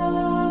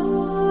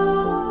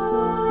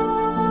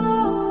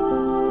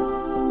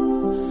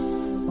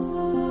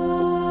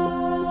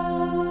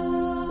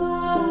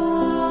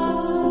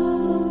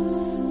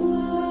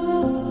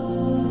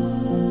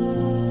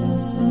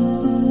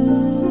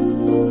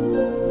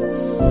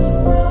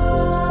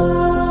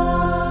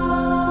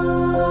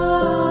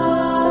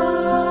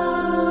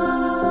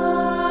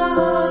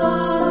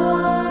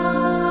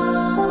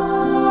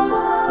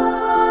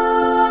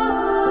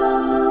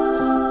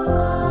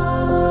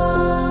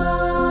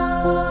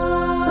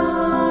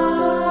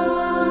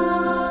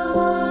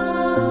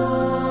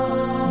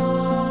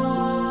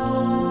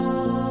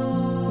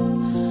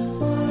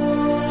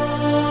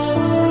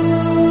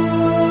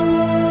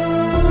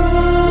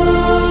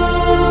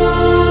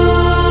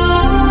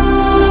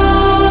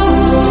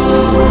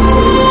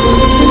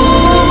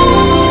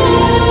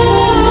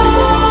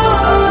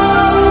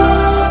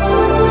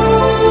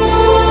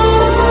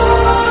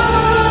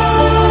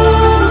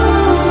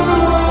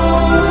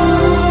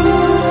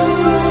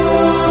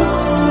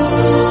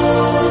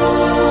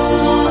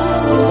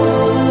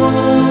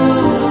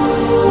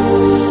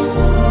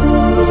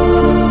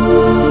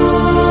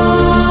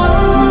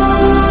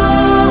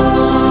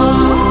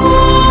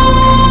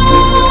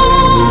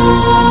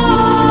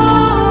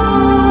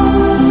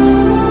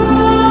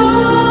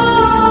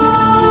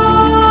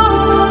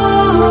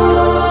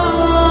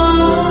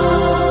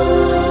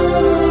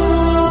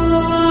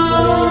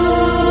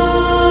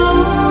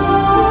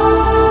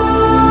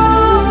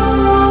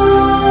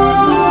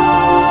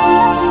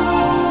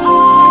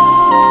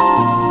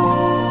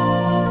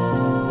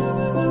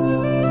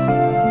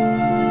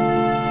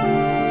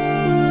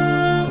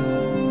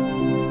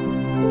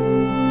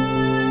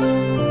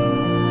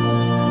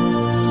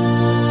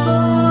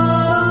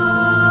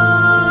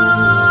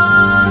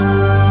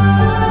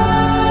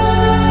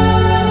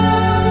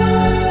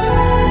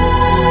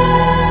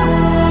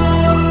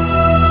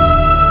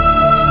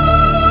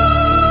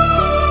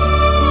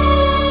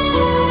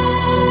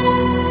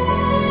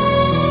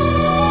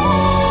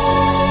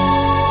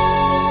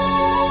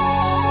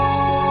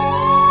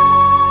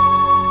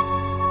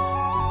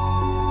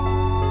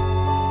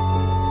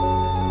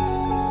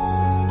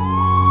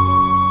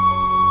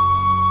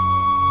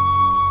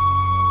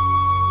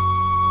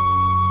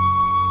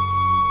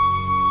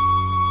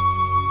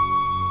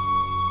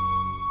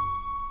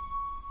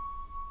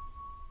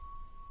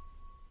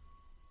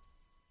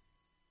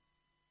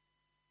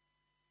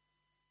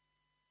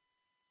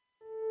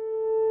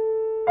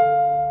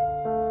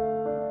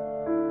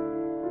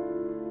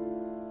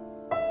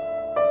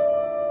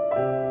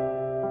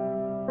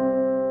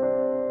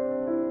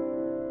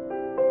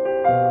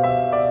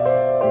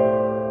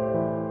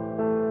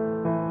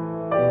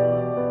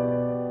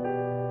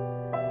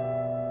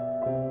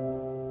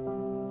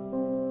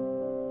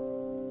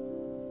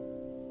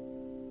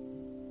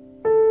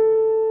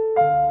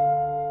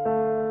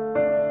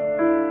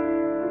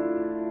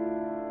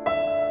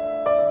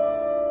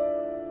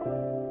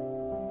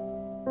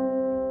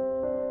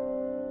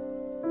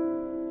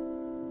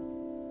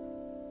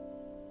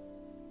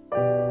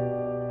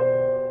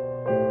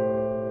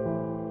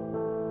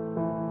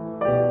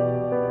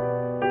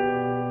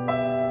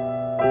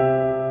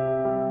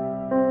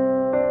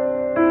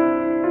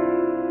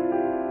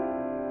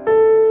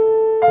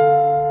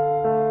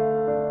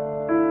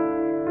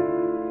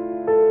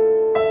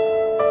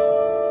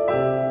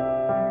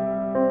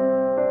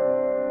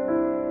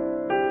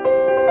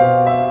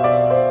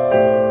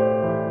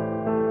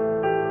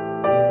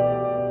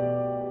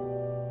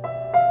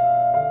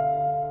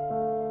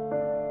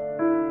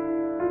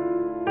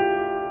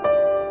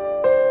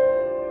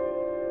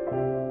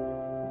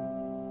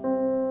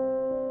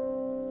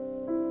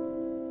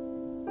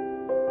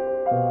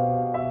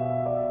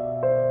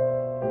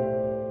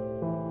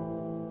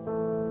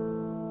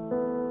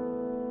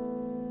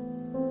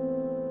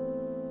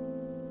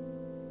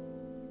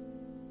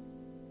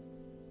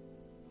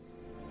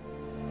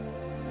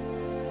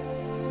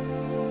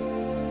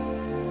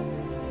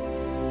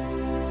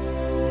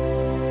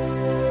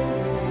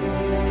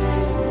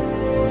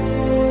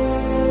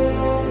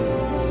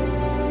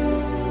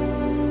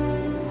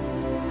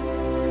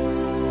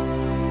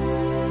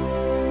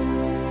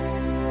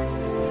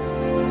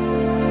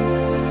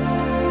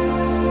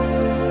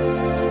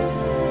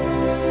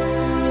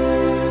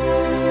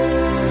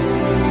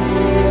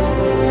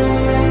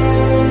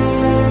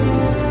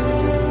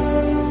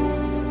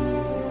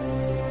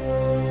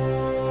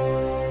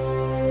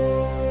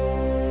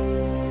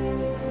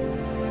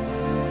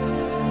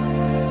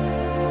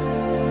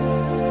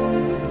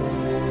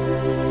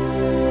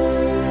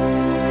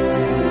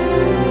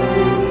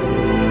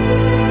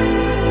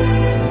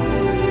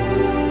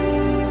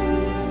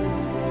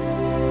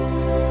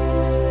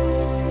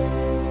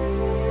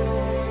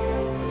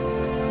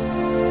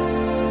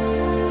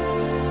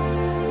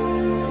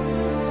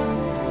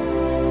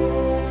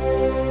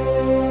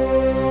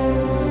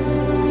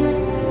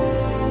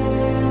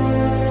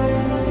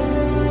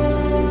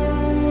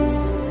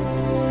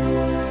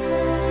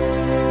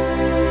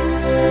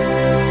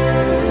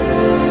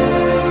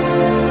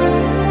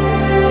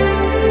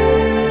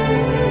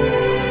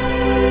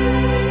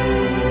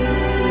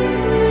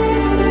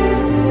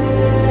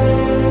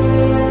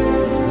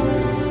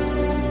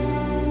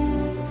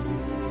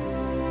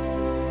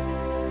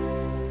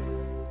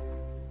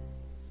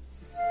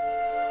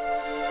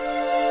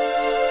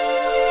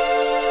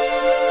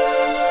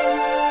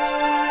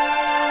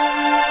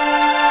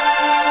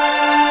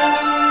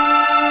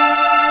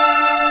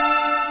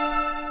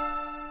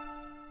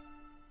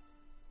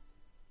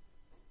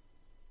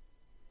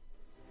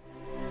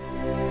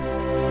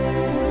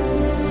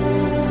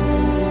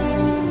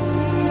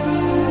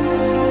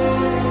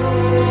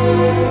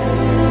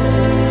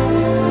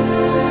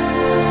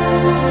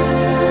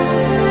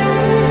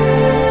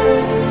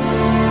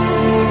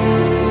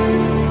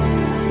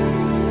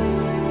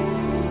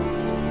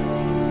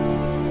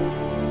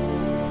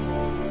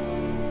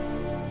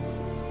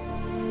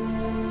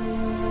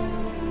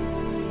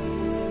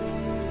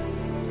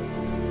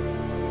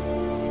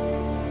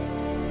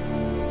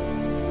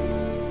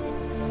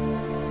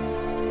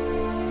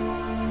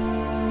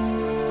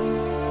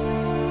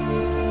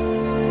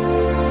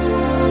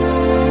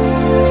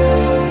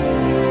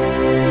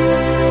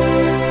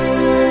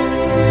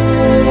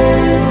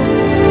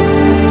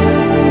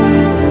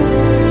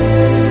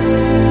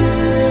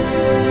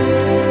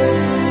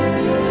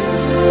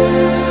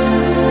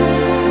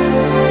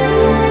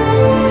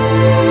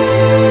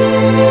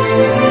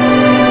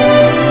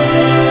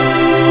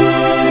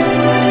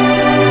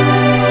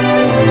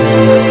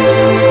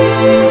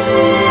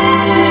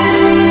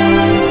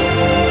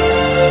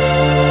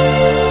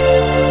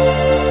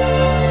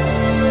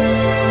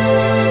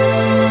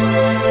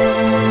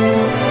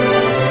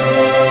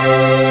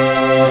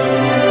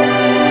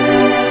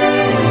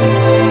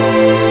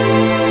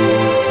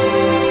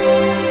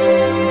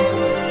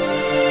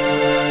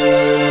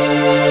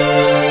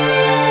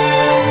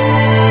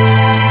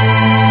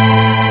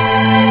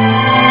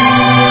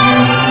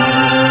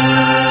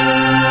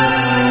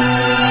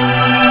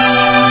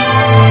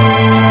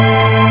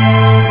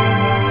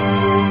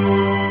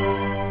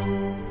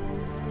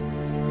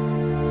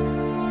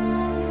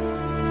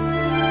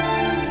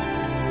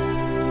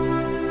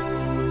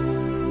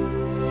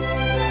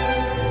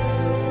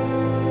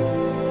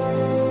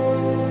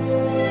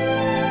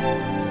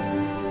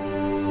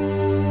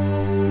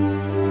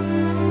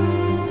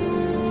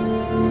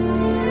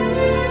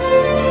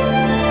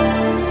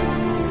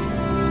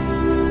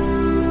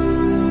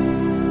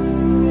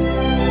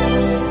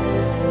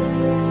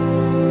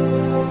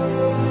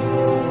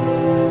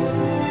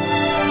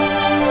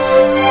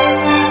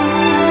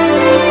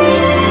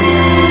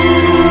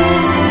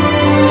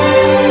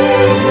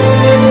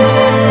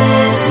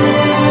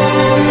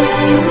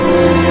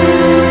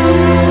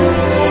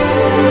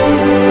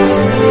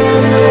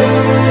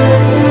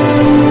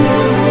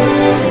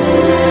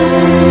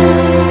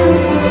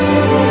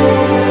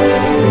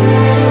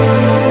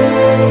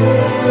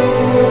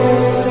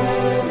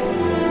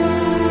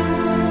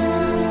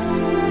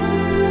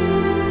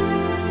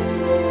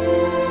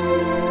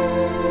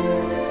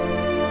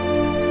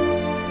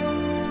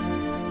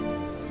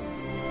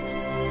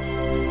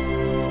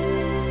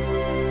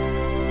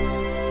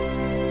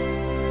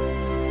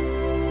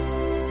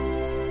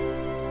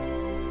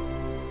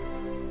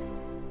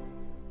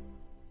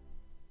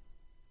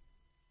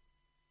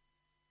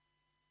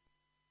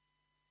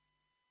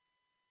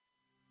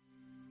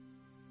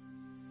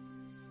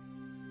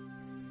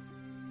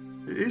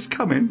it's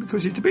coming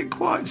because it's a bit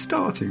quiet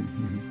starting.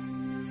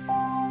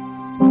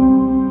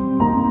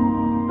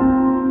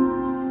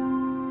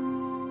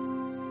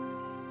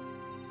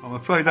 I'm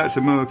afraid that's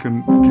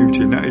American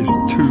Beauty, and that is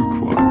too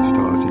quiet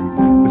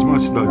starting, as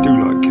much as I do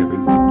like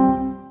Kevin.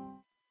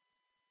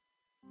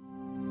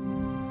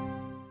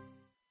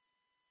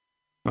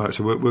 Right,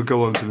 so we'll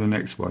go on to the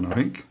next one, I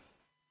think.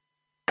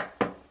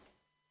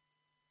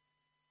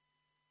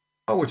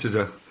 Oh, which is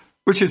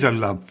a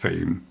love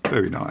theme.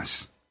 Very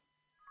nice.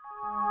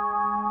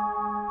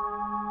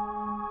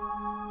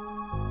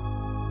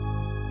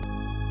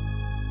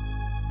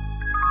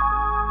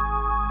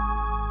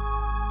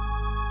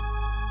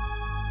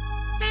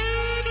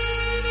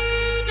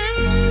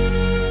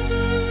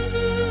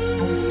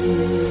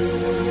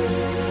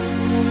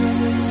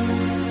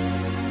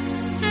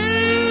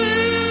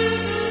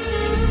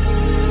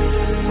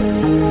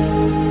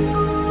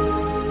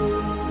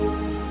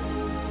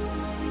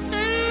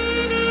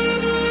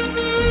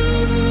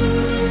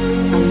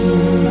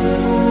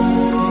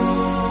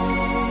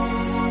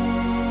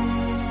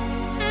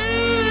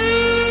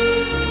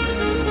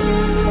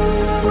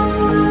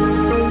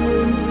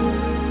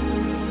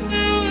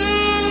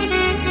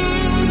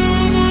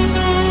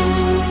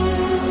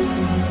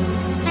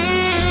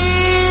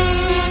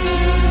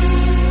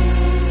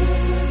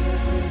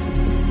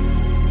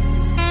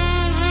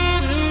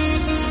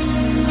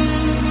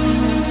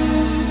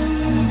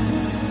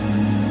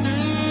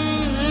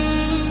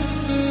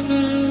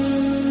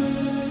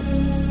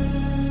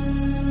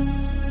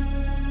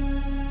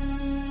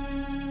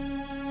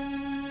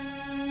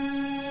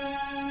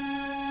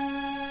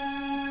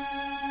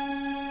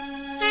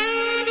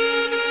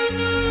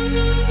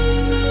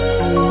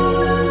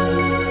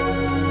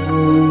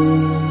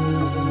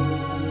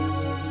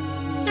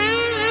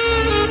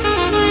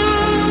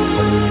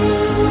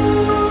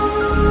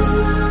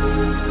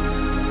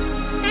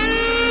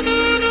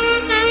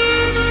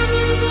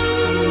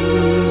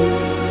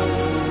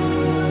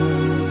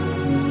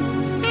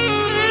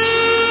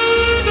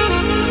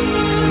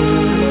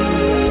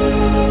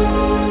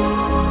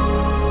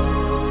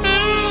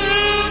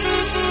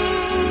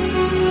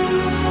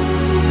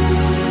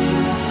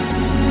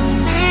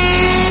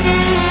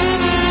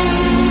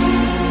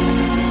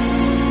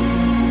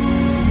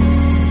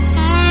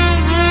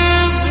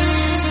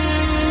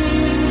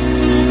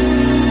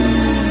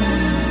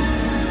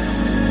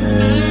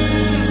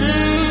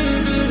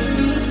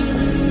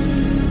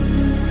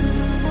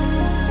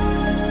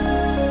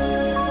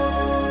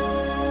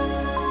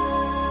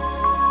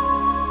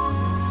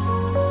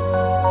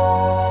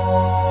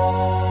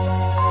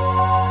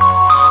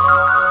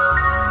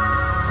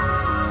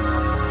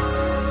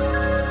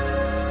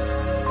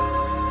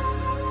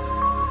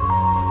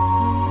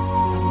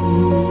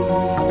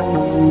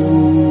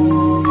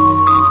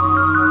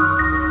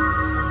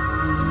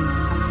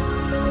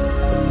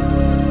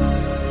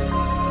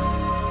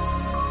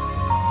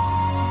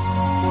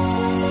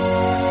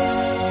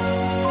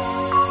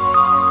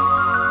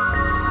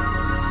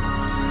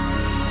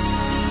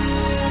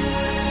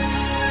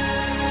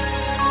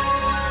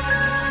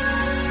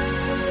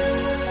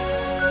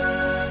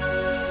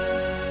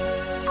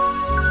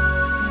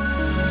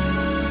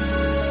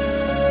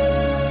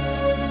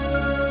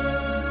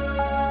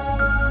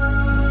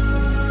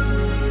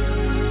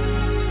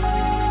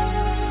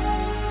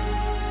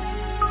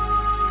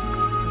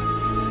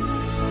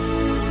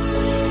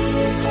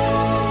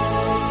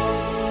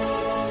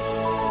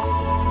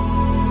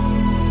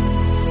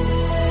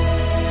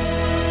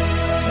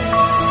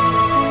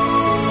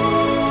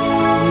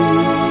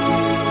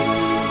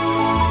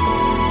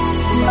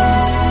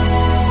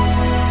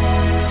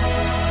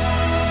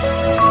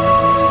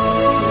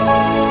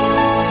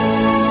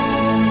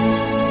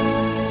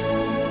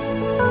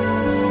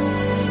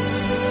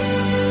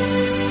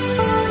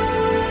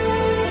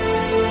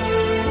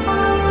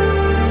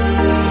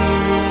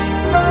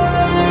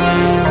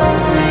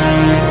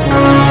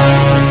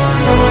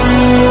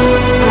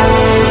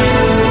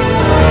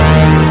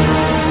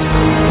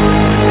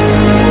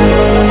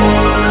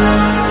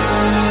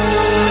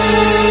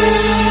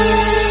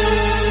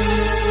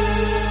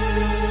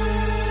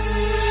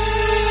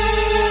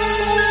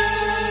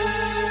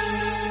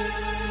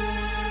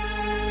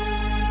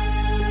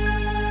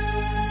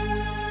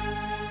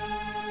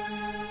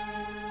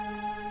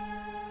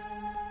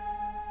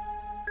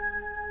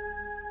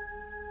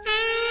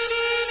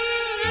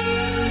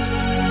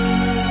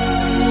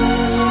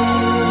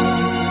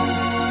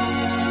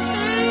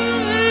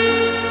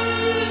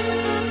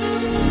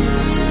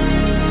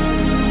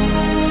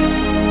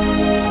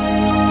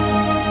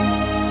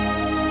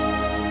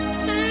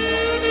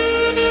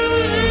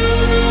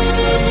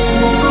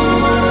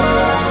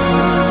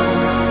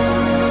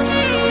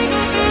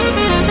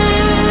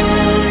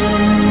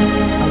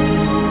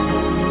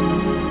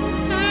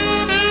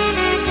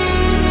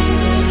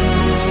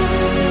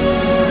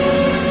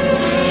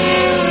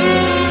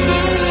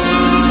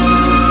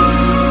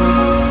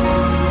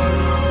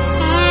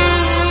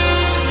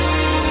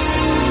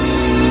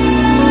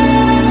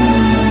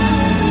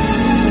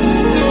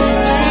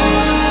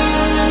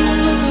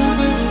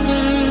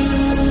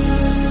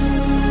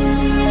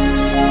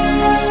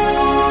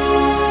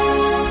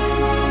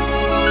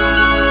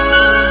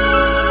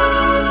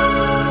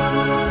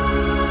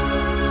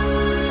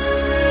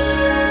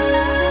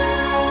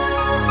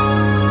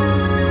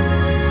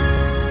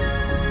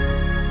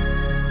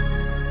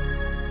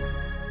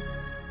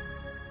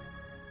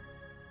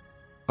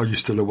 Are you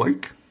still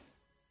awake?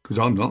 Because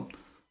I'm not.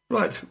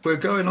 Right, we're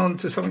going on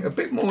to something a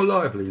bit more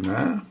lively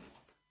now.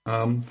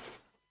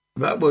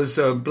 That was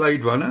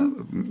Blade Runner,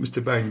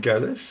 Mr.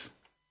 Vangelis.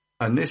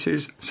 And this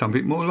is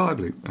something more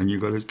lively. And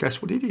you've got to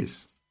guess what it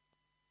is.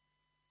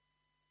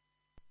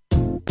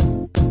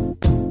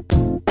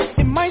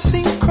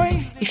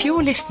 If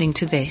you're listening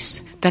to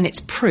this, then it's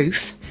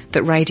proof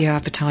that radio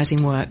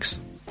advertising works.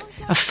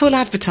 A full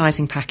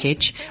advertising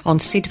package on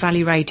Sid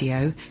Valley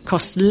Radio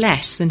costs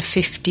less than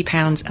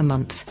 £50 a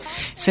month.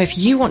 So if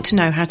you want to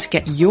know how to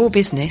get your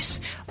business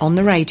on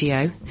the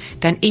radio,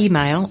 then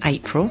email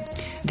April.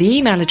 The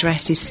email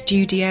address is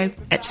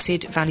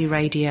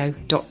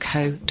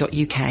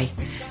studio@sidvalleyradio.co.uk.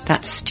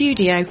 That's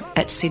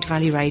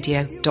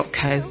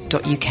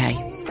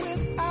studio@sidvalleyradio.co.uk.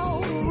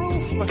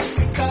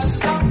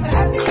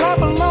 Clap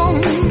along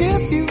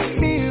if you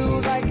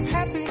feel like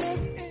happiness.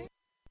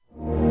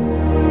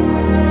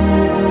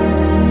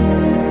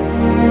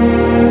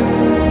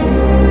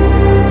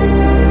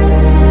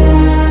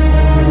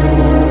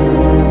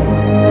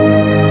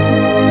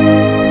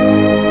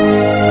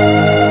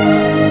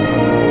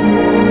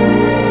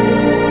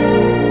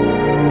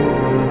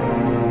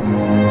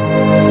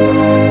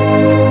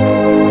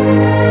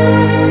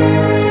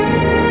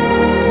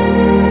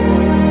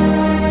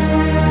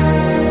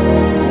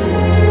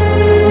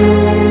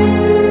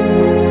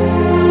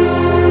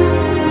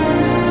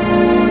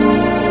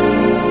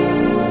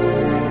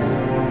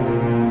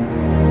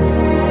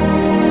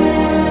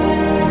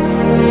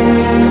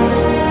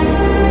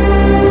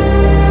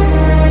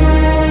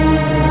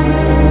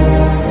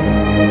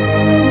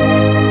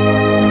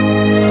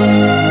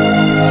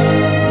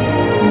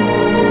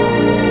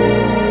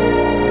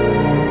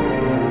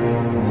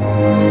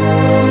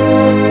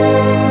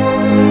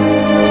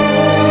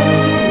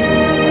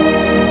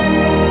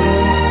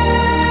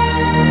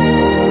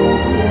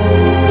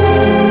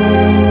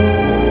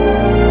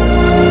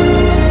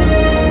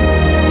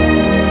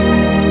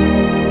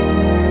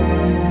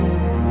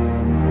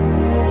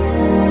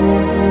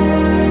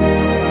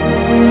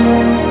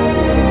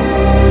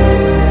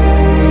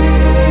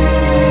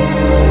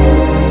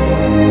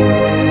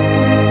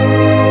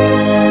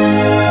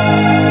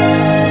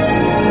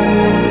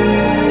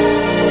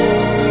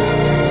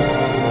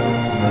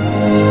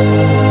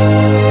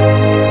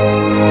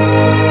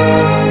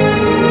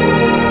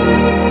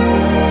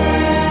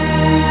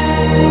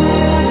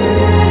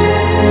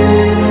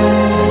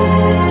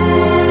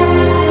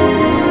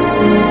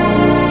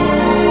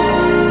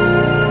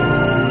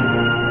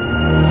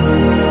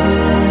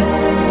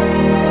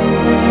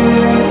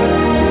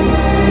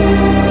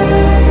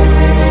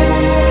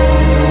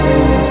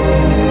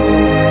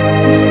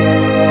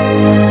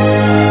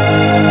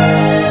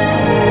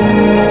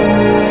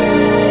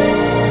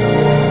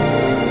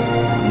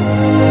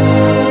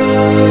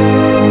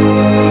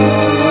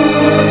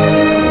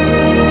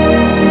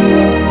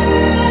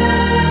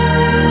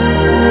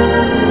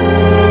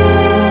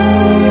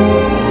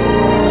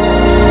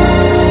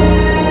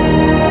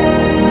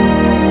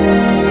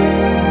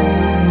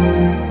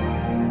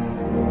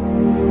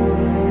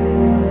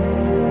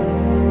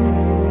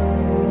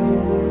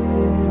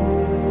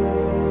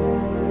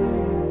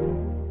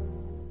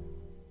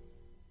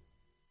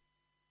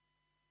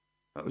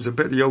 That was a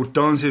bit of the old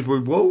Dances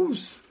with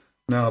Wolves.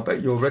 Now, I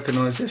bet you'll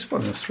recognise this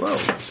one as well,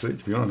 actually,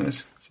 to be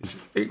honest. It's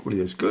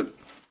equally as good.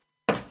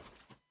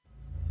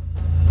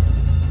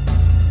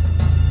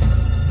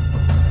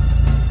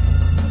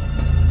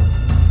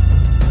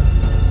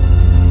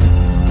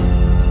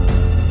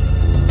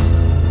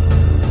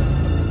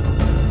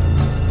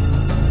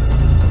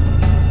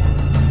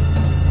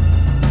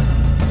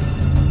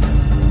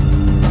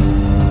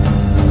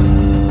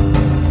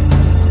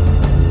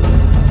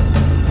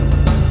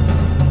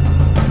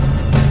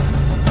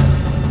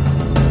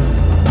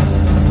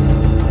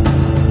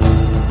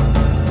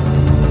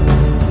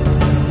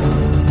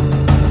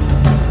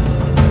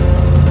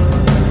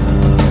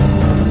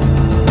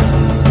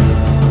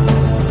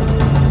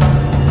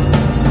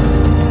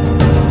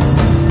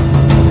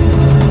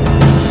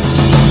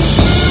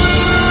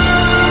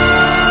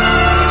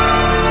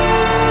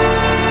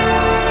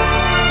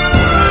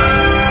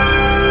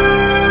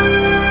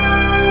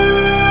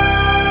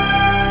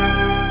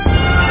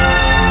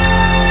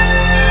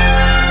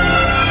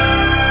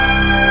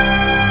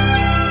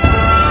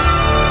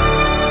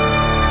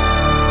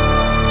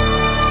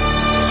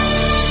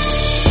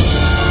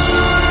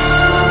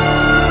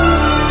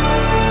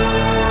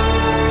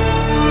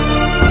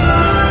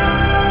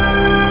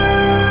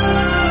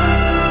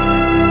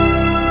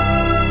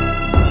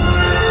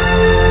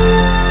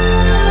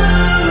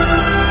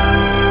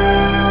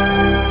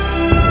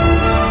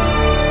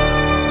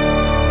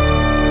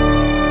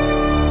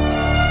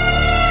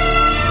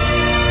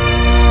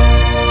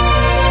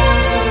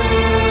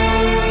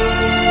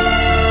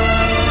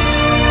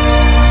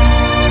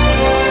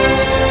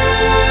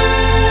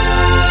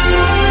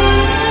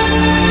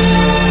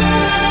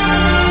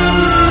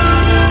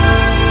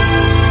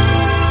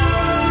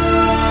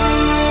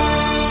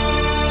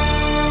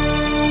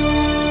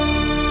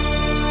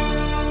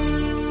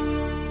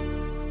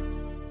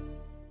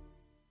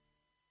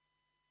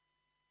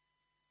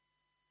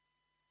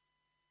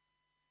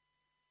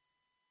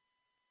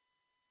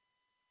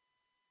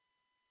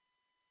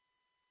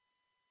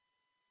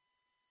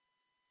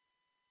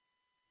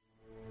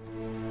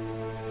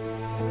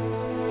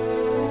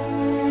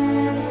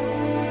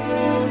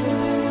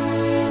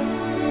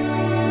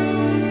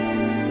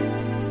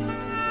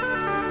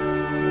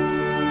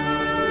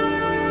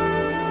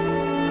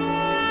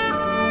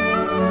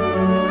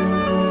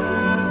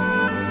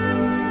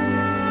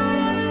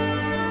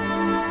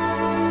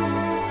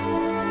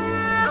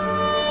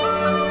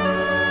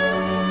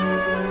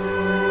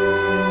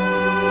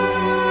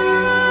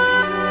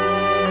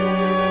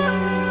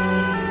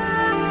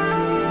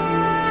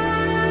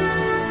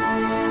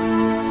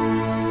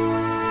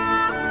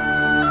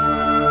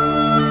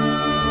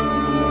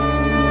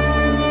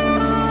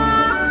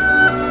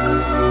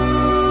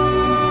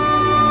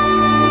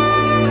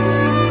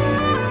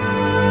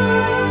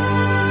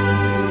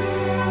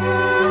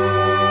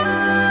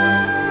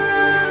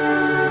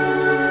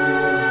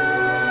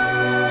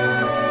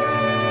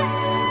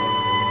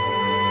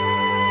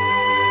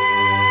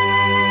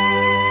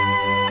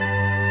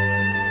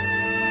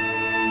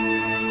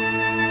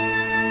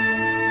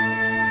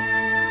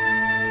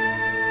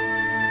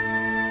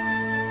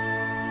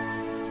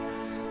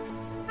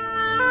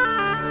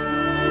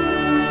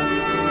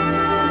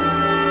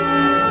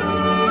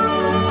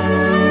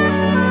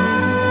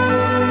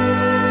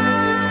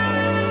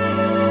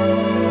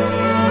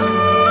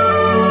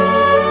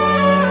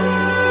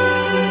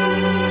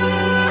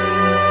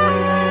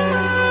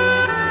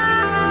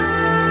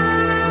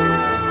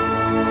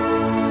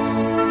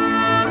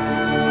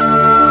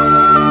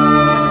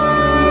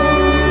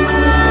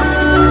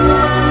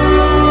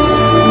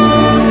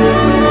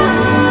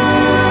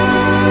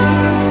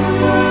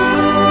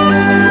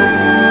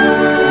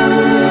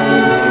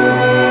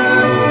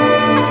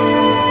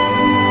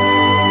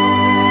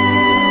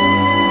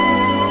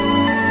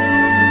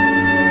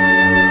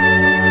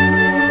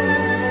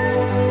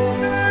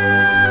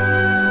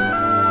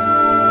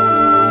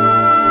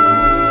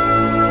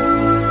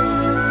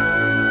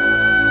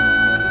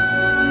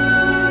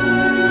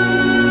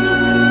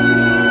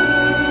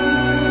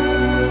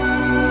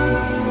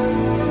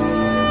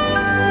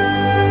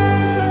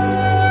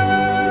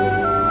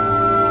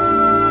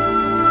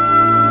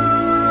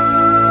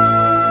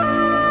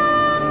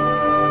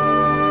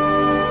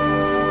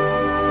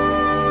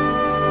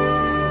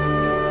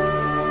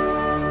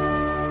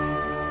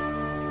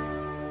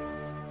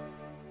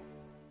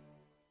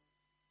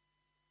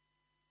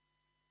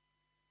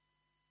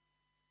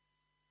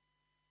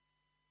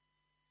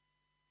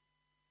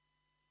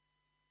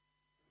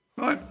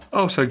 Right,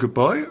 I'll say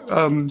goodbye.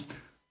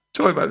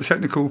 Sorry about the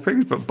technical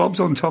things, but Bob's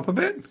on top of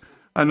it.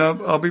 And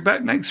I'll be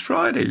back next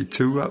Friday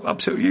to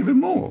upset you even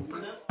more.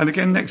 And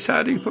again next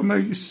Saturday for my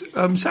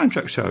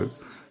soundtrack show.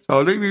 So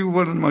I'll leave you with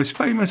one of the most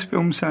famous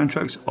film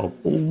soundtracks of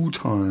all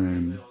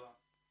time.